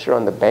 but touch her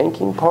on the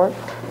banking part.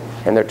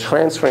 And they're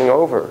transferring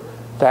over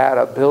that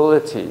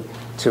ability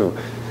to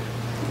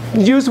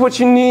use what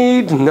you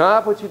need,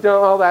 not what you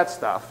don't, all that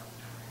stuff,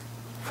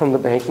 from the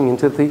banking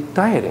into the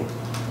dieting.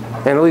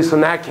 And at least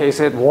in that case,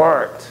 it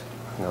worked.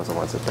 And those are the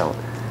ones that don't.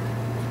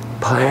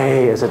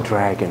 Play is a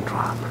drag and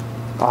drop.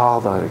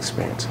 All those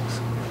experiences.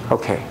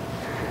 Okay.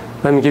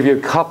 Let me give you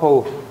a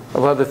couple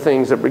of other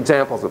things,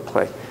 examples of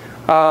play.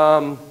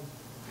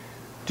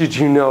 Did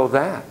you know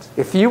that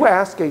if you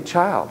ask a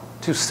child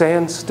to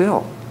stand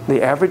still,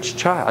 the average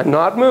child, and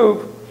not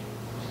move,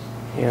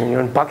 you're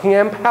in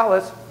Buckingham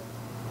Palace,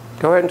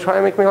 go ahead and try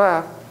and make me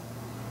laugh.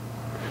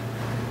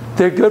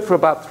 They're good for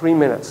about 3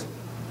 minutes.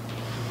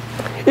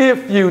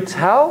 If you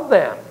tell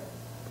them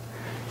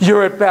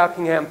you're at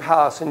Buckingham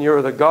Palace and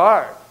you're the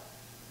guard,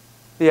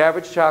 the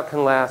average child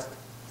can last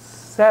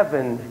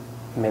 7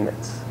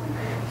 minutes.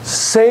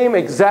 Same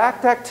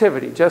exact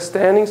activity, just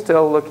standing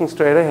still, looking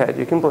straight ahead.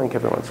 You can blink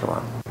every once in a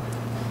while.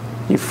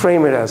 You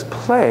frame it as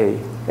play,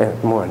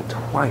 and more than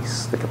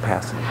twice the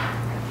capacity.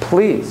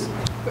 Please.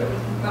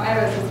 I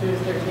have a sister who's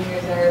 13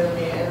 years younger than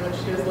me, and when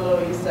she was little,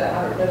 we used to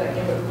have her play that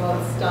game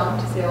called Stump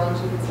to see how long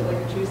she could sit like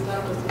a tree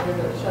stump, just to her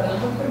to shut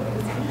up.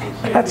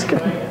 That's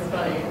good. It's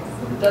funny.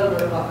 It does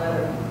work a lot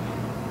better.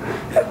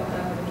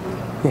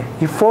 Yeah,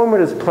 you form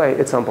it as play,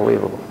 it's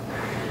unbelievable.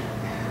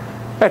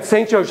 At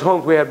St. George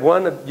Holmes, we had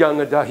one young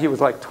adult, he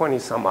was like 20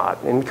 some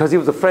odd, and because he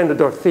was a friend of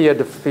Dorothea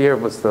de Vere,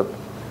 was the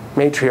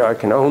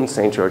matriarch and owned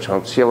St. George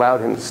Holmes, she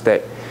allowed him to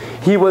stay.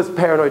 He was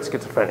paranoid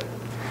schizophrenic.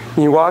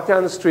 And you walk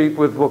down the street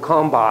with, we'll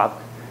call him Bob,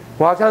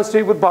 walk down the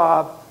street with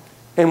Bob,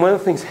 and one of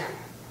the things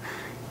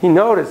he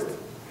noticed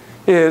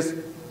is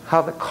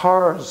how the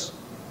cars,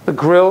 the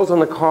grills on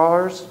the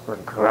cars were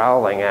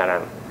growling at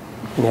him.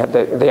 And he had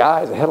the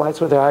eyes, the headlights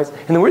were their eyes.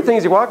 And the weird thing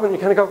is you walk in and you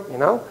kind of go, you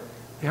know,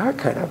 they are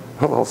kind of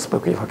a little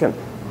spooky looking.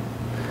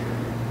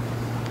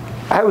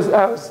 I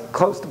was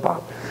close to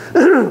Bob.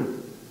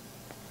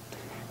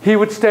 He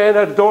would stand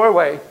at a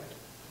doorway, and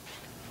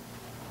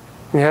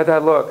he had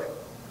that look.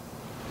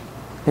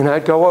 And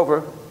I'd go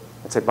over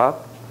and say,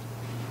 Bob,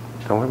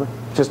 don't worry,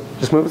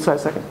 just move aside a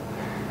second.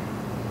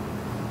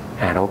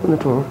 And I'd open the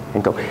door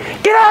and go,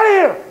 get out of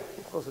here!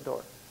 And close the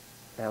door.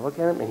 And I look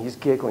at him, and he's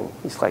giggling.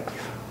 He's like,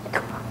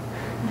 come on.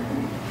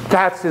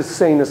 That's his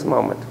sanest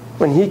moment.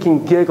 When he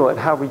can giggle at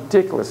how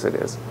ridiculous it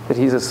is that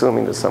he's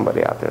assuming that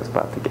somebody out there is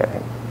about to get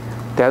him.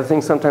 The other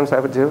thing sometimes I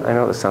would do, I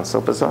know this sounds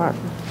so bizarre.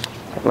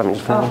 Let me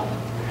just finish.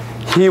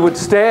 He would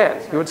stand,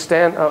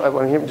 let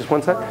me hear just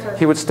one second.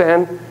 He would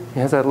stand He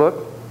has that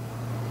look,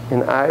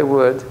 and I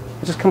would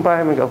just come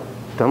by him and go,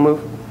 don't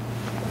move.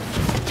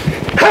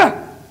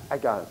 Ha! I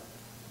got him.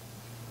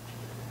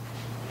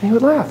 And he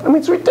would laugh. I mean,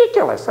 it's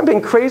ridiculous. I'm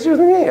being crazier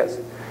than he is.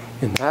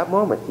 In that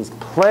moment, he's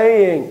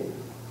playing.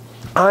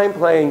 I'm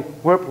playing.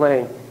 We're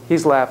playing.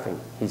 He's laughing.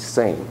 He's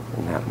sane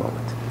in that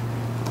moment.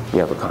 You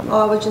have a comment?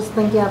 Oh, I was just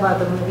thinking about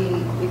the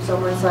movie, if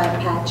someone saw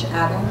Patch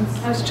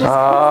Adams. I was just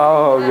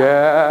Oh,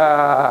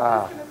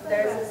 yeah.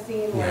 There's a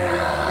scene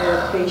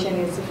where the patient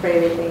is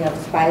afraid, I think, of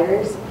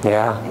spiders.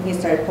 Yeah. And he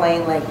started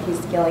playing like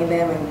he's killing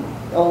them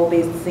and all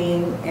this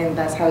scene, and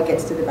that's how it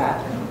gets to the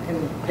bathroom.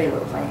 And they were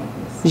playing.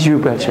 You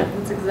betcha.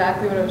 That's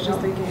exactly what I was just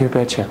thinking. You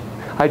betcha.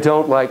 I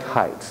don't like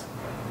heights.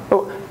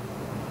 Oh,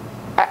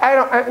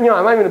 I'm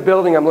not in a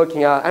building I'm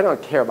looking out. I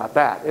don't care about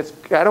that.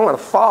 I don't want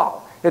to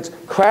fall. It's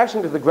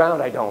crashing to the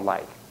ground I don't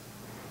like.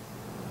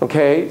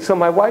 Okay? So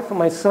my wife and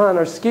my son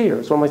are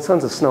skiers. Well, my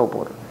son's a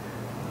snowboarder.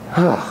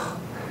 Ugh.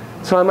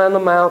 So I'm on the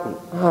mountain.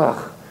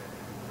 Ugh.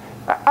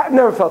 I've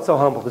never felt so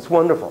humbled. It's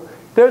wonderful.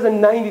 There's a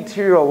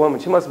 92-year-old woman.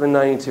 She must have been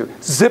 92,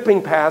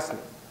 zipping past me.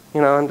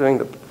 You know,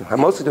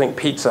 I'm mostly doing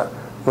pizza.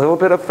 A little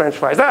bit of French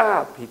fries.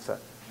 Pizza.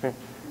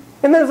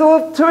 And there's a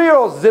little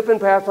 2-year-old zipping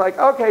past, like,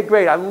 okay,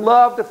 great. I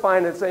love to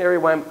find this area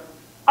where I'm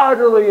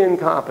utterly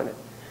incompetent.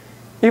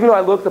 Even though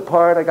I look the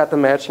part, I got the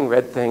matching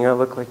red thing. I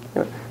look like,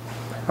 you know,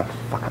 oh,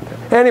 fuck, I'm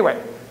dead.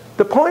 Anyway,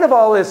 the point of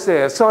all this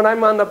is, so when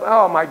I'm on the,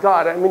 oh my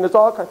God, I mean, there's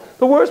all kinds.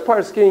 The worst part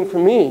of skiing for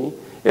me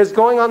is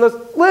going on this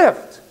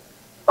lift.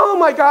 Oh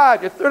my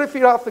God, you're 30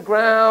 feet off the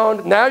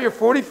ground. Now you're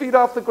 40 feet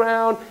off the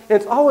ground.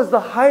 And it's always the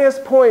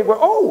highest point where,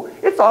 oh,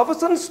 it's all of a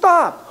sudden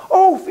stopped.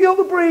 Oh, feel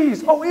the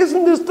breeze. Oh,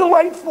 isn't this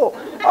delightful?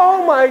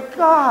 Oh my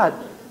God.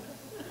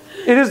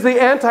 It is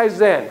the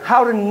anti-Zen.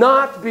 How to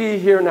not be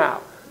here now.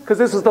 Because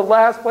this is the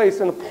last place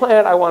in the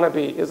planet I want to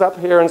be, is up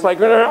here. And it's like,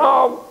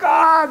 oh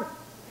God.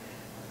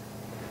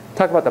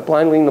 Talk about the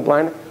blind leading the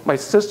blind. My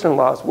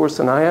sister-in-law is worse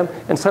than I am.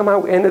 And somehow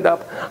we ended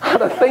up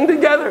on a thing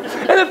together. And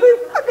the thing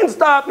fucking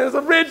stopped. And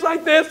there's a ridge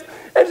like this.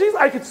 And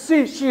I could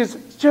see she's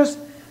just,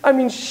 I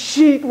mean,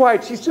 sheet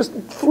white. She's just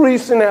 3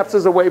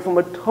 synapses away from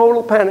a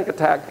total panic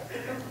attack.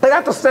 They'd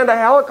have to send a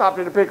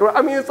helicopter to pick her up.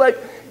 I mean, it's like,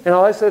 and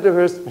all I said to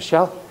her is,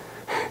 Michelle,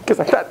 because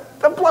I thought,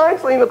 the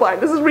blind's leading the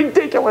blind. This is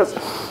ridiculous.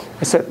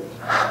 I said,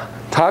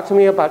 talk to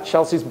me about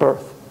Chelsea's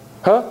birth.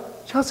 Huh?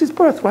 Chelsea's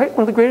birth, right?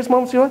 One of the greatest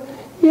moments of your life?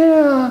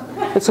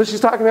 Yeah. And so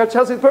she's talking about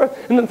Chelsea's birth,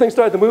 and then things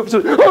started to move. She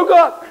said, oh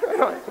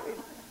God!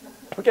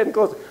 We're getting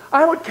closer.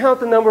 I would count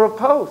the number of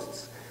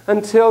posts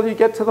until you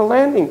get to the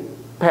landing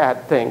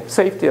pad thing,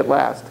 safety at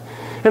last.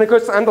 And of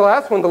course, I'm the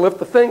last one to lift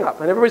the thing up.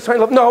 And everybody's trying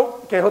to lift, no,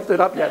 you can't lift it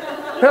up yet.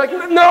 They're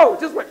like, no,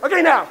 just wait.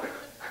 Okay, now.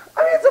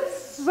 I mean,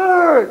 it's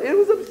absurd. It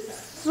was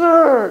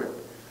absurd.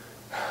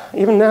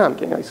 Even now, I'm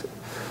getting icy.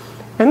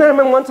 And then I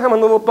remember one time on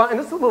the little bunny, and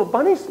this is a little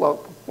bunny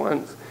slope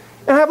ones.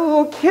 And I have a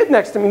little kid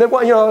next to me. They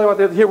want,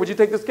 here, would you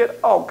take this kid?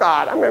 Oh,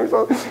 God, I'm going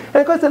so. And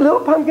of course, the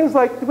little pumpkin's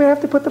like, do we have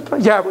to put the,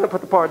 yeah, we're going to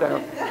put the bar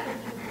down.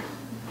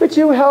 Would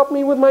you help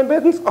me with my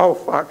business? Oh,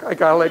 fuck, I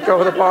got to let go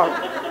of the bar.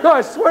 No,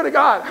 I swear to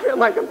God. I'm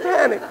like, I'm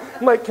panicked.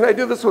 I'm like, can I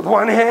do this with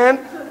one hand?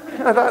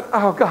 And I thought,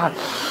 oh, God.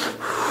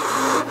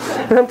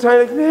 And I'm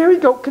trying to, there we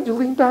go. Can you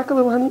lean back a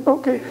little, honey?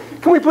 Okay.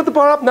 Can we put the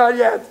bar up? Not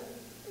yet.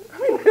 I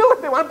mean,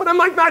 really, they want, but I'm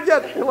like, not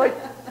yet. They're like,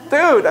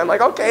 dude. I'm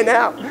like, okay,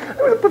 now. It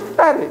was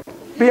pathetic.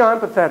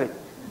 Beyond pathetic.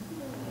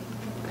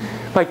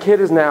 My kid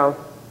is now,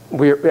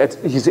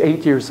 he's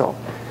 8 years old.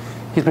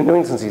 He's been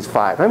doing it since he's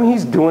 5. I mean, he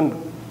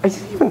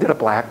even did a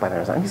black by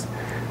there.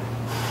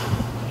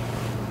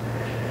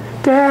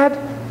 Dad,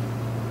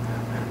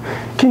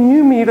 can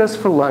you meet us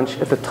for lunch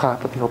at the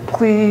top of the hill,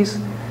 please?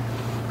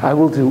 I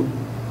will do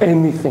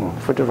anything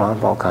for Yanon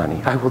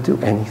Volcani. I will do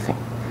anything.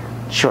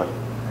 Sure.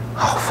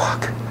 Oh,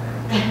 fuck.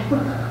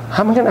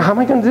 How am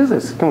I going to do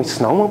this? Can we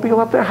snowmobile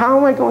up there? How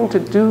am I going to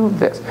do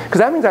this? Because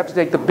that means I have to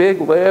take the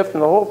big lift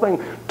and the whole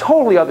thing,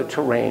 totally other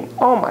terrain.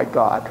 Oh my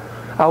God.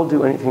 I'll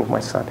do anything for my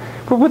son.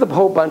 We're with a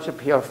whole bunch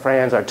of our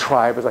friends, our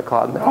tribe as I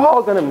call them. They're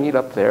all going to meet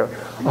up there.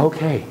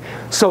 Okay.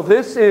 So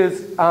this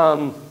is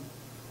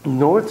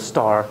North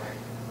Star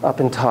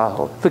up in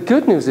Tahoe. The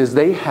good news is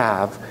they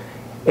have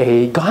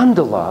a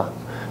gondola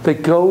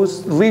that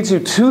leads you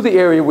to the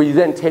area where you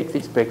then take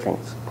these big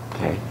things.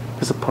 Okay.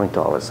 There's a point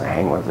to all this. I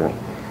hang with me.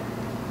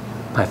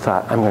 I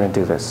thought, I'm going to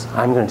do this.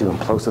 I'm going to do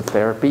implosive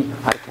therapy.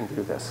 I can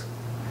do this.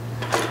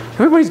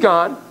 Everybody's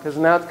gone, because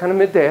now it's kind of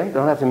midday. I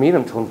don't have to meet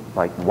them until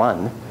like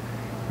 1.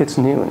 It's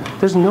noon.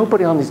 There's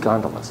nobody on these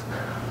gondolas.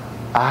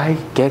 I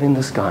get in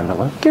this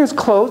gondola. Again, it's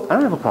closed. I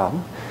don't have a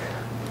problem.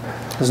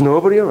 There's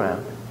nobody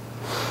around.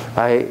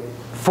 I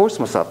force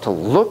myself to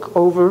look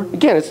over.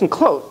 Again, it's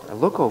enclosed. I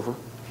look over.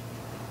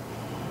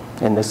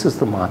 And this is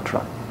the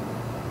mantra.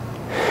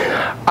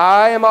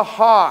 I am a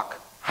hawk.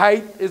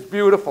 Height is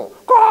beautiful.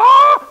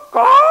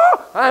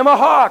 I'm a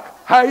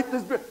hawk. Height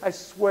is beautiful. I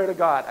swear to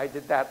God, I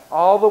did that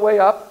all the way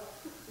up,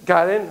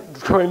 got in,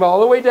 came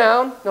all the way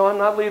down. No, I'm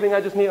not leaving. I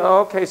just need,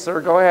 oh, okay,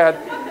 sir, go ahead.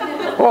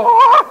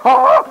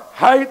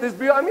 Height is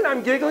beautiful. I mean,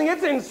 I'm giggling.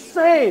 It's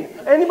insane.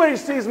 Anybody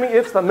sees me,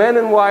 it's the men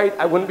in white.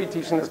 I wouldn't be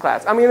teaching this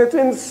class. I mean, it's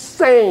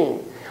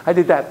insane. I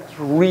did that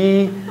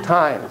 3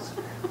 times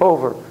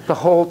over the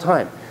whole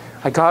time.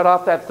 I got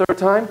off that 3rd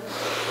time.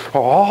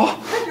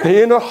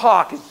 The inner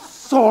hawk is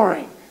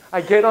soaring.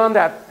 I get on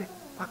that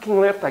fucking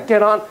lift. I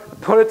get on,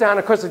 put it down.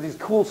 Of course, there's these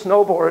cool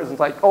snowboarders. And it's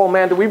like, oh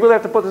man, do we really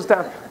have to put this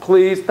down?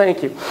 Please,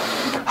 thank you.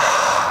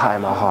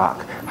 I'm a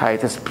hawk.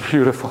 Height is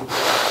beautiful.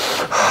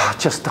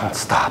 Just don't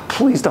stop.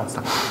 Please don't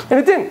stop. And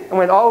it didn't. I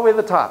went all the way to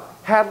the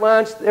top. Had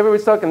lunch.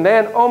 Everybody's stuck. And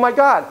then, oh my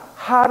God,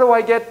 how do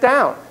I get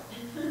down?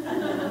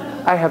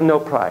 I have no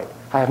pride.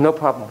 I have no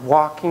problem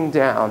walking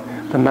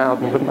down the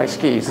mountain with my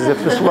skis as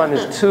if this run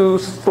is too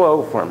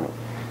slow for me.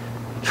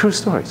 True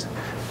stories.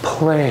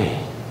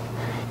 Play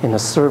in the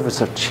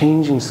service of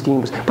changing ski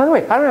lifts. By the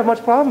way, I don't have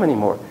much problem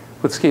anymore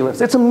with ski lifts.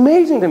 It's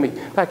amazing to me.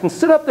 I can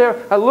sit up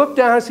there, I look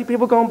down, I see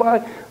people going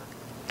by.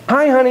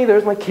 Hi, honey,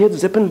 there's my kids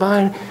zipping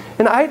by.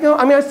 And I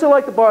still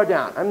like the bar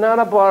down. I'm not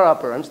a bar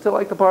upper. I still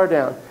like the bar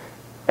down.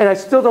 And I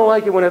still don't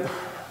like it when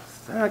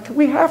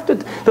we have to.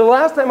 The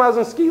last time I was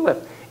on a ski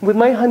lift with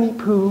my honey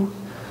poo,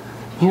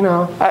 you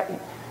know,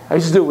 I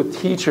used to do it with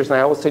teachers, and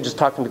I always say, just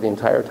talk to me the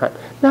entire time.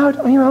 No,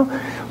 you know,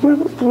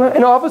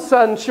 and all of a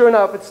sudden, sure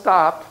enough, it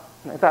stopped.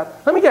 And I thought,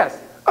 let me guess.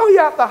 Oh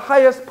yeah, the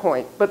highest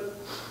point. But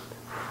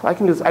I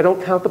can do this. I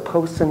don't count the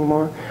posts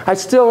anymore. I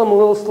still am a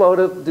little slow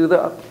to do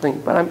the up thing,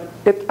 but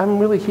I'm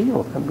really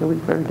healed. I'm really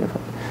very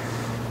different.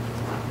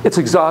 It's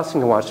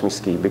exhausting to watch me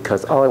ski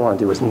because all I want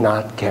to do is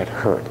not get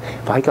hurt.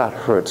 If I got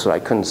hurt so I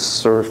couldn't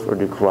surf or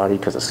do karate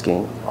because of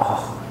skiing,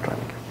 it'd drive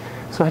me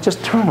crazy. So I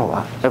just turn a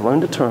lot. I've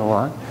learned to turn a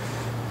lot.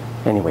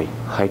 Anyway,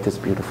 height is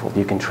beautiful.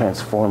 You can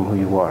transform who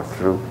you are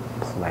through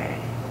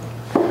play.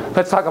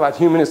 Let's talk about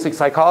humanistic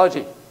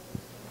psychology.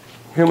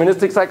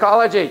 Humanistic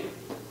psychology.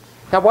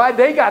 Now, why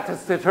they got to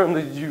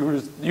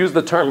use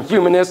the term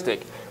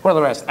humanistic? Well,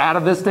 the rest,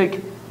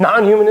 atavistic,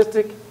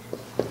 non-humanistic,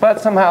 but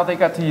somehow they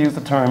got to use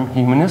the term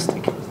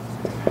humanistic.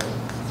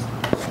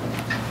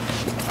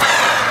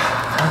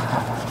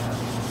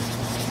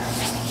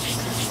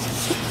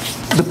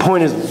 The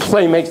point is,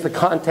 play makes the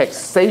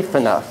context safe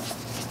enough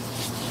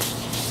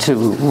to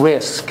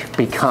risk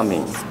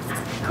becoming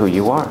who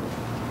you are.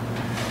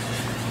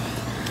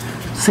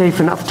 Safe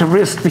enough to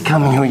risk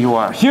becoming who you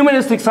are.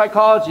 Humanistic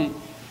psychology.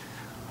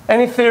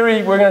 Any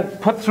theory we're going to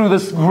put through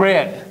this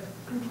grid.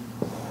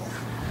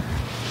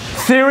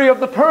 Theory of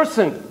the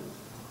person.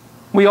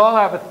 We all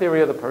have a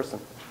theory of the person.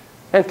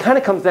 And it kind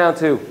of comes down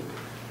to,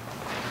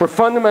 we're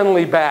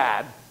fundamentally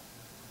bad.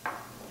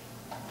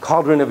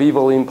 Cauldron of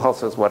evil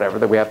impulses, whatever,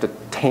 that we have to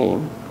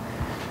tame.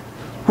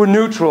 We're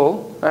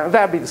neutral.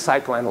 That'd be the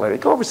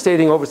psychoanalytic.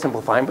 Overstating,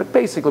 oversimplifying, but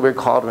basically we're a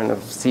cauldron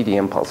of seedy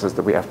impulses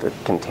that we have to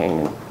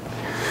contain.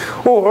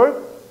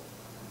 Or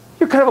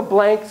you're kind of a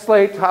blank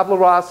slate, tabula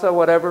rasa,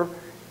 whatever.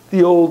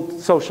 The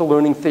old social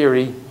learning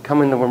theory,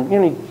 come into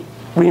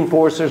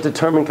reinforcers,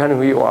 determine kind of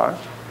who you are.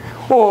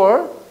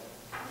 Or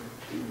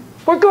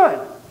we're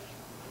good.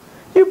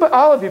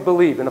 All of you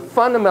believe in a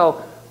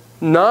fundamental,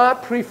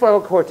 not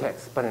prefrontal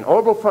cortex, but an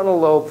orbitofrontal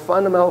lobe,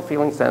 fundamental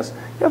feeling sense.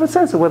 You have a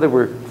sense of whether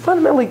we're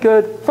fundamentally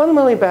good,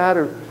 fundamentally bad,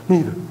 or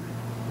neither.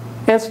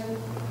 And it's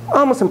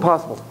almost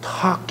impossible to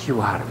talk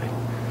you out of it.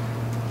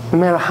 No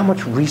matter how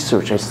much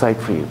research I cite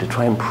for you to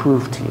try and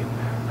prove to you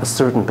a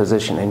certain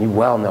position, and you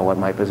well know what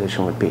my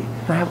position would be.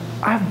 And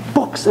I have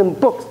books and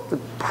books to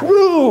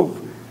prove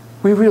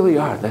we really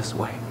are this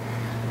way.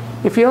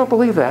 If you don't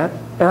believe that,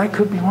 and I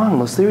could be wrong,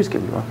 most theories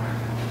could be wrong,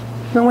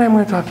 no way I'm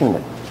going to talk to you in a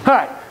minute. All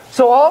right,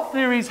 so all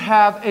theories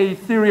have a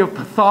theory of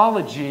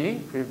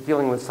pathology, if you're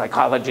dealing with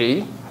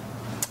psychology.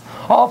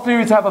 All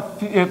theories have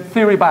a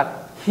theory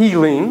about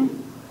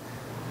healing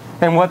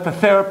and what the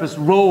therapist's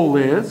role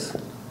is.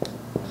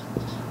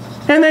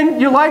 And then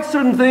you like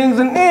certain things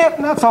and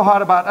not so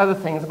hot about other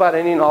things, about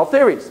any and all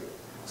theories.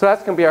 So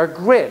that's going to be our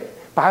grid.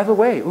 By the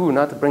way,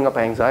 not to bring up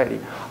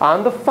anxiety,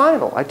 on the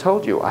final, I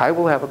told you, I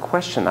will have a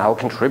question I'll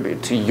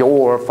contribute to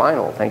your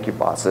final. Thank you,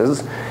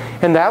 bosses.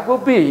 And that will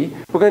be,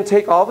 we're going to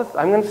take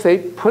I'm going to say,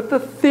 put the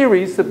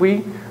theories that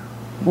we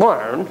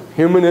learned,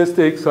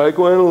 humanistic,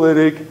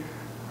 psychoanalytic,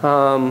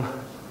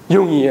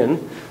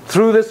 Jungian,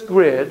 through this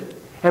grid.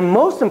 And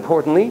most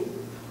importantly,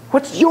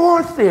 what's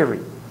your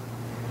theory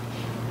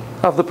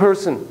of the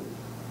person,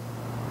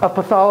 of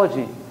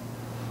pathology,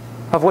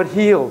 of what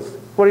heals?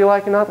 What do you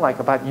like and not like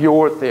about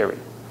your theory?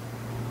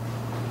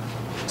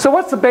 So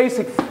what's the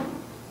basic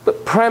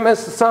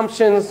premise,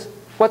 assumptions?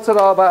 What's it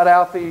all about,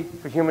 Alfie,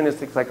 for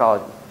humanistic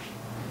psychology?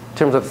 In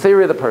terms of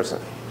theory of the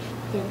person.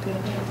 They're good.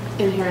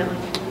 Inherently.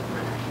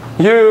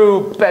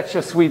 You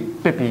betcha,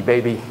 sweet bippy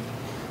baby.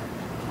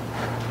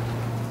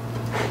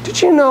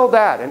 Did you know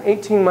that an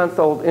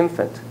 18-month-old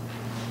infant,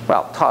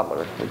 well,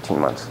 toddler, 18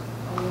 months,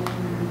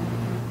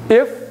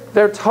 if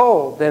they're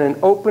told that in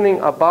opening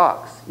a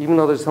box, even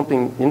though there's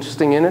something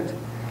interesting in it,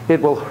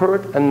 it will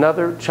hurt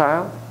another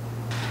child,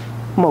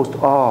 most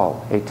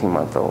all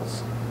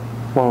 18-month-olds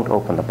won't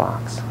open the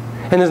box.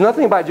 And there's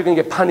nothing about you're going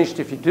to get punished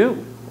if you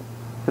do.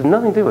 There's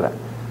nothing to do with that.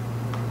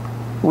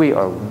 We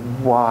are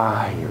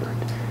wired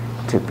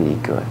to be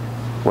good.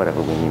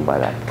 Whatever we mean by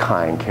that,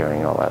 kind,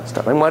 caring, all that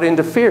stuff. And what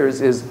interferes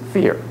is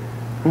fear.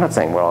 I'm not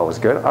saying we're always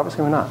good,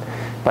 obviously we're not.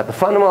 But the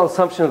fundamental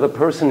assumption of the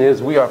person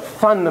is we are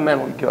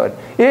fundamentally good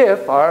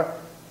if our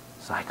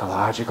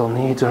psychological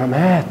needs are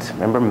met.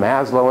 Remember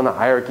Maslow and the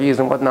hierarchies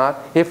and whatnot?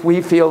 If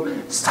we feel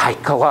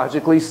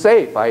psychologically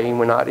safe, i.e.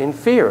 we're not in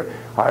fear.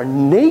 Our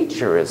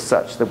nature is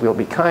such that we'll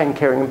be kind,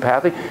 caring,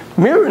 empathic.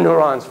 Mirror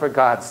neurons, for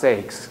God's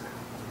sakes.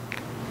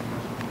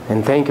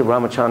 And thank you,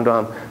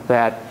 Ramachandran,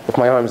 that if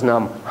my arm's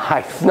numb,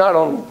 I not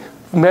only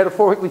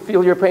metaphorically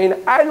feel your pain,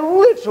 I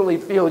literally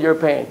feel your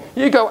pain.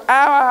 You go, ow,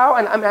 ow,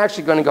 and I'm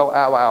actually going to go,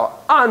 ow, ow.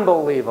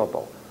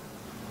 Unbelievable.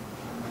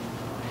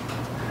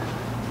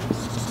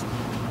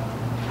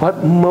 What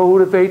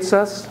motivates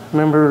us?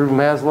 Remember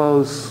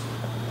Maslow's,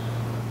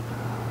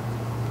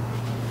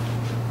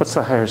 what's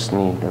the highest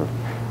need or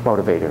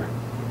motivator?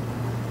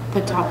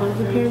 The top of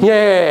the pyramid?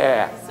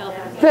 Yeah.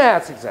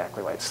 That's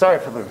exactly right. Sorry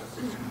for the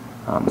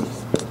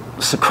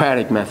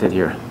Socratic method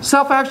here.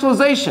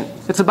 Self-actualization.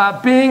 It's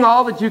about being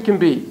all that you can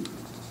be.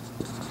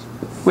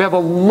 We have a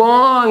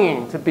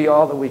longing to be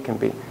all that we can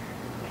be.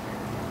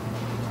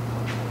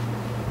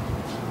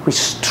 We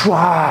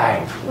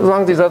strive, as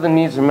long as these other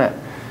needs are met.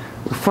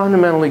 We're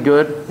fundamentally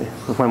good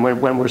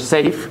when we're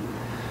safe.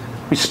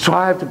 We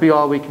strive to be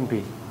all we can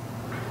be.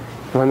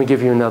 Let me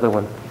give you another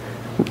one.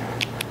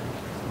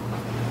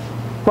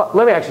 Well,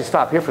 let me actually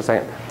stop here for a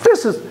second.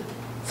 This is,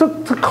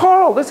 so to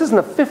Carl, this is in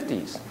the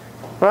 50s.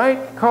 Right?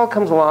 Carl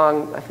comes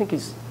along, I think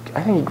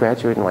he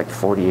graduated in like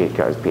 48,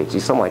 got his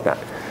PhD, something like that.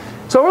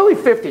 So early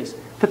 50s,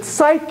 the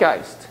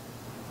zeitgeist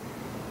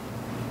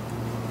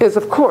is,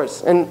 of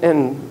course, and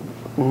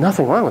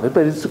nothing wrong with it,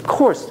 but it's, of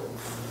course,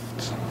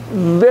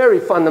 very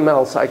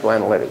fundamental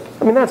psychoanalytic.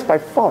 I mean, that's by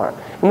far.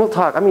 And we'll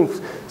talk, I mean,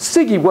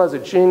 Siggy was a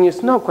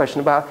genius, no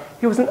question about it.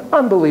 He was an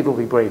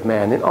unbelievably brave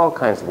man in all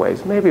kinds of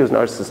ways. Maybe he was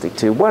narcissistic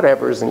too,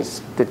 whatever's, and he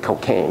did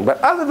cocaine.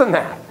 But other than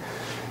that,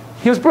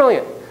 he was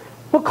brilliant.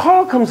 Well,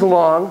 Carl comes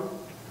along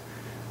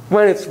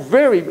when it's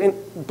very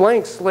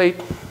blank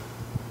slate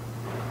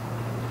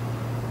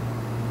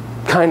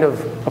kind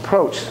of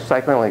approach,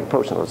 psychoanalytic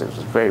approach in those days. It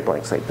was very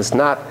blank slate. This is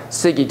not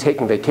Siggy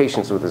taking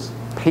vacations with his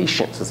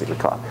patients, as he would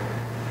call it.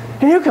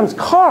 And here comes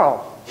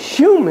Carl,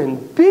 human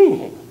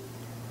being,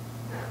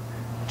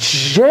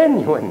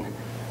 genuine,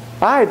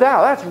 I,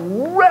 thou, that's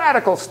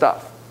radical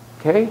stuff,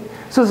 okay?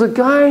 So there's a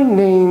guy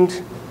named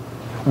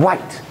White,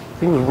 I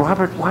think it was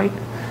Robert White,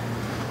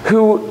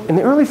 who in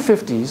the early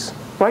 50s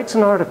writes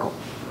an article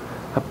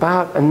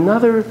about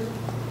another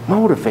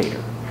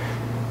motivator.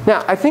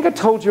 Now, I think I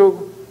told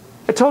you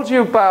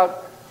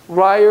about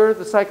Ryer,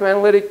 the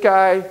psychoanalytic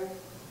guy.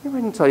 Maybe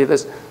I didn't tell you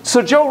this.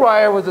 So Joe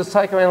Ryer was a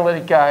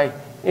psychoanalytic guy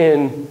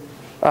in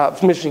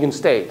Michigan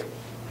State.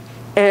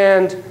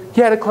 And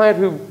he had a client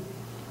who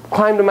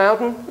climbed a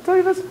mountain. Did I tell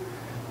you this?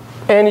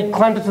 And he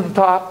climbed it to the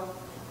top.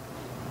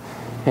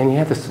 And he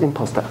had this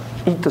impulse to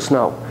eat the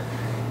snow.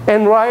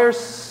 And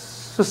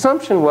Ryer's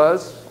assumption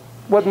was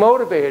what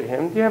motivated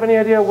him. Do you have any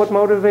idea what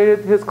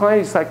motivated his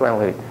client? He's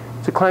psychoanalytic.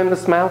 To climb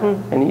this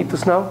mountain and eat the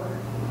snow?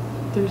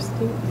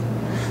 Thirsty.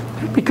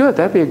 That'd be good.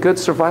 That'd be a good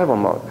survival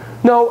mode.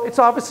 No, it's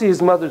obviously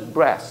his mother's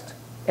breast.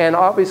 And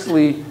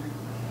obviously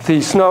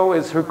the snow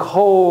is her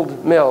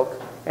cold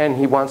milk, and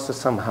he wants to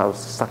somehow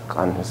suck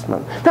on his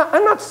mother. Now,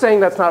 I'm not saying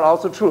that's not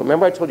also true.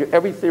 Remember I told you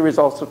every theory is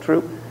also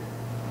true?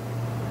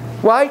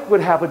 White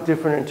would have a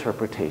different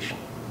interpretation.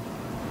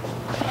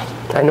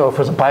 I know if it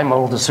was a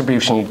bimodal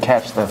distribution, you'd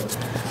catch the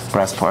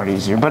breast part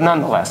easier, but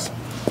nonetheless.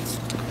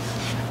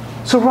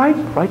 So Wright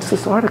writes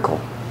this article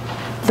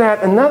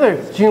that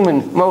another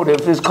human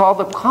motive is called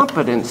the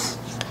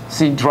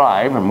competency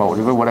drive, or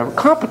motive, or whatever,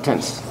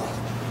 competence.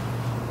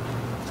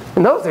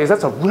 In those days,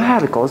 that's a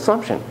radical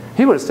assumption.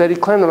 He would have said he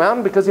climbed the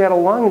mountain because he had a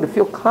longing to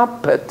feel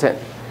competent.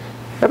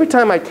 Every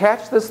time I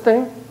catch this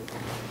thing,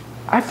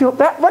 I feel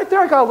that, right there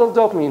I got a little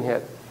dopamine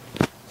hit.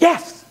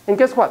 Yes! And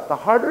guess what? The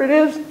harder it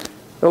is,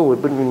 oh, it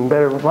would have been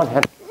better with one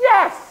hand.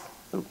 Yes!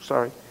 Oops,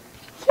 sorry.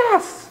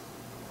 Yes!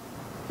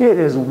 It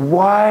is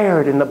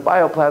wired in the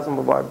bioplasm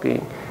of our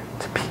being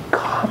to be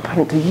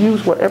competent, to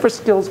use whatever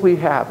skills we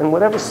have in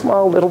whatever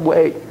small little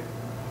way.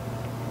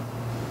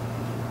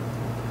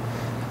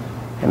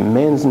 And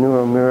men's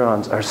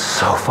neuroneurons are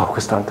so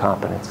focused on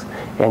competence.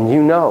 And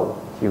you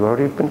know, you've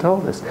already been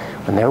told this,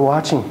 when they're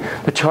watching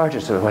the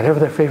Chargers or whatever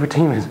their favorite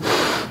team is,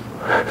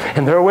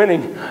 and they're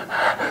winning,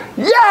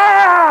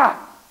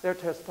 yeah! Their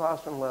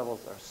testosterone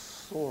levels are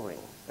soaring.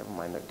 Never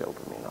mind their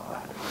dopamine and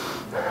all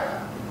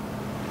that.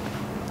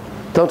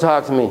 Don't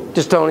talk to me.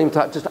 Just don't even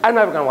talk. I'm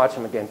never going to watch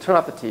them again. Turn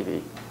off the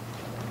TV.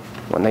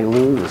 When they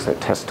lose, their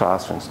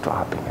testosterone's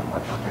dropping and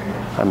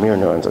whatnot. Our mirror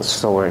neurons are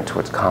soaring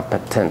towards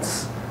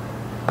competence.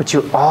 But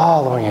you're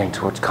all oriented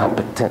towards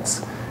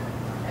competence.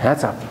 And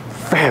that's a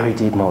very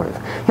deep motive.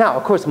 Now,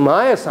 of course,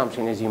 my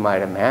assumption, as you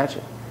might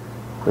imagine,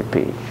 would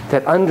be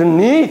that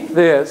underneath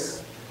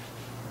this,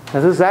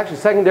 now this is actually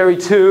secondary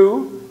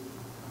to,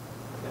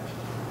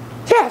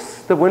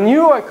 yes, that when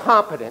you are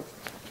competent,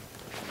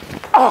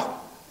 oh,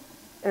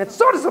 and it's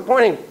so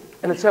disappointing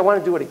And it's, I want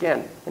to do it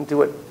again and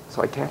do it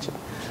so I catch it.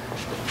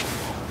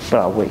 But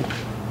I'll wait.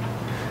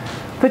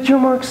 But you're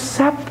more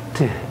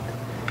accepted.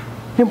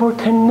 You're more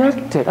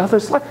connected.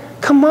 Others like,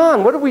 come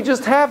on, what did we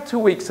just have 2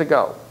 weeks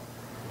ago?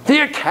 The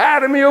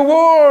Academy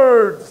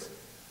Awards.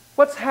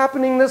 What's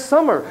happening this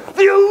summer?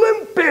 The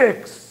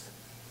Olympics.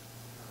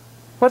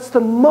 What's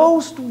the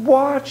most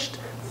watched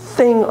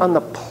thing on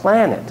the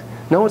planet?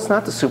 No, it's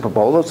not the Super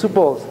Bowl. The Super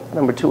Bowl is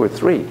number 2 or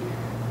 3. Do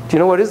you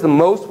know what is the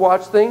most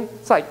watched thing?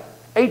 It's like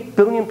 8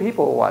 billion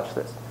people will watch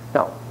this.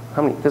 No,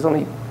 how many? There's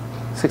only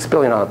 6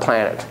 billion on the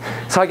planet.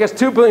 So I guess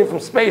 2 billion from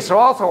space are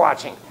also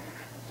watching.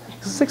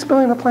 Is it 6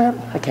 billion on the planet?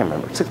 I can't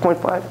remember.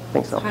 6.5? I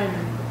think so.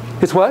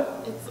 It's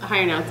what? It's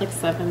higher now. It's like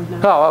 7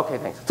 now. Oh, okay,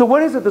 thanks. So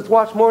what is it that's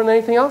watched more than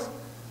anything else?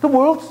 The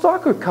World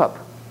Soccer Cup.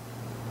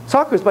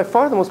 Soccer is by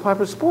far the most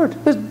popular sport.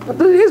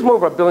 There is more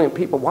than 1 billion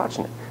people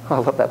watching it. Oh, I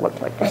love that look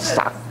like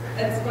soccer.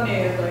 It's funny,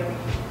 it's like,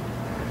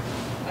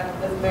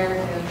 as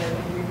Americans, I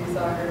think we do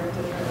soccer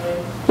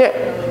differently.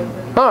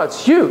 Yeah. Oh,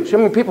 it's huge. I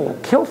mean, people will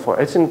kill for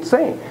it. It's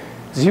insane,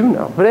 as you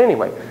know. But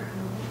anyway,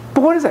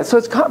 but what is that?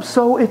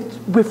 So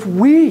if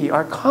we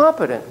are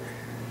competent,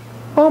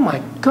 oh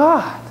my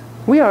God,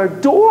 we are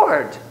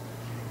adored.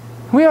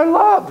 We are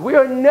loved. We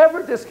are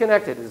never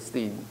disconnected is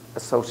the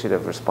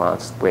associative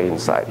response way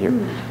inside here.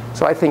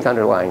 So I think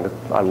underlying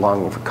our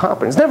longing for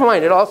competence. Never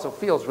mind, it also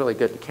feels really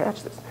good to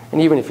catch this.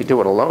 And even if you do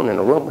it alone in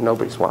a room when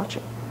nobody's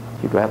watching,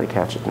 you'd rather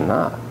catch it than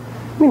not.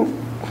 I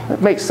mean,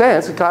 it makes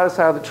sense. It got us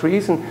out of the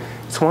trees, and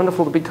it's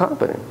wonderful to be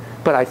competent.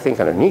 But I think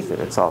underneath it,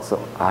 it's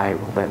also, I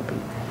will then be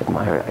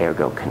admired,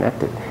 ergo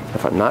connected.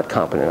 If I'm not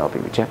competent, I'll be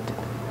rejected.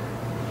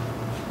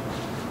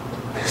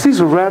 These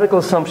are radical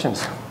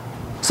assumptions.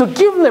 So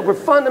given that we're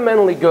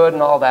fundamentally good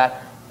and all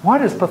that,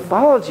 what is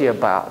pathology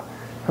about?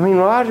 I mean,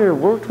 Roger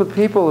worked with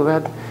people who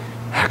had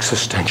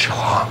existential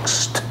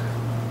angst,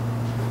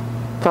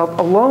 felt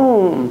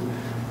alone,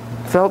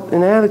 felt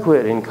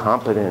inadequate,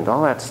 incompetent,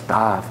 all that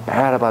stuff,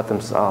 bad about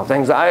themselves,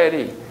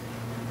 anxiety.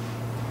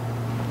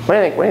 What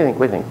do you think? What do you think?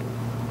 What do you think?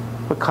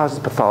 What causes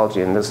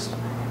pathology in this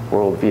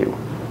worldview?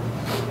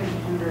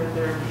 Hinder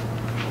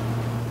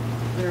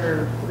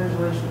their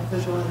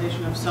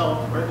visualization of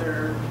self or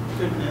their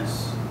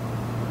goodness.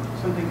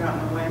 Something got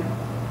in the way.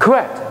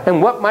 Correct.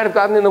 And what might have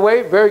gotten in the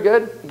way? Very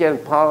good. Again,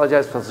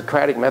 apologize for the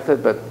Socratic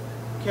method, but...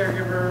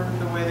 Caregiver,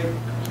 the way the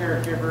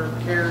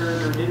caregiver cared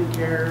or didn't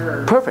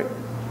care. Or perfect.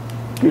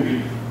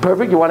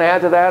 Perfect. You want to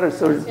add to that? Or I was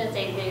going to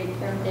say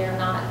they're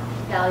not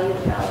valued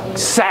and validated.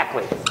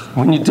 Exactly.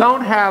 When you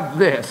don't have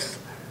this,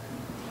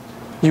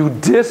 you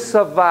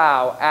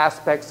disavow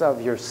aspects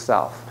of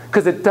yourself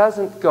because it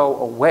doesn't go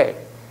away.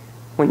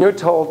 When you're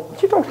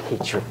told, you don't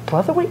hate your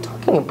brother, what are you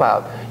talking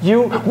about?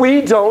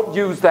 We don't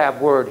use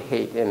that word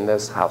hate in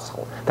this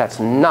household. That's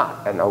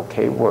not an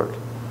okay word.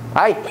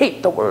 I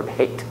hate the word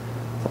hate.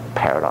 There's a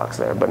paradox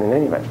there, but in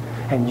any event.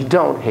 And you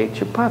don't hate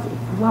your brother,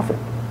 you love him.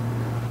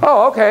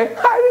 Oh, okay, I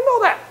didn't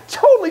know that.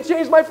 Totally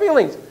changed my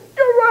feelings.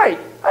 You're right.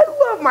 I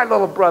love my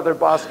little brother,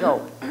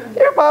 Bosco.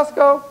 Here,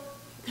 Bosco.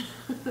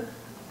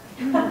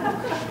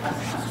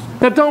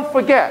 Now don't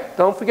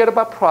forget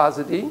about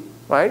prosody,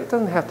 right? It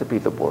doesn't have to be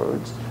the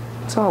words.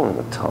 It's all in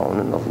the tone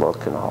and the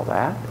look and all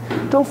that.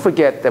 Don't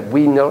forget that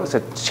we notice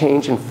a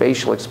change in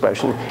facial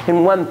expression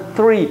in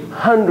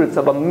 1/300th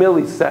of a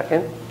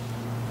millisecond.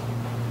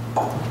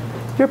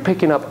 You're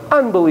picking up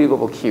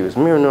unbelievable cues,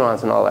 mirror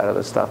neurons and all that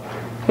other stuff.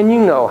 And you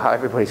know how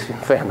everybody's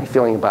family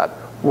feeling about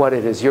what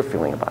it is you're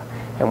feeling about.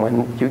 And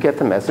when you get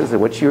the message that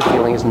what you're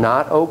feeling is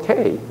not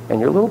okay, and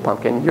you're a little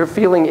pumpkin, your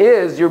feeling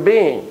is your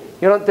being.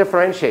 You don't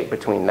differentiate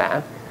between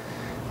that.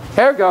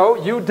 Ergo,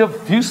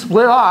 you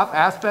split off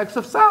aspects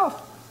of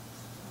self.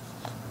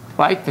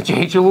 Like that you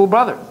hate your little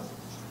brother.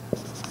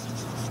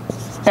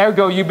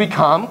 Ergo, you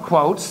become,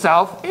 quote,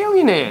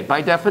 self-alienated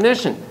by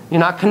definition.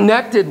 You're not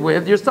connected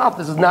with yourself.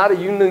 This is not a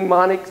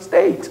eudaimonic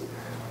state.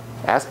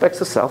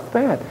 Aspects of self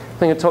bad. I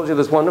think I told you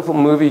this wonderful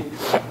movie,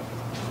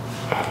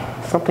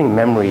 something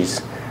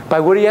Memories, by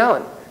Woody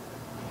Allen.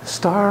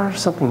 Star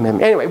something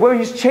Memory. Anyway, where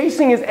he's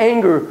chasing his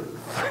anger.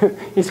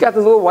 He's got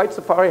this little white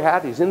safari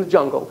hat. He's in the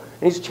jungle,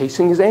 and he's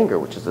chasing his anger,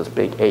 which is this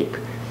big ape.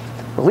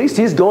 At least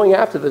he's going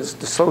after this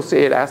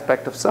dissociated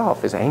aspect of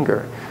self, his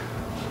anger.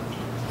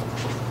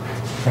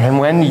 And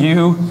when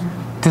you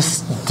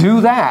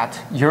do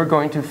that, you're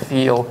going to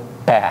feel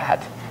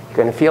bad. You're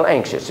going to feel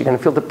anxious. You're going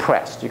to feel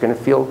depressed. You're going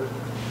to feel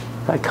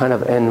that kind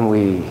of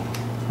ennui,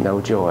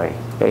 no joy,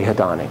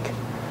 ahedonic.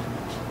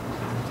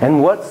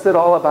 And what's it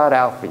all about,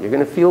 Alpha? You're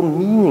going to feel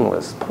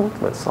meaningless,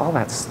 pointless, all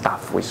that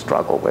stuff we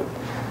struggle with.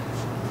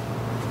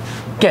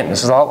 Again,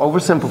 this is all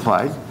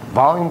oversimplified,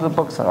 volumes of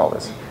books on all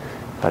this,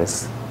 but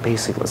it's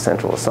basically a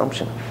central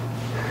assumption.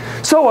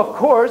 So, of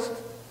course,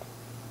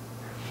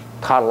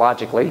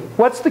 tautologically,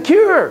 what's the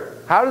cure?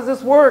 How does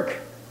this work?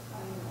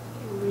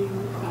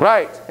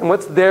 Right, and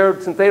what's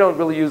their, since they don't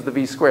really use the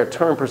V-squared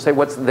term per se,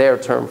 what's their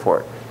term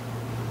for it?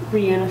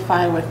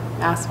 Reunify with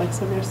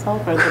aspects of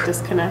yourself or the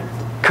disconnect?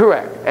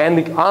 Correct, and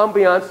the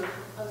ambiance,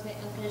 I was saying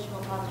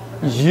unconditional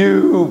positive.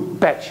 you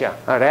betcha.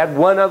 I'd add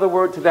one other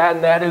word to that,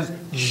 and that is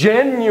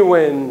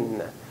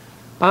genuine.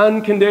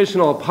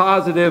 Unconditional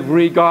positive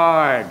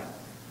regard.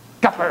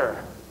 Gupper.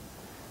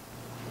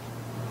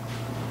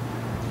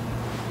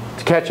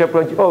 To catch up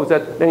with you. Oh, is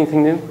that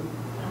anything new?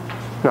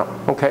 No.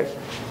 Okay.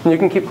 And you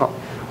can keep on.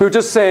 We were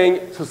just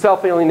saying, so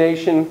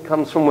self-alienation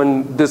comes from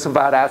when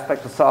disavowed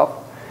aspect of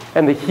self,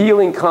 and the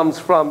healing comes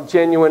from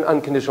genuine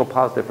unconditional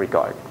positive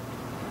regard.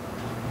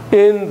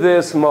 In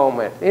this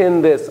moment,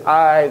 in this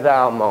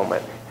I-thou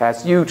moment,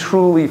 as you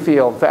truly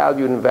feel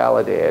valued and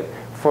validated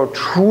for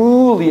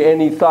truly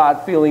any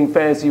thought, feeling,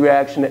 fantasy,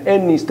 reaction to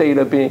any state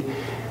of being,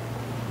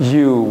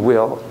 you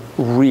will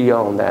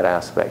re-own that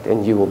aspect,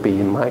 and you will be,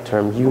 in my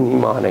term,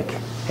 unimonic,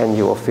 and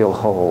you will feel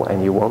whole,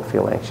 and you won't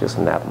feel anxious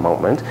in that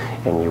moment,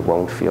 and you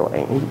won't feel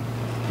angry.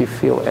 You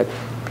feel at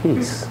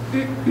peace.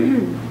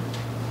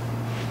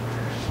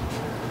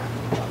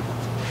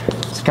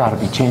 It's got to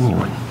be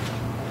genuine.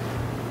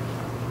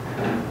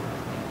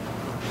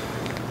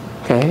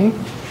 Okay?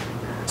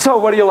 So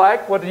what do you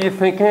like? What do you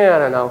think? I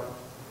don't know.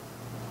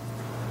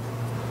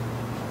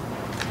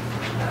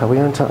 Are we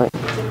on time?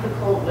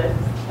 Difficult with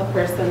a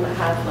person that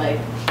has like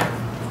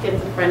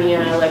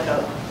schizophrenia, like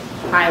a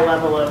high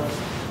level of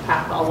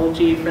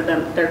pathology for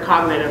them, their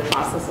cognitive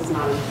process is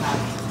not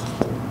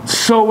intact.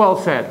 So well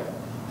said.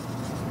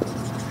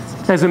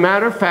 As a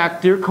matter of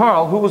fact, dear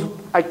Carl, who was,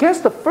 I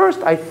guess, the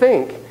first, I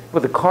think,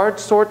 with a card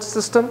sort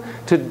system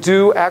to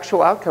do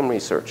actual outcome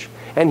research.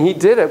 And he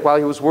did it while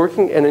he was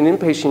working in an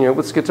inpatient unit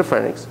with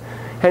schizophrenics.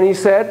 And he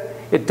said,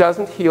 it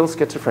doesn't heal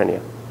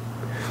schizophrenia.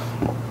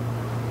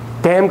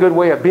 Damn good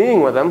way of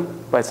being with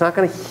them, but it's not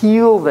going to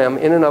heal them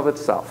in and of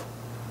itself.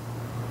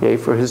 Yay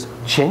for his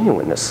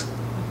genuineness.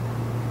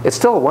 It's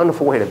still a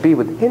wonderful way to be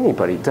with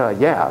anybody, duh,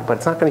 yeah, but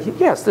it's not going to,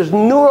 yes, there's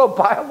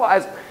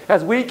neurobiological,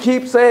 as we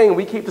keep saying,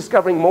 we keep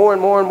discovering more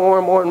and more and more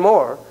and more and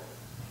more,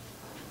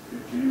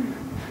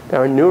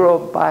 there are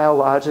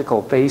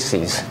neurobiological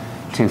bases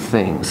to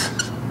things.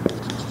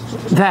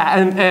 That,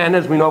 and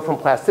as we know from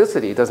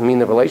plasticity, it doesn't mean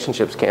the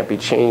relationships can't be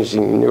changed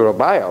in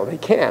neurobio. They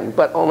can,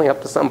 but only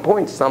up to some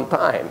point, some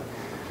time.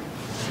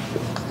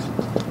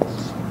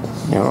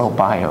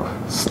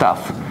 Neurobio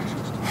stuff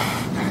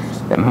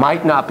that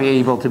might not be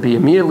able to be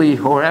immediately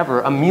or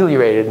ever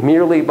ameliorated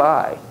merely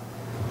by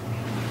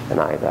an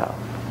I-thou.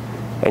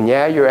 And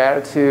yeah, your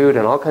attitude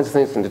and all kinds of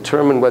things can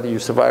determine whether you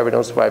survive or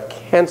don't survive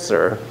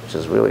cancer, which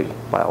is really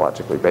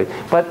biologically based.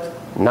 But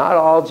not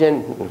all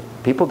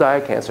people die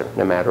of cancer,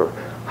 no matter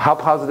how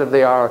positive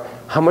they are,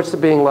 how much they're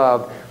being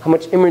loved, how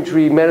much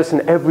imagery,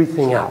 medicine,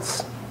 everything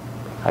else.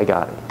 I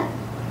got it.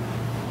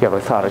 You have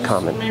a thought or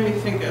comment? It made me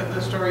think of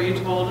the story you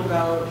told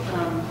about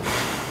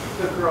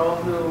the girl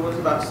who was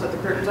about to set the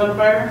curtains on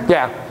fire.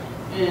 Yeah.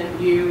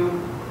 And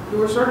you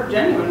were sort of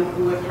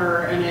genuine with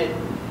her, and it,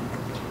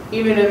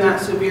 even in that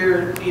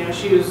severe, you know,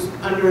 she was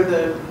under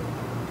the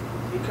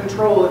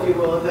control, if you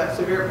will, of that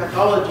severe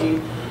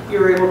pathology, you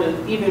were able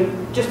to,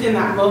 even just in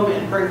that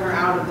moment, bring her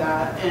out of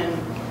that, and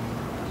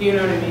you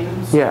know what I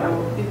mean? So yeah.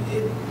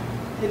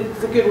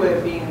 It's a good way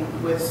of being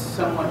with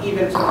someone,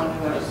 even someone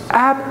who has...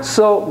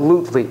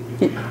 Absolutely.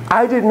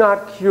 I did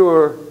not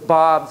cure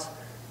Bob's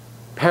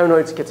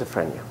paranoid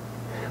schizophrenia.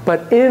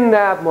 But in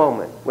that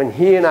moment, when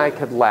he and I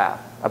could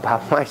laugh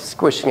about my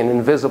squishing an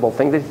invisible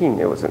thing that he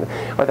knew was in,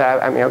 or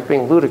that, I mean, I was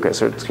being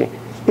ludicrous, or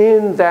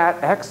in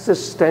that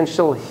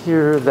existential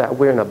here that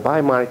we're in a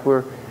bimonic,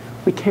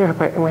 we care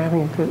about, and we're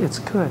having a good, it's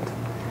good.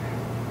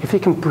 If you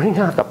can bring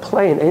out the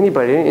play in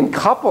anybody, in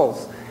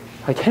couples,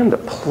 like him to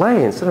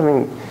play instead of, I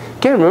mean,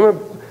 again, remember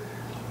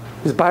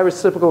these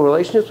bi-reciprocal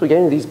relationships, we're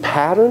getting these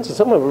patterns, and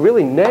some of them are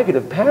really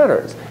negative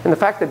patterns. And the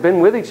fact they've been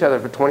with each other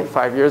for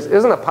 25 years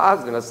isn't a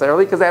positive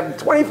necessarily, because they have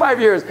 25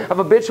 years of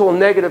habitual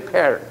negative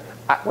pattern.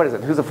 What is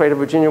it? Who's Afraid of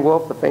Virginia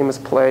Woolf, the famous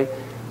play?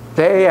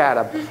 They had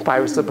a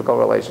bi-reciprocal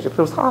relationship. It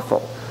was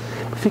awful.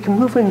 But if you can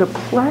move into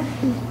play,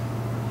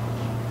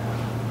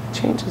 it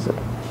changes it.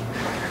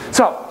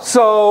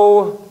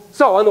 So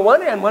on the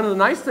one hand, one of the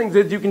nice things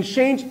is you can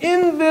change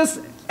in this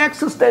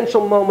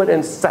existential moment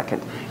and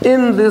second.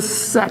 In this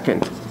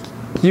second,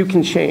 you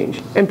can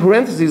change. In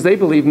parentheses, they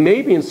believe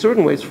maybe in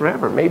certain ways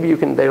forever. Maybe you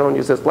can, they don't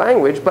use this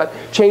language, but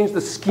change the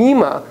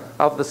schema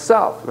of the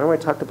self. Remember I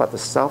talked about the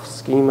self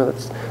schema,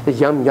 that's the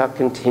yum-yuck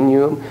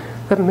continuum?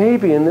 That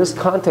maybe in this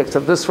context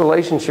of this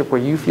relationship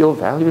where you feel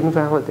valued and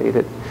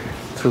validated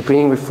through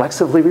being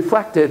reflexively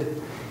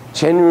reflected,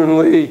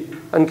 genuinely,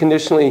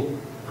 unconditionally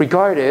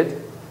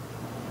regarded,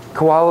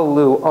 Koala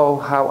Lou, oh,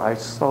 how I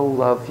so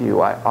love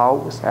you. I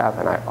always have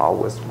and I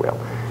always will.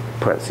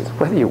 Parentheses,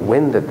 whether you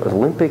win the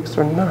Olympics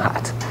or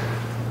not,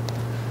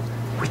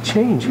 we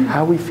change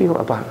how we feel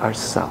about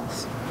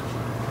ourselves.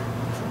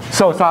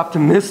 So it's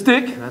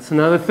optimistic. That's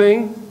another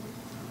thing.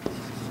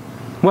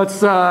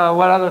 What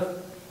other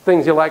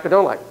things you like or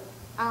don't like?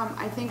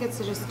 I think it's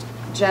just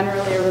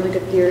generally a really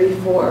good theory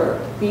for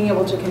being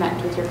able to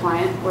connect with your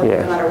client, no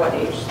matter what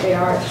age they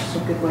are. It's just a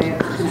good way of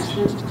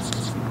connection.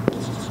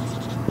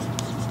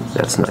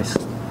 That's nice.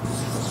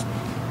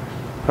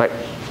 Right.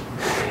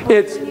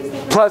 It's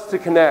plus to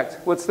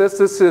connect. What's this?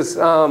 This is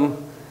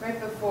right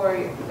before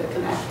the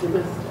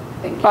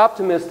connect.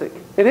 Optimistic.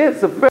 It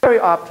is a very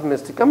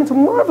optimistic, I mean, it's a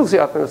marvelously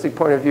optimistic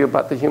point of view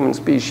about the human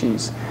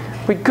species.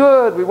 We're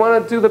good, we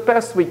want to do the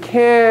best we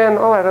can,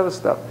 all that other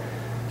stuff.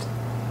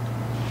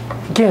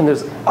 Again,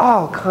 there's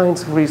all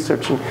kinds of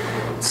research in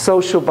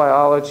social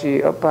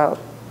biology about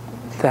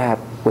that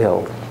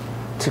will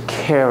to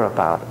care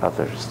about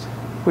others.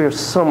 We are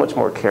so much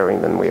more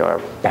caring than we are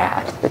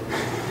bad.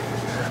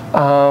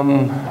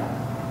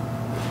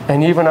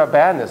 And even our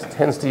badness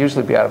tends to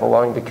usually be out of a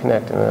longing to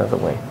connect in another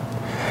way.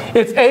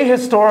 It's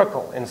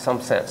ahistorical in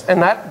some sense,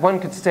 and that one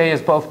could say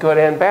is both good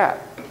and bad.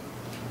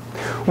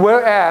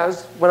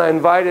 Whereas, when I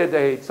invited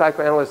a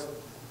psychoanalyst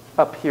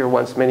up here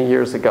once many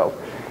years ago,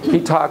 he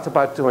talked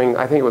about doing,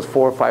 I think it was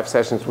 4 or 5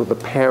 sessions with the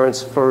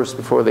parents first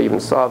before they even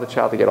saw the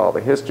child to get all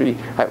the history.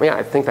 I mean,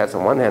 I think that's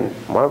on one hand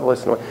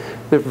marvelous.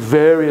 They're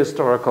very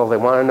historical. They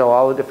want to know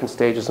all the different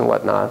stages and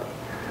whatnot.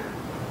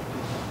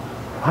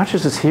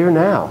 Rogers is here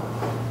now.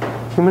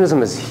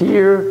 Humanism is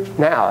here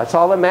now. That's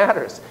all that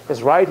matters.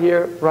 It's right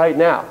here, right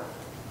now.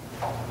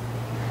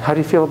 How do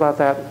you feel about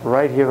that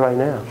right here, right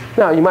now?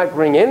 Now, you might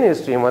bring in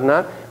history and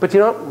whatnot, but you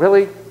don't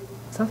really,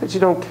 it's not that you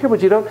don't care,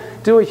 but you don't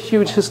do a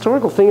huge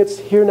historical thing. It's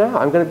here now.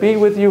 I'm going to be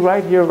with you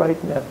right here,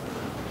 right now.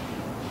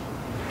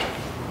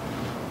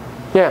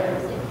 Yeah?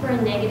 For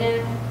a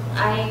negative,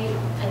 I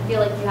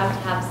feel like you have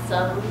to have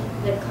some,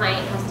 the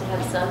client has to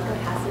have some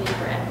capacity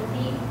for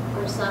empathy,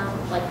 or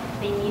some, like,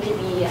 they need to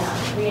be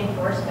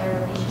reinforced by a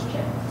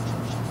relationship.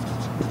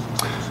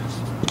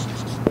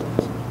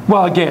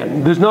 Well,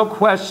 again, there's no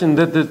question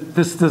that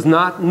this does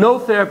not, no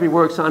therapy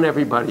works on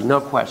everybody, no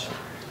question.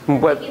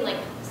 But, Maybe like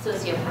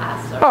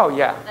sociopaths. Or oh,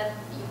 yeah.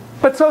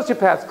 But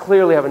sociopaths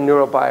clearly have a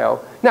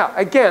neurobio. Now,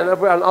 again,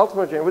 on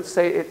ultimate, I would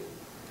say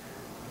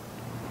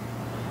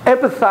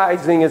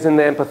empathizing is in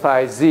the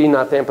empathizee,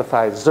 not the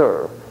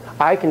empathizer.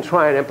 I can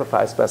try and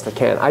empathize as best I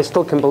can. I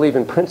still can believe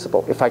in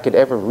principle. If I could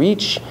ever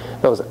reach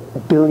those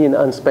billion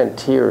unspent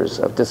tears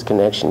of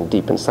disconnection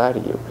deep inside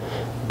of you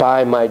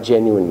by my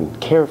genuine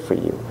care for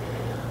you,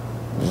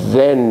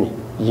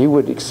 then you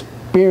would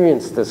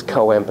experience this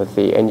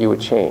co-empathy and you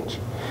would change.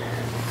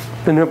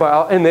 The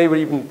neurobiology, and they would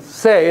even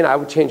say, and I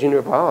would change your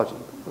neurobiology.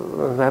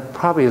 That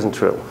probably isn't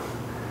true.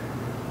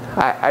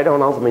 I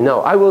don't ultimately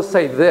know. I will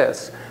say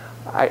this.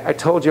 I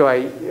told you I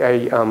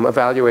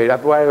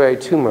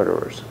evaluated 2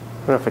 murderers.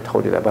 I don't know if I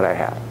told you that, but I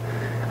have.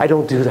 I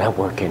don't do that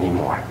work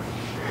anymore.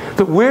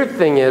 The weird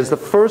thing is, the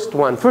first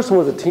one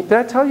was a teen. Did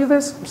I tell you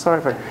this? I'm sorry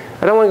if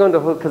I don't want to go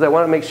into, because I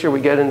want to make sure we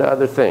get into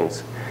other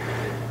things.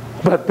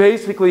 But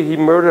basically, he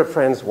murdered a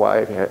friend's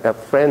wife, a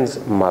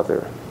friend's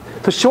mother.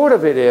 The short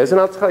of it is, and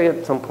I'll tell you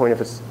at some point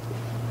if it's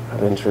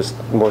of interest,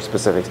 more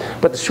specifics,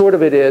 but the short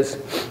of it is,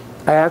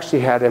 I actually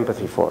had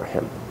empathy for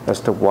him as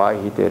to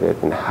why he did it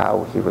and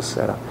how he was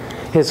set up.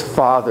 His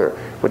father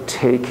would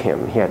take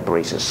him, he had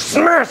braces,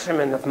 smash him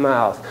in the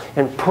mouth,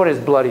 and put his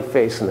bloody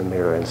face in the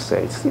mirror and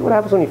say, "See what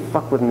happens when you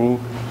fuck with me?"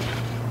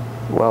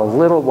 Well,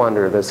 little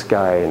wonder this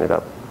guy ended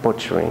up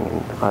butchering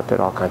and did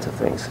all kinds of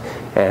things.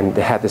 And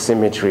they had this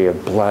imagery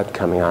of blood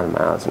coming out of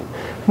mouths. And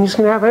you're just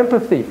going to have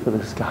empathy for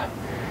this guy.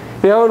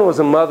 The other one was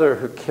a mother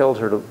who killed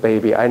her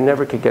baby. I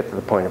never could get to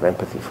the point of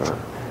empathy for her.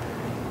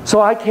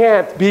 So I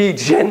can't be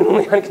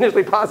genuinely,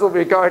 unconditionally positive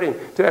regarding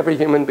to every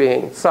human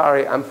being.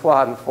 Sorry, I'm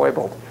flawed and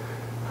foibled.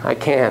 I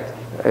can't.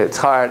 It's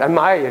hard. I'm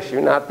my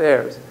issue, not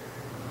theirs.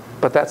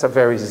 But that's a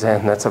very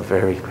Zen. That's a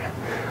very...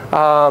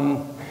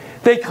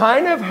 they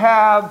kind of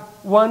have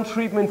one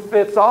treatment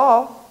fits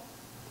all.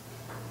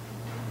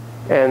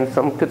 And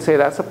some could say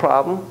that's a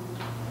problem.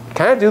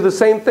 Kind of do the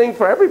same thing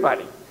for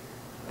everybody.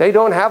 They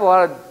don't have a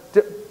lot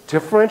of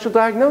differential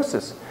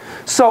diagnosis.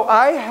 So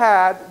I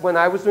had, when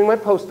I was doing my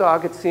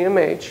postdoc at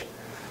CMH,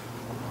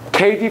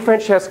 Katie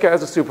Francesca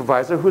as a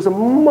supervisor, who's a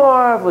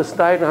marvelous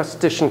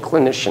diagnostician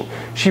clinician.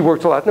 She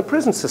worked a lot in the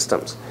prison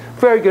systems.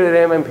 Very good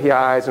at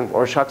MMPIs and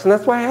Rorschachs, and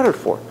that's why I had her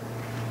for.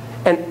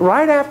 And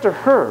right after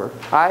her,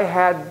 I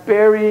had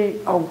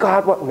Barry, oh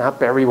God, what, not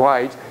Barry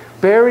White,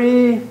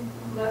 Barry...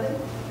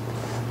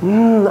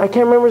 I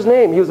can't remember his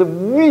name. He was a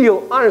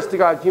real,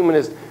 honest-to-God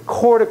humanist,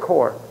 core to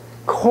core,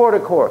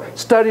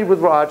 studied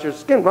with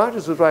Rogers. Again,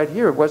 Rogers was right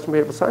here at Western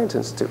Behavioral Science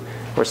Institute,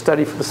 or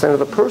studied for the center of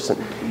the person.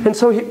 And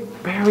so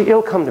Barry,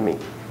 he'll come to me.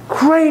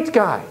 Great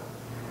guy.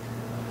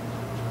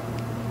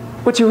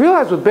 What you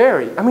realize with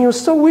Barry, I mean, it was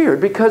so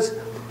weird because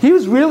he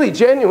was really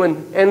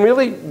genuine and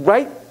really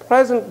right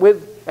present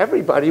with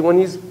everybody when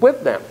he's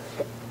with them.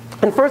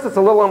 And first it's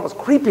a little almost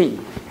creepy.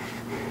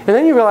 And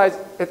then you realize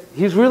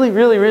he's really,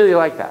 really, really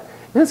like that.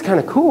 And it's kind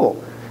of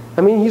cool.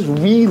 I mean, he's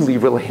really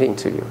relating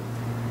to you.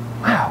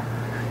 Wow.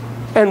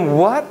 And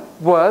what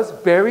was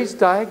Barry's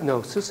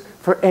diagnosis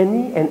for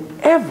any and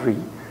every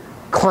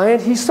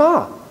client he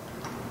saw?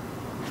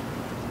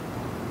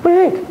 What do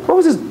you think? What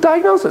was his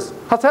diagnosis?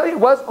 I'll tell you, it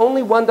was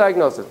only one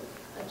diagnosis.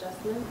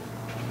 Adjustment.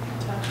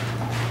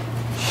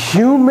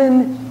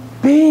 Human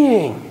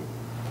being.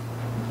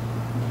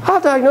 I'll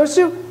diagnose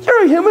you.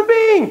 You're a human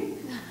being.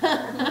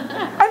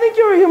 I think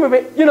you're a human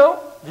being. You know,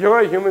 you're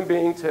a human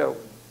being too.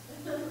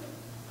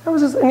 That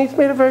was his, and he's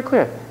made it very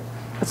clear.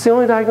 That's the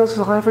only diagnosis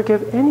I'll ever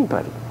give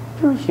anybody.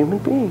 You're a human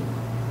being.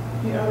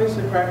 He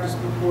obviously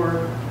practiced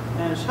before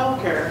managed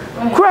healthcare.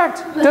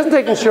 Correct. Doesn't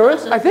take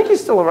insurance. I think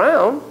he's still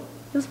around.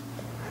 He's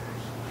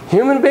a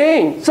human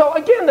being. So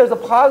again, there's a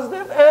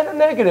positive and a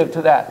negative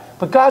to that.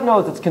 But God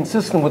knows it's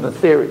consistent with the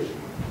theory.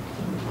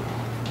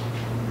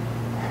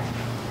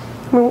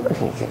 I mean,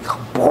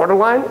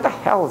 borderline? What the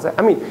hell is that?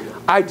 I mean,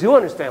 I do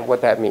understand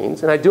what that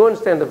means, and I do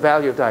understand the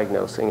value of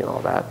diagnosing and all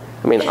that.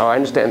 I mean, I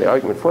understand the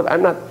argument for that.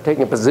 I'm not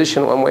taking a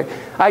position one way.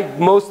 I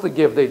mostly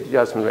give the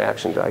adjustment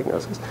reaction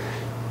diagnosis.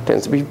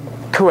 Tends to be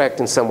correct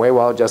in some way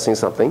while adjusting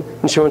something.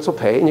 Insurance will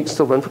pay, and you can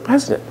still run for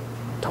president.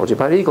 Told you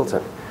about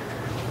Eagleton.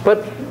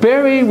 But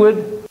Barry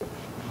would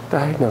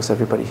diagnose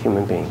everybody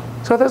human being.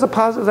 So there's a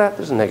positive to that,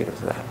 there's a negative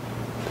to that.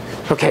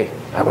 Okay,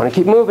 I want to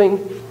keep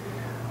moving.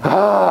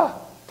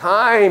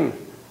 Time.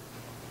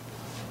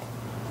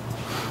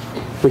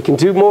 We can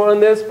do more on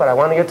this, but I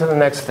want to get to the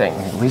next thing.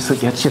 At least it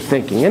gets you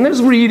thinking. And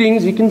there's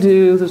readings you can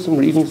do. There's some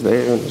readings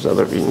there, and there's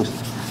other readings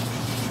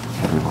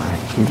everywhere.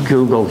 You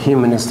Google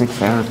humanistic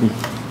therapy.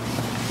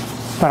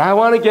 But I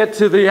want to get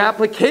to the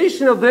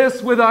application of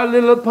this with our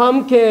little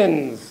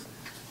pumpkins.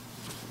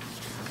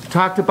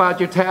 Talked about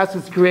your task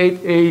is to create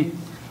a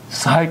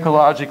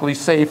psychologically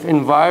safe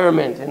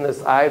environment in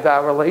this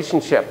I-thou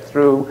relationship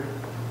through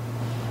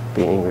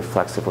being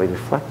reflexively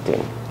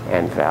reflecting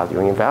and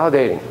valuing and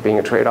validating, being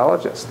a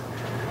tradeologist.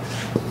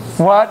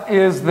 What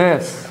is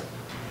this?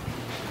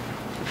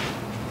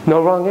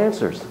 No wrong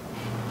answers.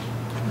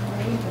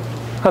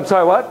 I'm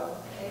sorry,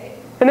 what?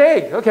 An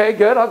egg. Okay,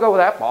 good. I'll go with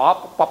that.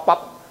 Bop, bop,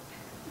 bop.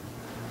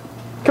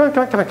 Come on,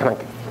 come on, come on, come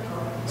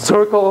on.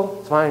 Circle,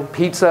 it's fine.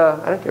 Pizza,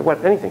 I don't care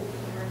what, anything.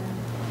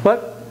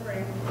 What?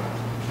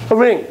 A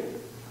ring.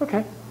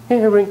 Okay, yeah,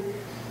 a ring.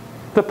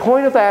 The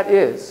point of that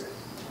is,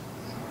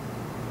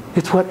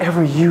 it's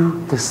whatever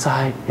you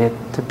decide it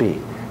to be.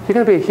 If you're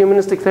going to be a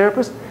humanistic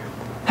therapist,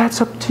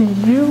 that's up to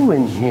you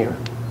in here.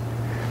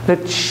 The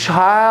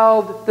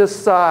child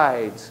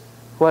decides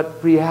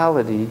what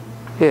reality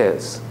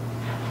is.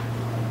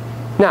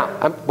 Now,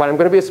 what I'm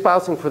going to be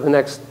espousing for the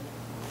next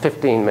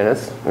 15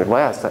 minutes, or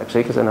less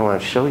actually, because then I want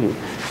to show you.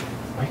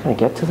 Am I going to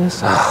get to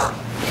this?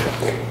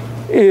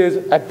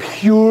 Is a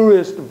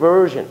purist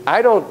version.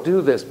 I don't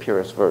do this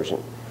purist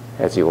version,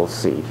 as you will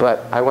see,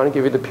 but I want to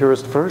give you the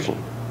purist version.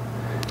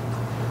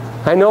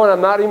 I know, and I'm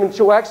not even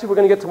sure. Actually, we're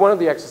going to get to one of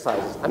the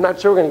exercises. I'm not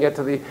sure we're going to get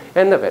to the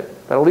end of it,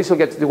 but at least we'll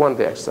get to do one of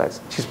the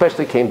exercises. She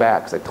especially came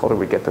back because I told her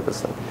we'd get to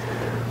this thing.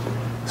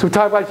 So we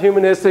talked about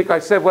humanistic. I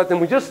said, well, then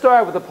we just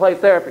started with the play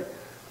therapy.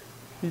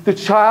 The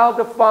child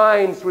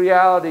defines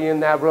reality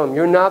in that room.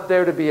 You're not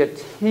there to be a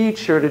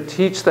teacher to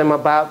teach them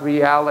about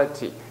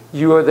reality.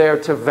 You are there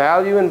to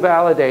value and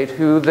validate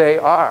who they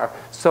are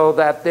so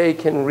that they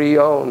can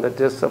re-own the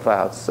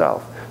disavowed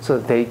self, so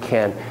that they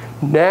can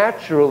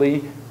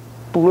naturally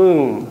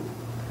bloom.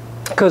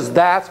 Because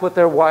that's what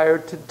they're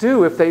wired to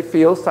do if they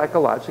feel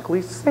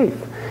psychologically safe.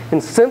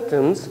 And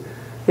symptoms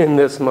in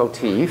this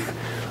motif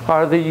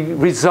are the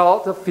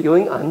result of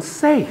feeling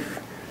unsafe.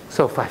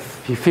 So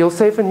if you feel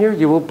safe in here,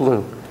 you will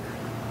bloom.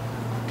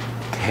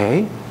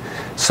 Okay?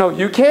 So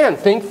you can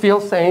think,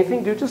 feel, say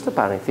anything, do just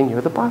about anything.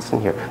 You're the boss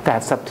in here.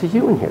 That's up to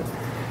you in here.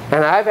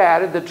 And I've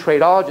added the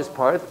tradeologist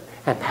part,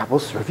 and that will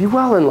serve you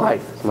well in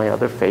life. It's my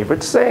other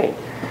favorite saying.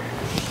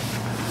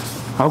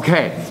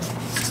 Okay.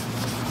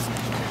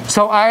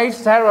 So I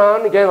sat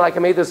around, again, like I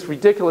made this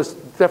ridiculous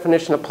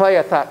definition of play.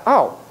 I thought,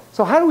 oh,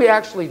 so how do we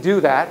actually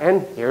do that?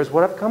 And here's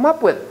what I've come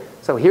up with.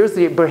 So here's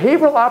the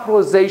behavioral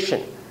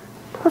operarization.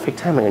 Perfect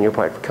timing on your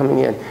part for coming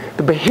in.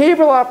 The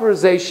behavioral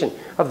operarization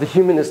of the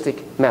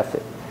humanistic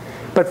method.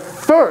 But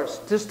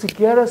first, just to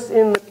get us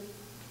in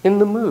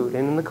the mood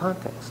and in the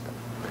context,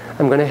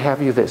 I'm going to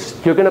have you this.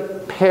 You're going to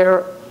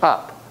pair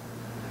up.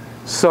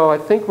 So I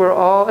think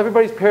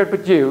everybody's paired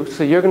but you,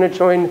 so you're going to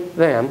join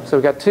them. So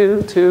we've got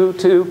 2, 2,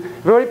 2.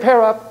 Everybody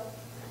pair up.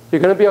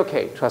 You're going to be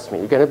okay. Trust me,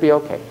 you're going to be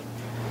okay.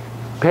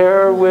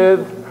 Pair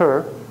with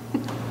her,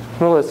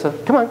 Melissa.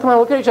 Come on,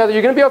 look at each other.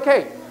 You're going to be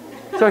okay.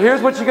 So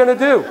here's what you're going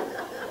to do.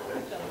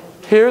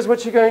 Here's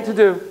what you're going to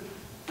do.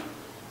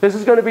 This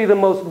is going to be the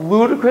most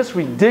ludicrous,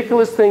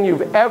 ridiculous thing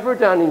you've ever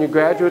done in your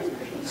graduate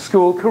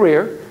school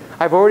career.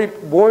 I've already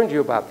warned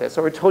you about this.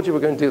 I already told you we're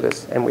going to do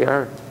this, and we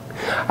are.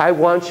 I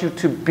want you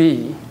to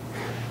be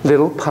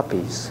little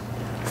puppies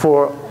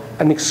for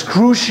an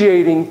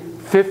excruciating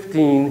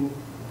 15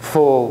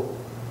 full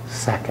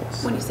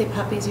seconds. When you say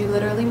puppies, you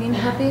literally mean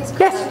puppies?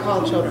 Yes. I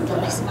call children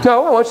puppies.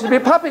 No, I want you to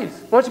be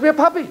puppies. I want you to be a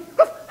puppy.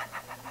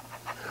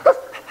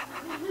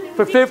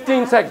 For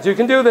 15 seconds. You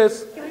can do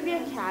this. Can we be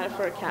a cat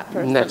for a cat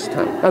person? Next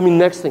time. I mean,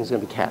 next thing's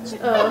going to be cats.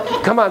 Oh,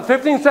 okay. Come on,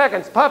 15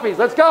 seconds. Puppies,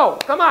 let's go.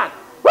 Come on.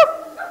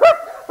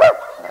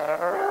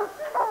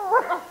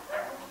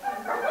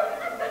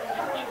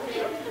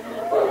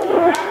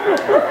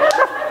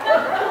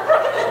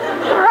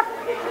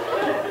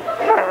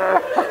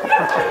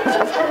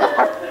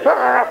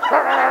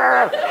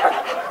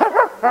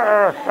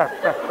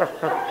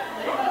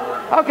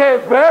 Okay,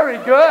 very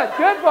good.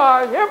 Good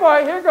boy.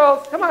 Here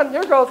goes. Come on,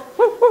 here goes.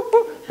 Woo, woo,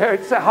 woo.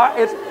 It's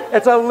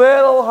a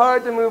little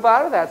hard to move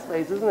out of that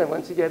space, isn't it,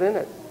 once you get in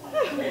it?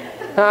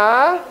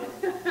 Huh?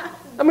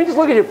 I mean, just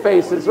look at your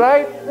faces,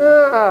 right?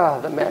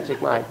 Ah, the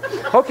magic mind.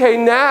 Okay,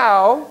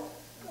 now,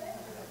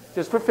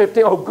 just for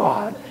 15, oh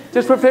God,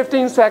 just for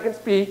 15 seconds,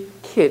 be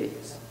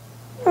kitties.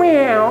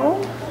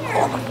 Meow.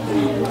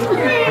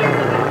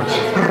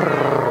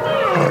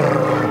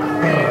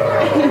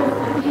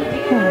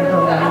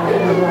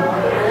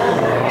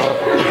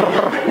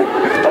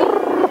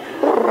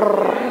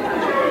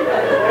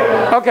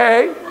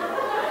 Okay,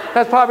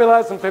 that's probably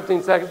less than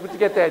 15 seconds, but you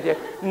get the idea.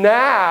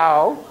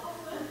 Now,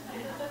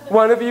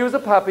 one of you is a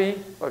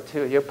puppy, or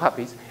two of you are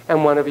puppies,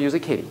 and one of you is a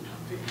kitty.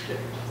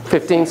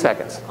 15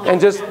 seconds.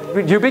 And just,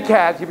 you be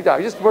cats, you be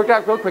dogs. Just work it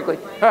out real quickly.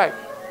 All right.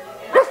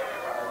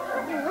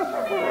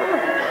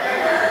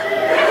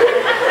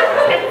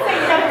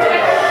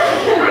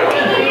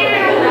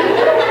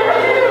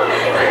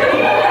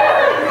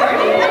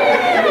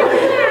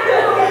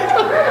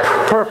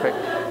 Perfect.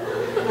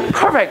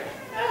 Perfect.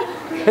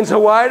 And so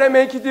why did I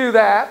make you do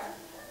that?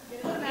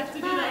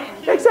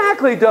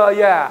 Exactly, duh,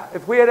 yeah.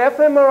 If we had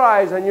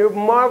fMRIs on your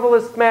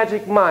marvelous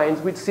magic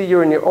minds, we'd see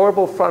you're in your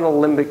orbital frontal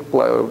limbic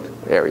lobe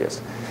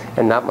areas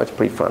and not much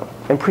prefrontal.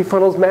 And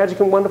prefrontal is magic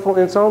and wonderful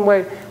in its own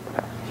way.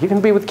 You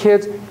can be with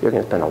kids, you're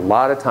going to spend a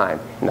lot of time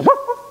in the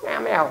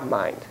meow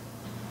mind.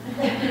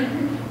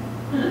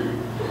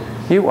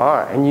 You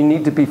are, and you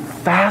need to be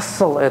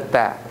facile at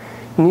that.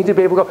 You need to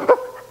be able to go,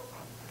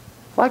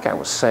 like I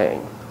was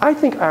saying, I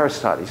think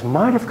Aristotle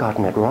might have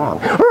gotten it wrong.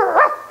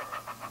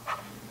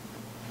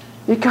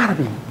 You gotta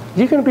be,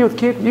 you're gonna be with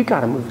kids, you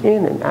gotta move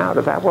in and out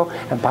of that world.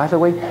 And by the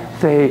way,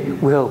 they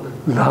will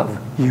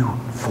love you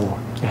for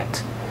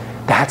it.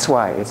 That's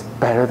why it's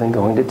better than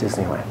going to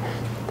Disneyland.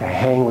 To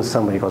hang with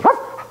somebody who goes,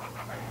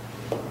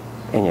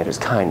 and yet is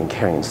kind and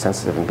caring and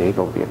sensitive and be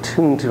able to be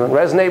attuned to and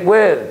resonate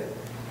with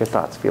your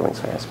thoughts, feelings,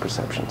 fantasy,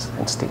 perceptions,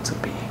 and states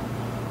of being.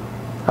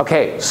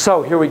 Okay,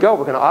 so here we go.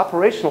 We're going to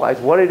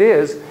operationalize what it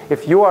is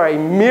if you are a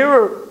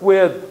mirror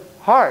with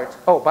heart.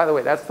 Oh, by the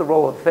way, that's the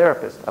role of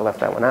therapist. I left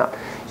that one out.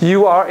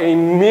 You are a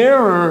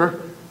mirror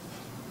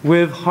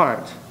with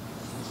heart.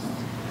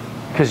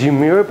 Because you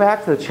mirror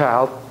back to the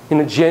child in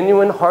a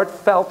genuine,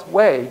 heartfelt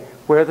way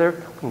where they're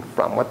coming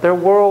from, what their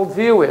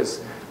worldview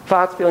is.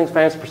 Thoughts, feelings,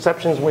 fantasies,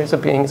 perceptions, ways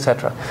of being,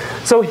 etc.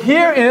 So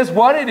here is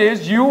what it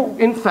is you,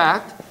 in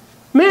fact,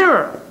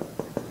 mirror.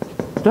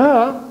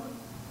 Duh.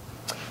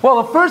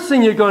 Well, the first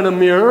thing you're going to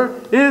mirror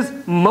is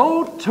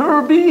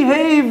motor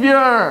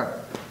behavior.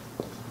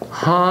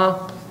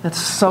 Huh? That's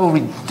so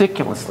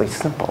ridiculously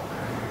simple.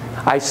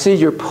 I see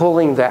you're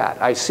pulling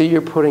that. I see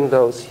you're putting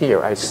those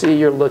here. I see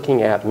you're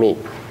looking at me.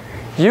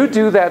 You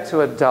do that to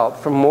an adult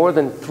for more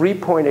than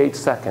 3.8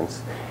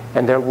 seconds,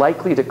 and they're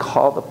likely to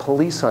call the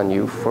police on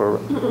you for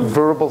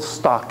verbal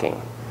stalking.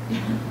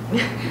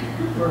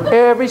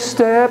 Every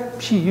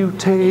step you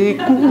take.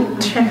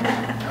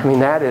 I mean,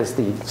 that is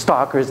the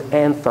stalker's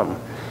anthem.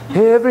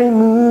 Every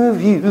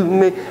move you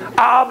make,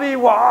 I'll be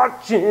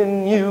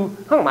watching you.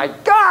 Oh my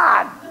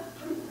God!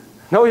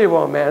 No, you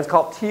won't, man. It's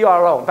called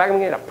TRO. In fact, I'm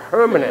getting a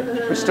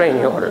permanent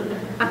restraining order.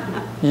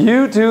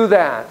 You do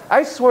that.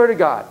 I swear to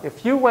God,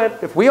 if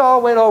we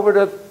all went over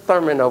to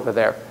Thurman over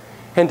there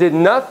and did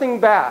nothing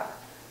bad,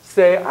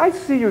 say, I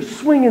see you're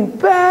swinging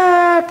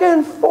back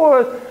and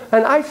forth,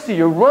 and I see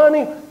you're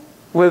running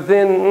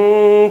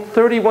within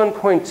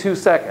 31.2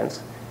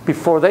 seconds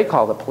before they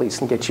call the police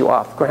and get you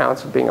off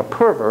grounds for being a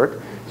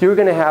pervert, you're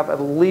going to have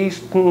at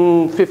least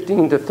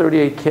 15 to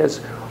 38 kids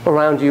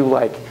around you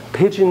like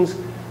pigeons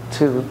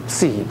to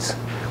seeds.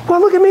 Well,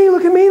 look at me,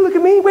 look at me, look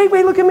at me. Wait,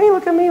 look at me,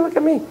 look at me, look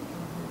at me.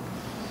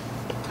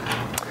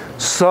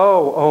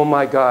 So, oh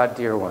my God,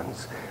 dear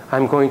ones,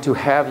 I'm going to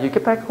have you,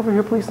 get back over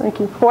here, please,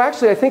 thank you. Oh,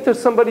 actually, I think there's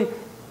somebody,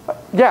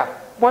 yeah,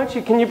 why don't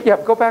you,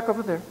 go back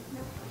over there.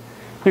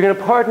 You're going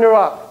to partner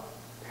up.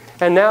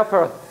 And now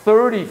for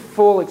 30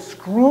 full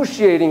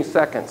excruciating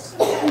seconds,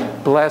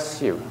 bless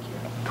you.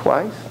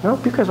 Twice? No,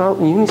 because all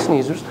uni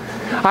sneezers.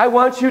 I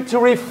want you to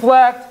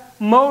reflect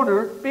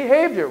motor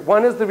behavior.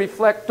 One is the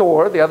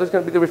reflector, the other is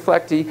going to be the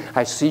reflectee.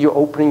 I see you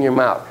opening your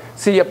mouth.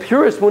 See, a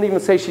purist wouldn't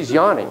even say she's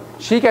yawning.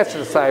 She gets to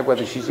decide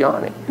whether she's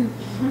yawning.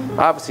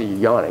 Obviously, you're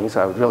yawning,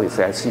 so I would really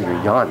say I see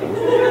you're yawning.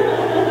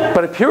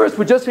 But a purist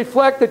would just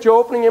reflect that you're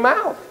opening your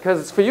mouth, because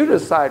it's for you to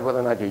decide whether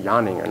or not you're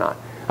yawning or not.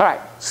 All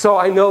right, so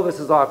I know this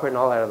is awkward and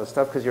all that other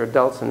stuff, because you're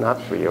adults and not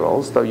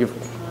 3-year-olds, though you've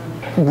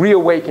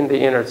reawakened the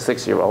inner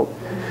 6-year-old.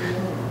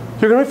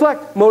 You're going to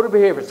reflect motor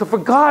behavior. So for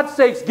God's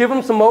sakes, give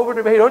them some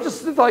motor behavior. Don't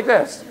just sit like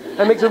this.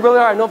 That makes it really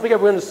hard. Don't forget,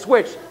 we're going to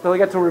switch. They'll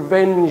get to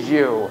revenge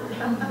you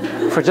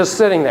for just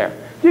sitting there.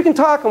 You can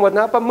talk and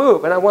whatnot, but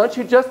move. And I want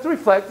you just to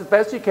reflect as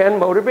best you can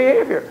motor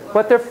behavior,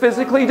 what they're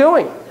physically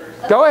doing.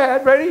 Go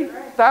ahead. Ready?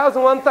 1,000,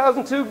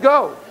 1,002,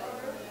 go.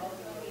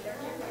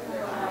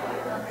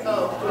 I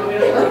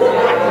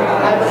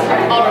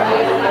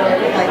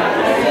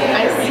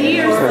see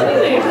you're sitting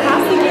there,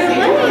 crossing your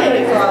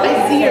legs.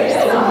 I see you're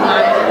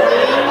smiling.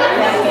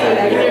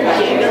 And you're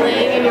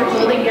giggling and you're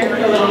holding your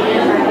hand,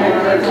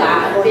 you're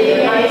laughing,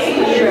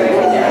 you're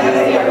holding your hand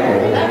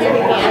open.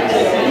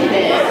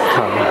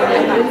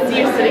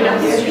 You're sitting up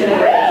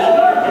straight.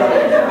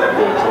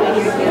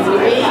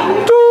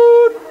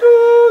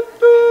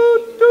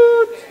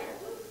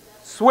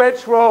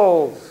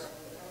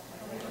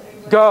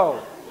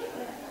 Go.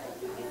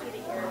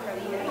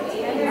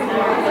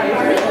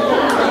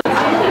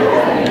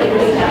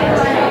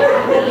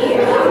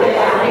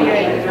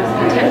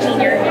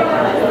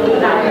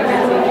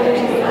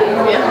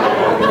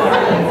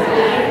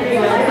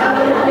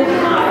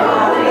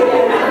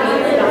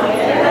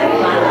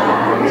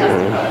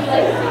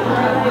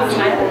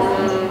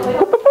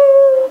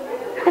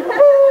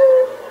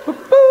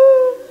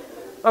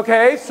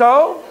 Okay,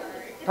 so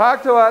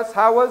talk to us.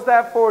 How was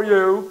that for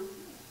you?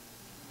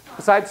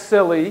 Besides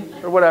silly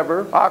or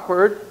whatever,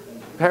 awkward,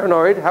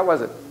 paranoid, how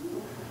was it?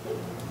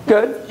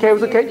 Good? Okay, it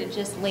was okay? To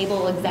just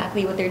label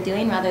exactly what they're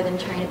doing rather than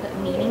trying to put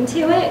meaning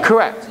to it.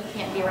 Correct. You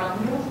can't be wrong.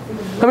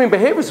 I mean,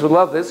 behaviorists would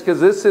love this because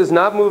this is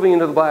not moving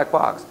into the black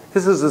box.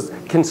 This is as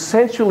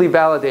consensually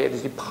validated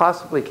as you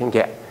possibly can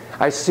get.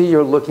 I see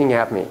you're looking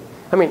at me.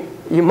 I mean,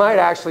 you might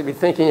actually be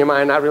thinking in your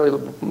mind, not really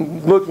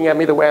looking at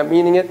me the way I'm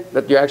meaning it,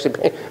 that you're actually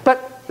paying.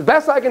 But the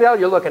best I can tell,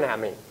 you're looking at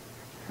me.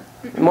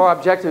 More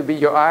objective would be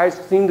your eyes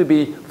seem to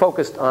be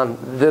focused on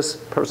this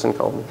person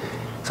called me.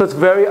 So it's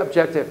very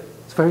objective.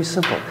 It's very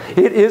simple.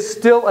 It is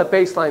still a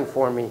baseline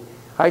for me.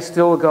 I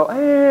still go,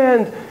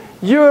 and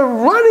you're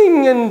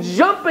running and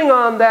jumping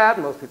on that.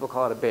 Most people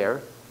call it a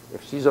bear.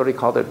 If she's already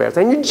called it a bear,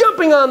 saying you're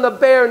jumping on the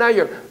bear, now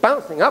you're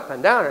bouncing up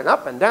and down and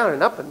up and down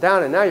and up and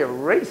down, and now you're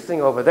racing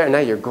over there, now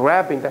you're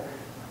grabbing that.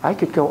 I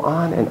could go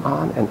on and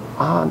on and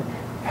on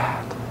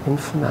ad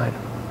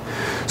infinitum.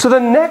 So the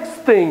next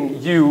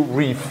thing you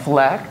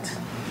reflect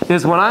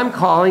is what I'm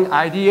calling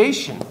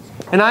ideation.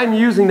 And I'm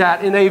using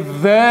that in a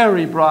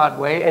very broad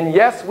way. And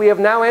yes, we have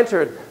now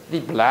entered the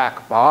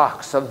black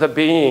box of the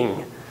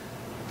being.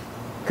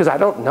 Because I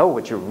don't know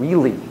what you're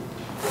really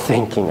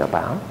thinking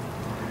about.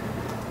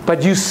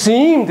 But you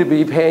seem to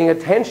be paying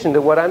attention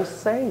to what I'm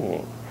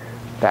saying.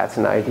 That's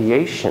an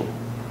ideation.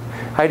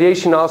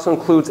 Ideation also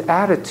includes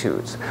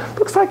attitudes.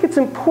 Looks like it's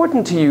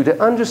important to you to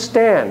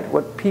understand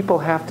what people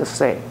have to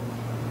say.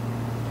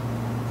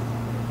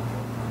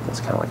 That's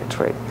kind of like a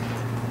trait.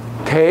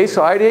 Okay,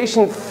 so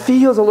ideation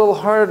feels a little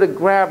harder to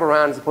grab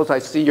around. Suppose I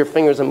see your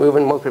fingers are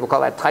moving. Most people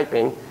call that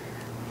typing.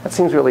 That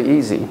seems really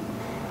easy.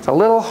 It's a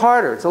little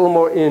harder. It's a little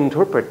more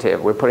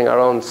interpretive. We're putting our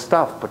own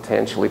stuff,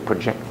 potentially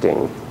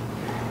projecting.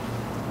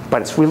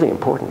 But it's really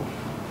important.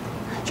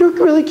 You're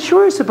really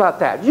curious about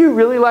that. You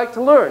really like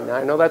to learn. Now,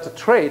 I know that's a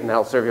trait, and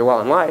that'll serve you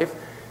well in life.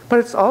 But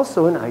it's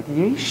also an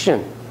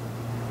ideation.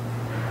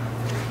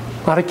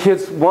 A lot of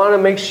kids want to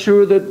make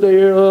sure that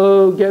they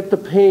get the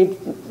paint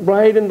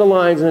right in the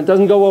lines and it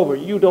doesn't go over.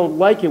 You don't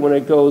like it when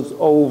it goes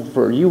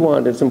over.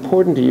 It's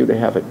important to you to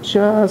have it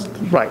just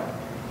right.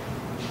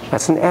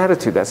 That's an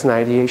attitude. That's an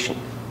ideation.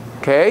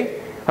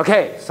 Okay?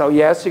 Okay, so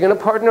yes, you're going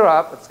to partner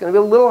up. It's going to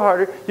be a little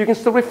harder. You can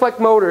still reflect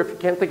motor if you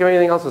can't think of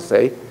anything else to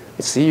say.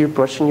 I see you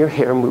brushing your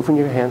hair, moving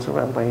your hands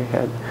around by your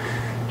head.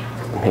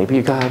 Maybe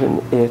you got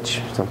an itch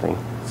or something.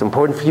 It's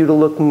important for you to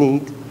look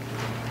neat.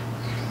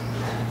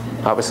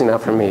 Obviously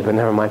not for me, but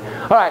never mind.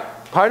 All right,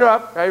 partner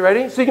up. Are you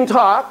ready? So you can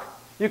talk,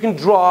 you can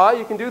draw,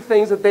 you can do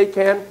things that they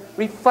can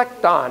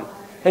reflect on.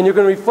 And you're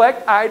going to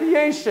reflect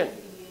ideation.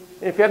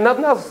 And if you have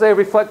nothing else to say,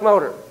 reflect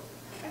motor.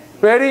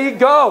 Ready?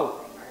 Go!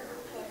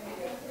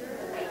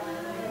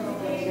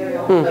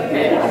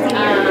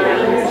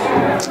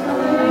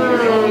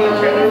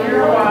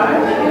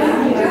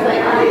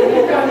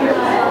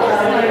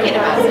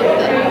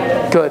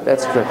 Good,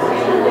 that's good.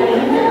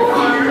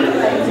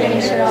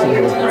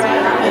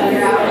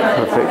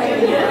 Perfect.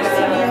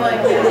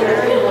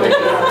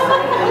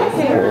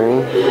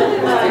 Okay.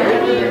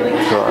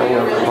 Drawing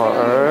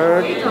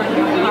apart.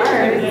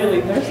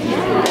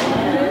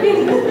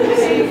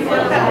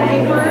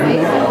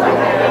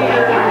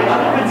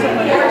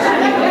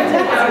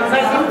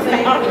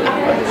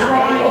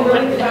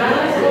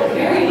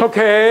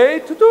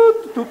 Okay.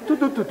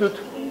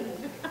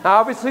 Now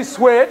obviously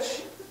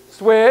switch,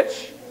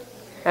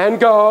 and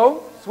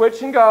go.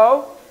 Switch and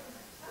go.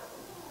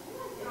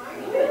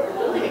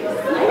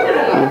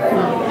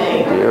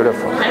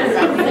 Beautiful.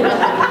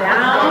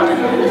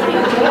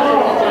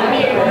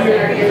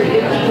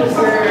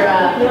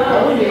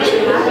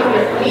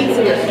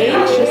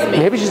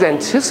 Maybe she's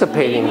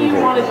anticipating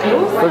even.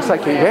 Looks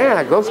like,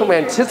 yeah, go somewhere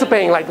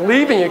anticipating, like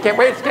leaving. You can't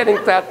wait, it's getting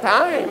to that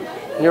time.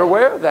 And you're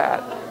aware of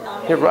that.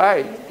 You're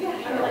right.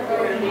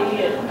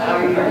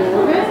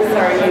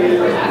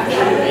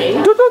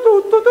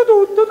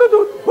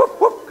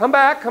 Come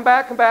back.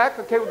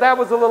 Okay, well, that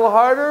was a little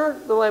harder.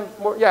 A little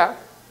more, yeah.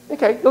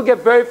 Okay, you'll get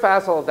very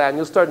fast all of that, and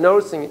you'll start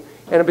noticing it,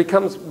 and it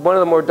becomes one of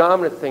the more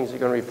dominant things you're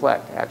going to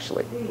reflect,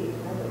 actually.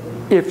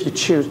 If you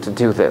choose to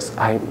do this,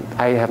 I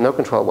have no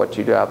control of what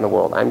you do out in the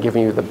world. I'm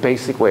giving you the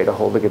basic way to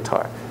hold the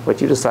guitar.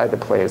 What you decide to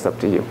play is up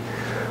to you.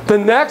 The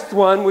next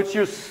one, which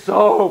you're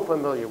so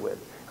familiar with,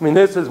 I mean,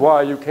 this is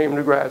why you came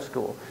to grad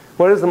school.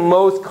 What is the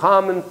most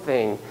common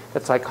thing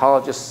that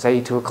psychologists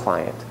say to a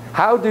client?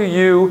 How do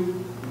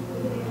you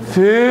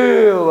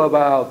feel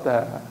about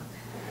that?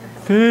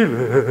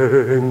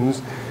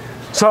 Feelings.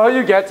 So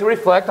you get to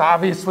reflect,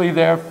 obviously,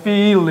 their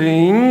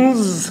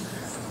feelings.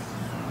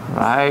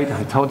 Right?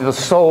 I told you the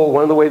soul,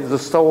 one of the ways the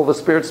soul, the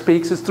spirit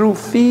speaks is through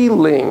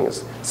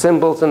feelings,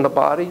 symbols in the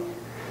body.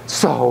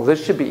 So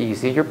this should be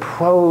easy. You're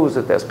pros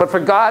at this. But for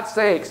God's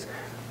sakes,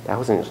 that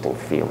was an interesting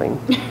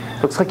feeling.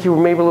 Looks like you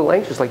were maybe a little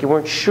anxious, like you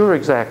weren't sure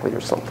exactly or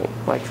something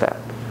like that.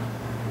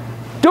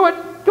 Do it.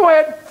 Go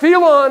ahead.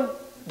 Feel on.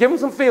 Give them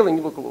some feeling.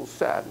 You look a little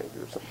sad maybe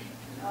or something.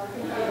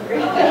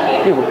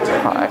 You look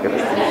tired. Good.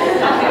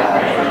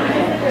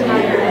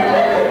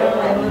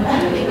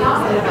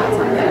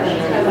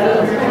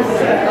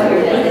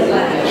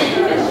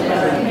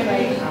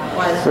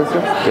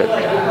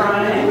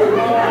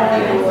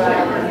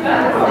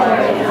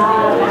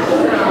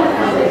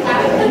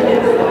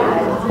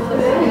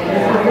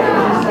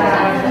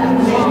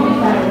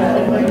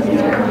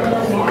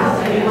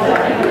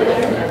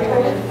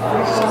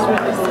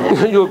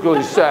 You look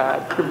really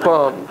sad. You're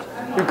bummed.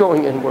 You're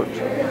going inward.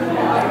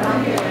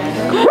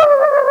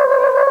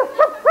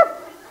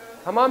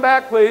 Come on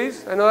back,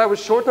 please. I know that was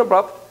short and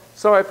abrupt.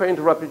 Sorry if I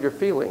interrupted your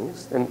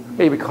feelings and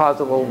maybe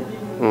caused a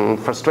little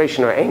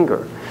frustration or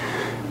anger.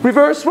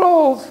 Reverse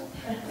roles.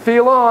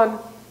 Feel on.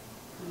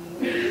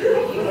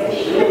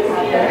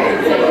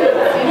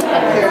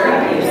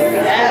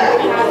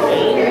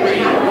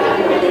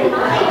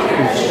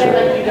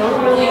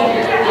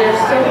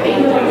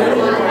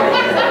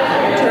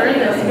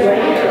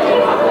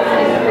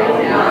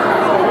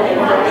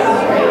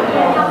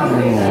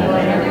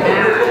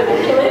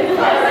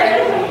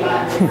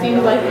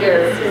 Seems like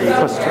you're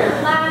frustrated.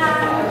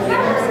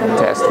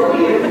 Fantastic.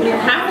 You're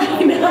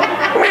happy now.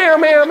 Meow,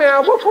 meow,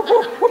 meow. Whoop, whoop,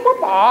 whoop, whoop,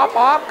 whoop. Op,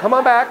 op. Come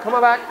on back. Come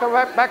on back. Come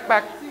back. Back,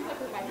 back.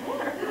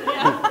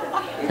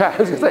 Yeah, I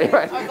was going to say,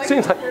 right.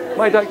 Seems like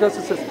my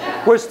diagnosis is,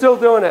 we're still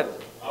doing it.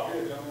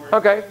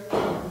 Okay.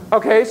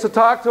 Okay, so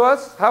talk to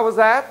us. How was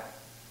that?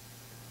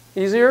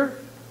 Easier?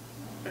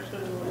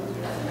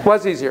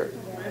 Was easier?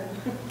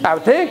 I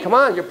would think. Come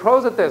on, you're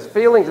pros at this.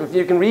 Feelings, if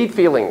you can read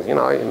feelings. You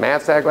know,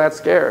 mad, sad, glad,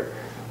 scared.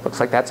 Looks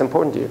like that's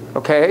important to you.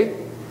 Okay?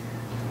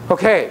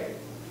 Okay.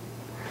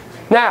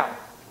 Now,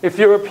 if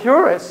you're a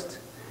purist,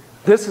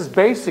 this is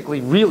basically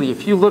really,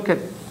 if you look at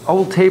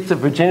old tapes of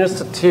Virginia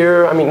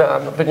Satir,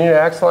 Virginia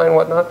Axeline and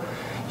whatnot,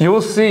 you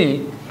will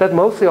see that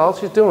mostly all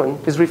she's doing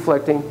is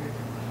reflecting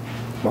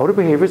motor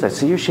behaviors. I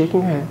see you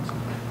shaking your heads.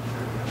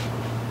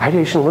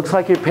 Ideation, looks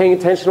like you're paying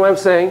attention to what I'm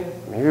saying.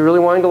 Maybe you're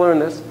really wanting to learn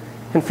this.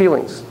 And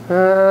feelings.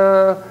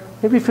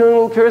 Maybe feeling a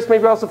little curious,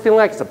 maybe also feeling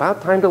like it's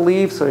about time to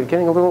leave, so you're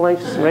getting a little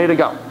anxious and ready to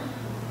go.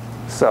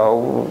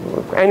 So,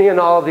 any and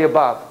all of the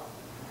above.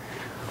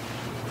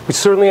 We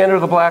certainly enter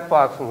the black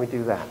box when we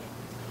do that.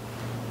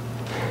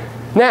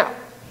 Now,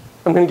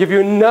 I'm going to give you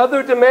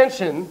another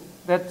dimension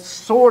that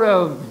sort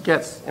of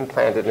gets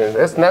implanted in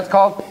this, and that's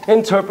called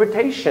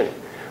interpretation.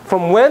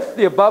 From whence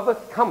the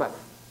above cometh.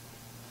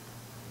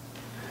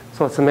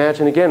 So let's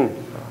imagine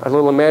again, a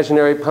little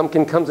imaginary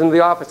pumpkin comes into the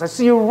office. I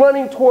see you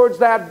running towards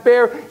that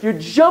bear. You're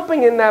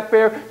jumping in that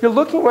bear. You're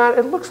looking around.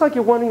 It looks like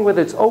you're wondering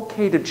whether it's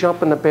okay to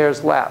jump in the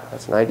bear's lap.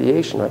 That's an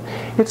ideation, right?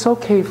 It's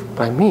okay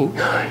by me.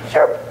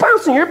 You're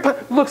bouncing.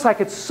 Looks like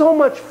it's so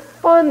much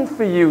fun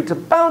for you to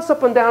bounce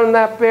up and down in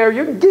that bear.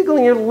 You're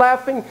giggling. You're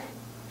laughing.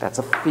 That's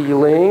a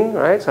feeling,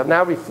 right? So I've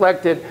now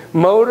reflected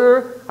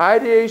motor,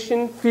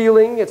 ideation,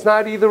 feeling. It's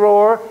not either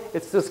or.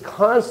 It's this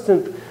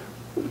constant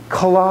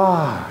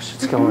collage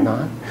that's going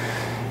on.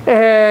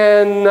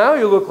 And now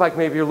you look like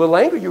maybe you're a little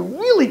angry. You're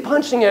really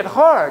punching it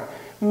hard.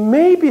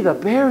 Maybe the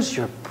bear's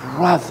your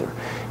brother,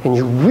 and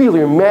you really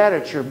are mad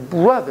at your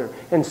brother,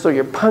 and so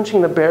you're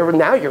punching the bear, and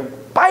now you're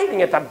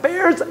biting at the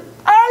bear's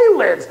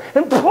eyelids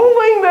and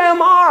pulling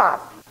them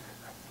off.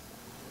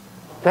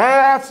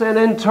 That's an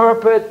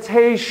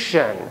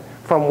interpretation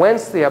from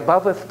whence the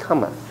aboveth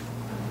cometh.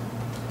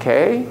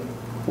 Okay?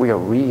 We are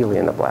really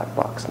in the black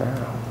box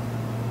now.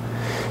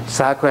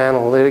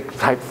 Psychoanalytic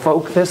type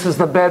folk, this is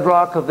the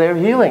bedrock of their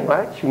healing,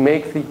 right? You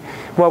make the,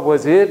 what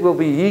was it will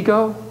be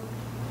ego.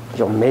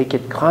 You'll make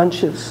it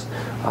conscious,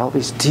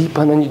 always deep,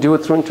 and then you do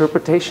it through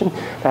interpretation.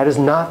 That is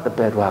not the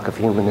bedrock of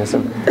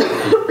humanism.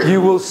 You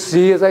will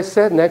see, as I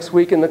said, next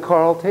week in the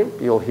Carl tape,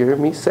 you'll hear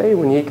me say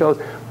when he goes,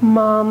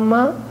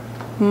 Mama,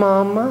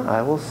 Mama,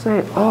 I will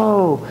say,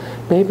 oh,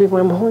 maybe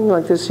when I'm holding you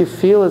like this, you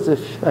feel as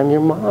if I'm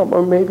your mom,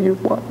 or maybe you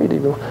want me to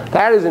be.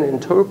 That is an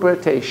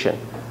interpretation.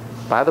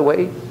 By the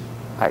way,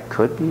 I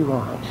could be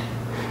wrong.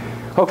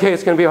 Okay,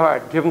 it's going to be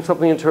hard. Give them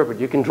something to interpret.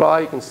 You can draw,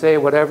 you can say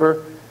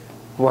whatever.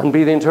 One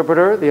be the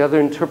interpreter, the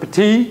other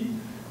interpretee.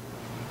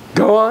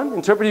 Go on,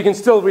 interpret. You can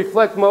still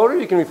reflect motor,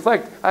 you can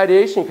reflect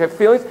ideation, you can have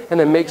feelings, and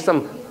then make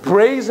some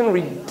brazen,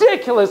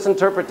 ridiculous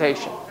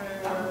interpretation.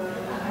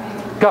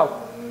 Go.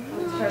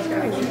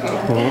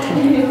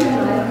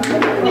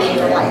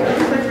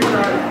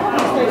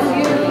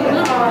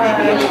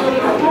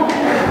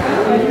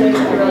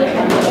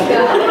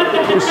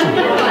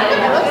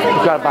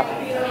 You've got about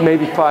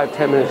maybe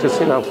 5-10 minutes,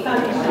 just,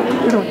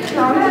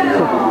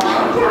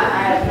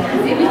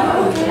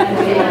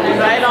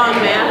 Right on,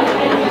 man.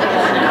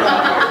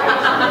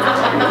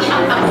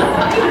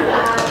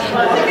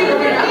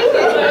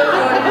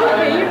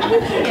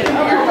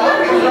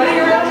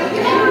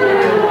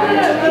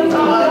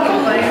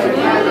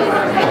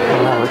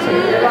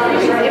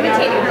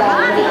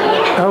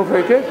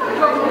 Okay?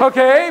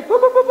 Okay, boop,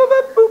 boop, boop, boop,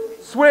 boop,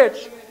 boop.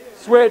 Switch,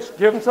 switch,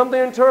 give them something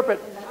to interpret.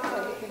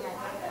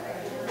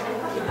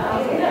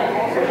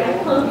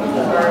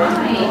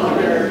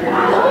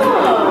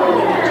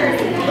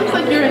 Looks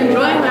like you're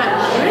enjoying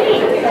that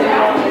drink.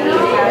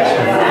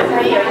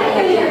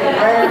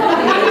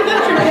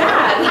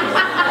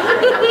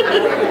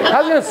 I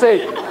was going to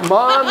say,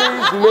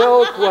 Mommy's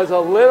milk was a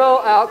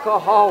little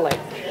alcoholic.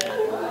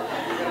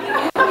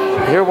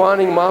 You're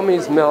wanting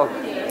Mommy's milk.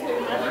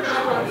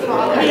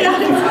 I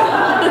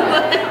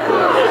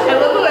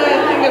love the way I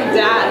think of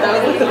Dad. That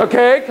was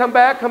Okay, come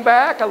back, come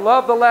back. I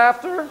love the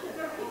laughter.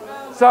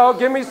 So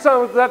give me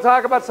some, let's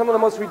talk about some of the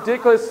most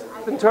ridiculous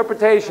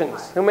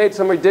interpretations. Who made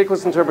some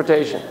ridiculous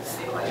interpretations?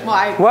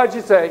 Well, What'd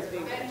you say? I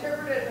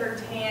interpreted her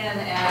tan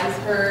as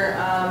her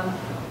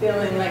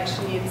feeling like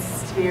she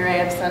needs to be a ray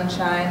of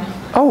sunshine.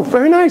 Oh,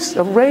 very nice.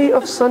 A ray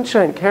of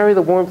sunshine. Carry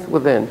the warmth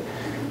within.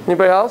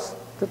 Anybody else?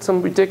 Did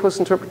some ridiculous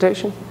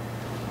interpretation?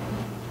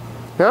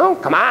 No?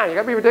 Come on, you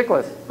gotta be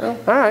ridiculous. Well,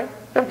 all right.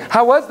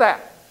 How was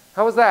that?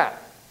 How was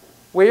that?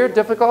 Weird,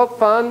 difficult,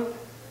 fun?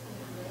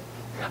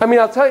 I mean,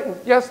 I'll tell you,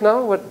 yes,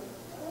 no, what?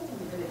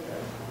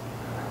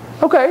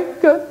 Okay,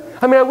 good.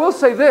 I mean, I will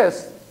say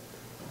this.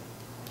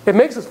 It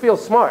makes us feel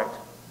smart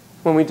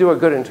when we do a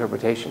good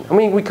interpretation. I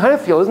mean, we kind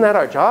of feel, isn't that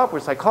our job? We're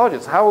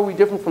psychologists. How are we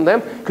different from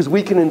them? Because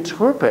we can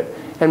interpret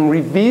and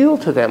reveal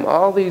to them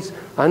all these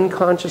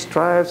unconscious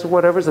drives or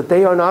whatever that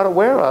they are not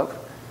aware of.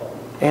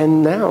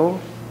 And now,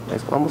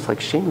 it's almost like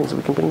shamans,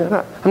 we can bring that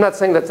up. I'm not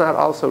saying that's not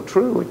also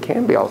true. It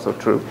can be also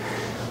true.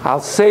 I'll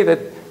say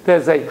that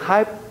there's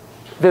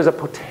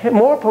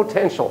more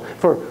potential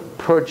for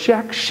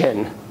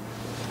projection,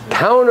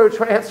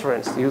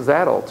 countertransference, to use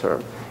that old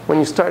term, when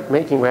you start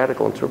making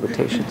radical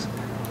interpretations.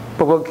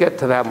 But we'll get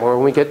to that more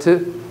when we get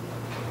to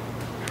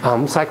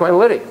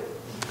psychoanalytic.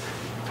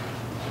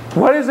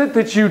 What is it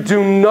that you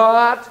do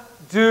not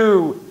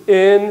do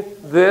in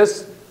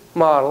this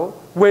model,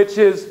 which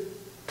is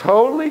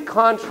totally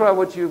contra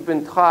what you've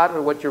been taught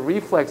or what your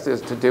reflex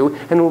is to do,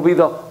 and will be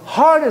the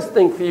hardest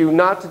thing for you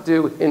not to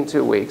do in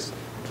 2 weeks?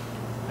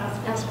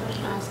 Ask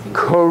questions.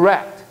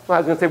 Correct. Well, I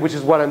was going to say, which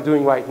is what I'm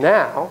doing right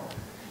now.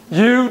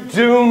 You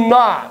do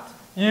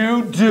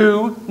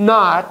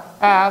not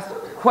ask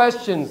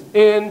questions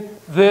in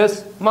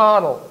this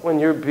model when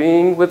you're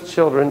being with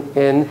children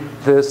in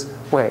this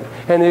way.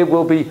 And it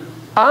will be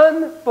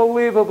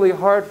unbelievably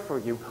hard for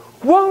you,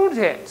 won't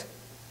it?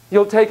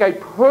 You'll take a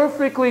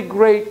perfectly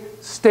great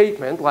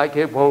statement, like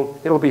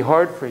it'll be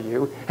hard for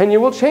you, and you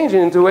will change it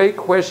into a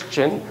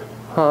question,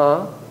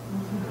 huh?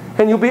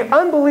 And you'll be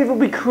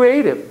unbelievably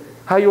creative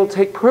how you'll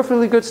take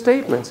perfectly good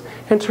statements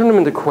and turn them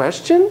into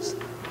questions.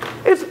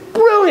 It's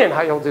brilliant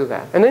how you'll do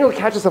that. And then you'll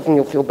catch yourself and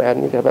you'll feel bad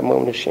and you'll have that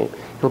moment of shame.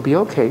 You'll be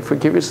okay.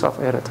 Forgive yourself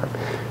ahead of time.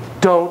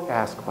 Don't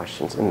ask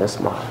questions in this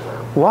model.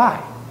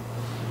 Why?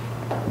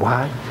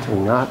 Why do we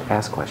not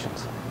ask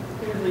questions?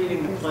 You're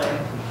leading the play.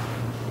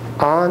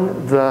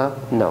 On the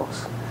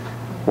nose.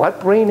 What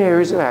brain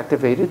areas are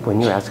activated when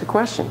you ask a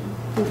question?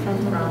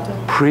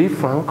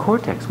 Prefrontal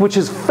cortex, which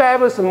is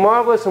fabulous and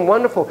marvelous and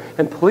wonderful.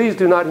 And please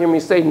do not hear me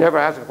say never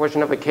ask a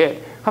question of a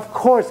kid. Of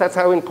course, that's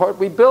how in part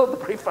we build the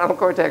prefrontal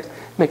cortex.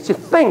 Makes you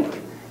think.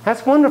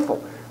 That's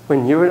wonderful.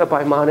 When you're in a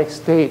bimonic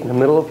state in the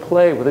middle of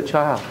play with a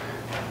child,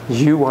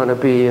 you want to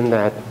be in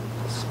that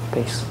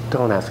space.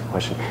 Don't ask a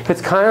question.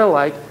 It's kind of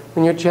like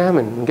when you're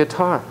jamming in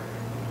guitar.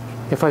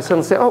 If I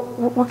suddenly say, oh,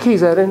 what key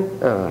is that in?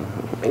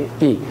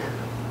 E.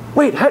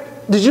 Wait,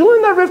 did you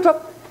learn that riff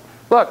up?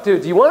 Look,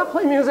 dude, do you want to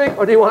play music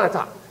or do you want to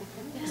talk?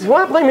 Do you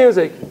want to play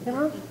music? You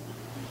know?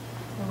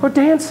 Or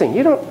dancing.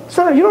 You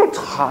don't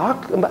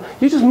talk about,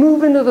 you just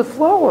move into the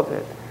flow of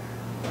it.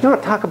 You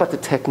don't talk about the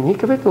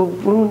technique of it.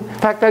 In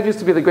fact, that used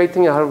to be the great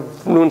thing how to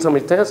ruin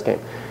somebody's dance game.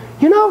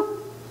 You know,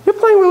 you're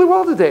playing really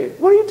well today.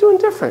 What are you doing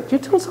different?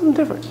 You're doing something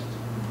different.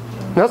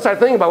 And they'll start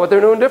thinking about what they're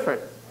doing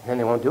different. And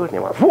they won't do it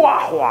anymore.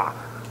 Wah, wah.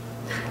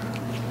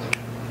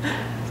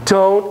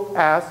 Don't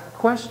ask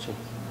questions.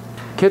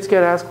 Kids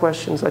get asked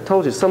questions. I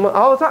told you. Someone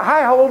all the time.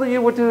 Hi, how old are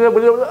you? What do you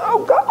do?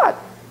 Oh, God.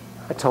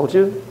 I told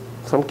you.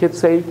 Some kids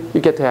say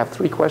you get to have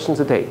 3 questions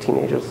a day.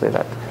 Teenagers say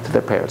that to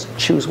their parents.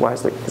 Choose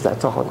wisely, because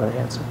that's all I'm going to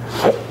answer.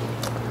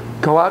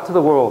 Go out to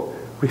the world.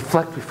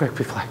 Reflect, reflect,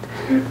 reflect.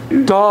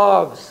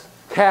 Dogs,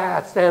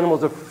 cats,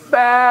 animals are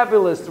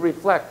fabulous to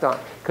reflect on.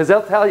 Because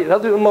they'll tell you. They'll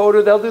do the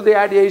motor. They'll do the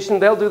ideation.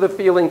 They'll do the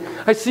feeling.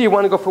 I see you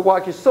want to go for a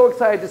walk. You're so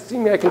excited to see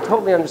me. I can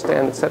totally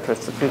understand, etc.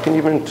 You can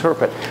even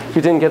interpret if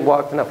you didn't get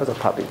walked enough as a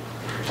puppy.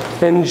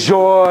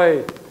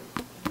 Enjoy.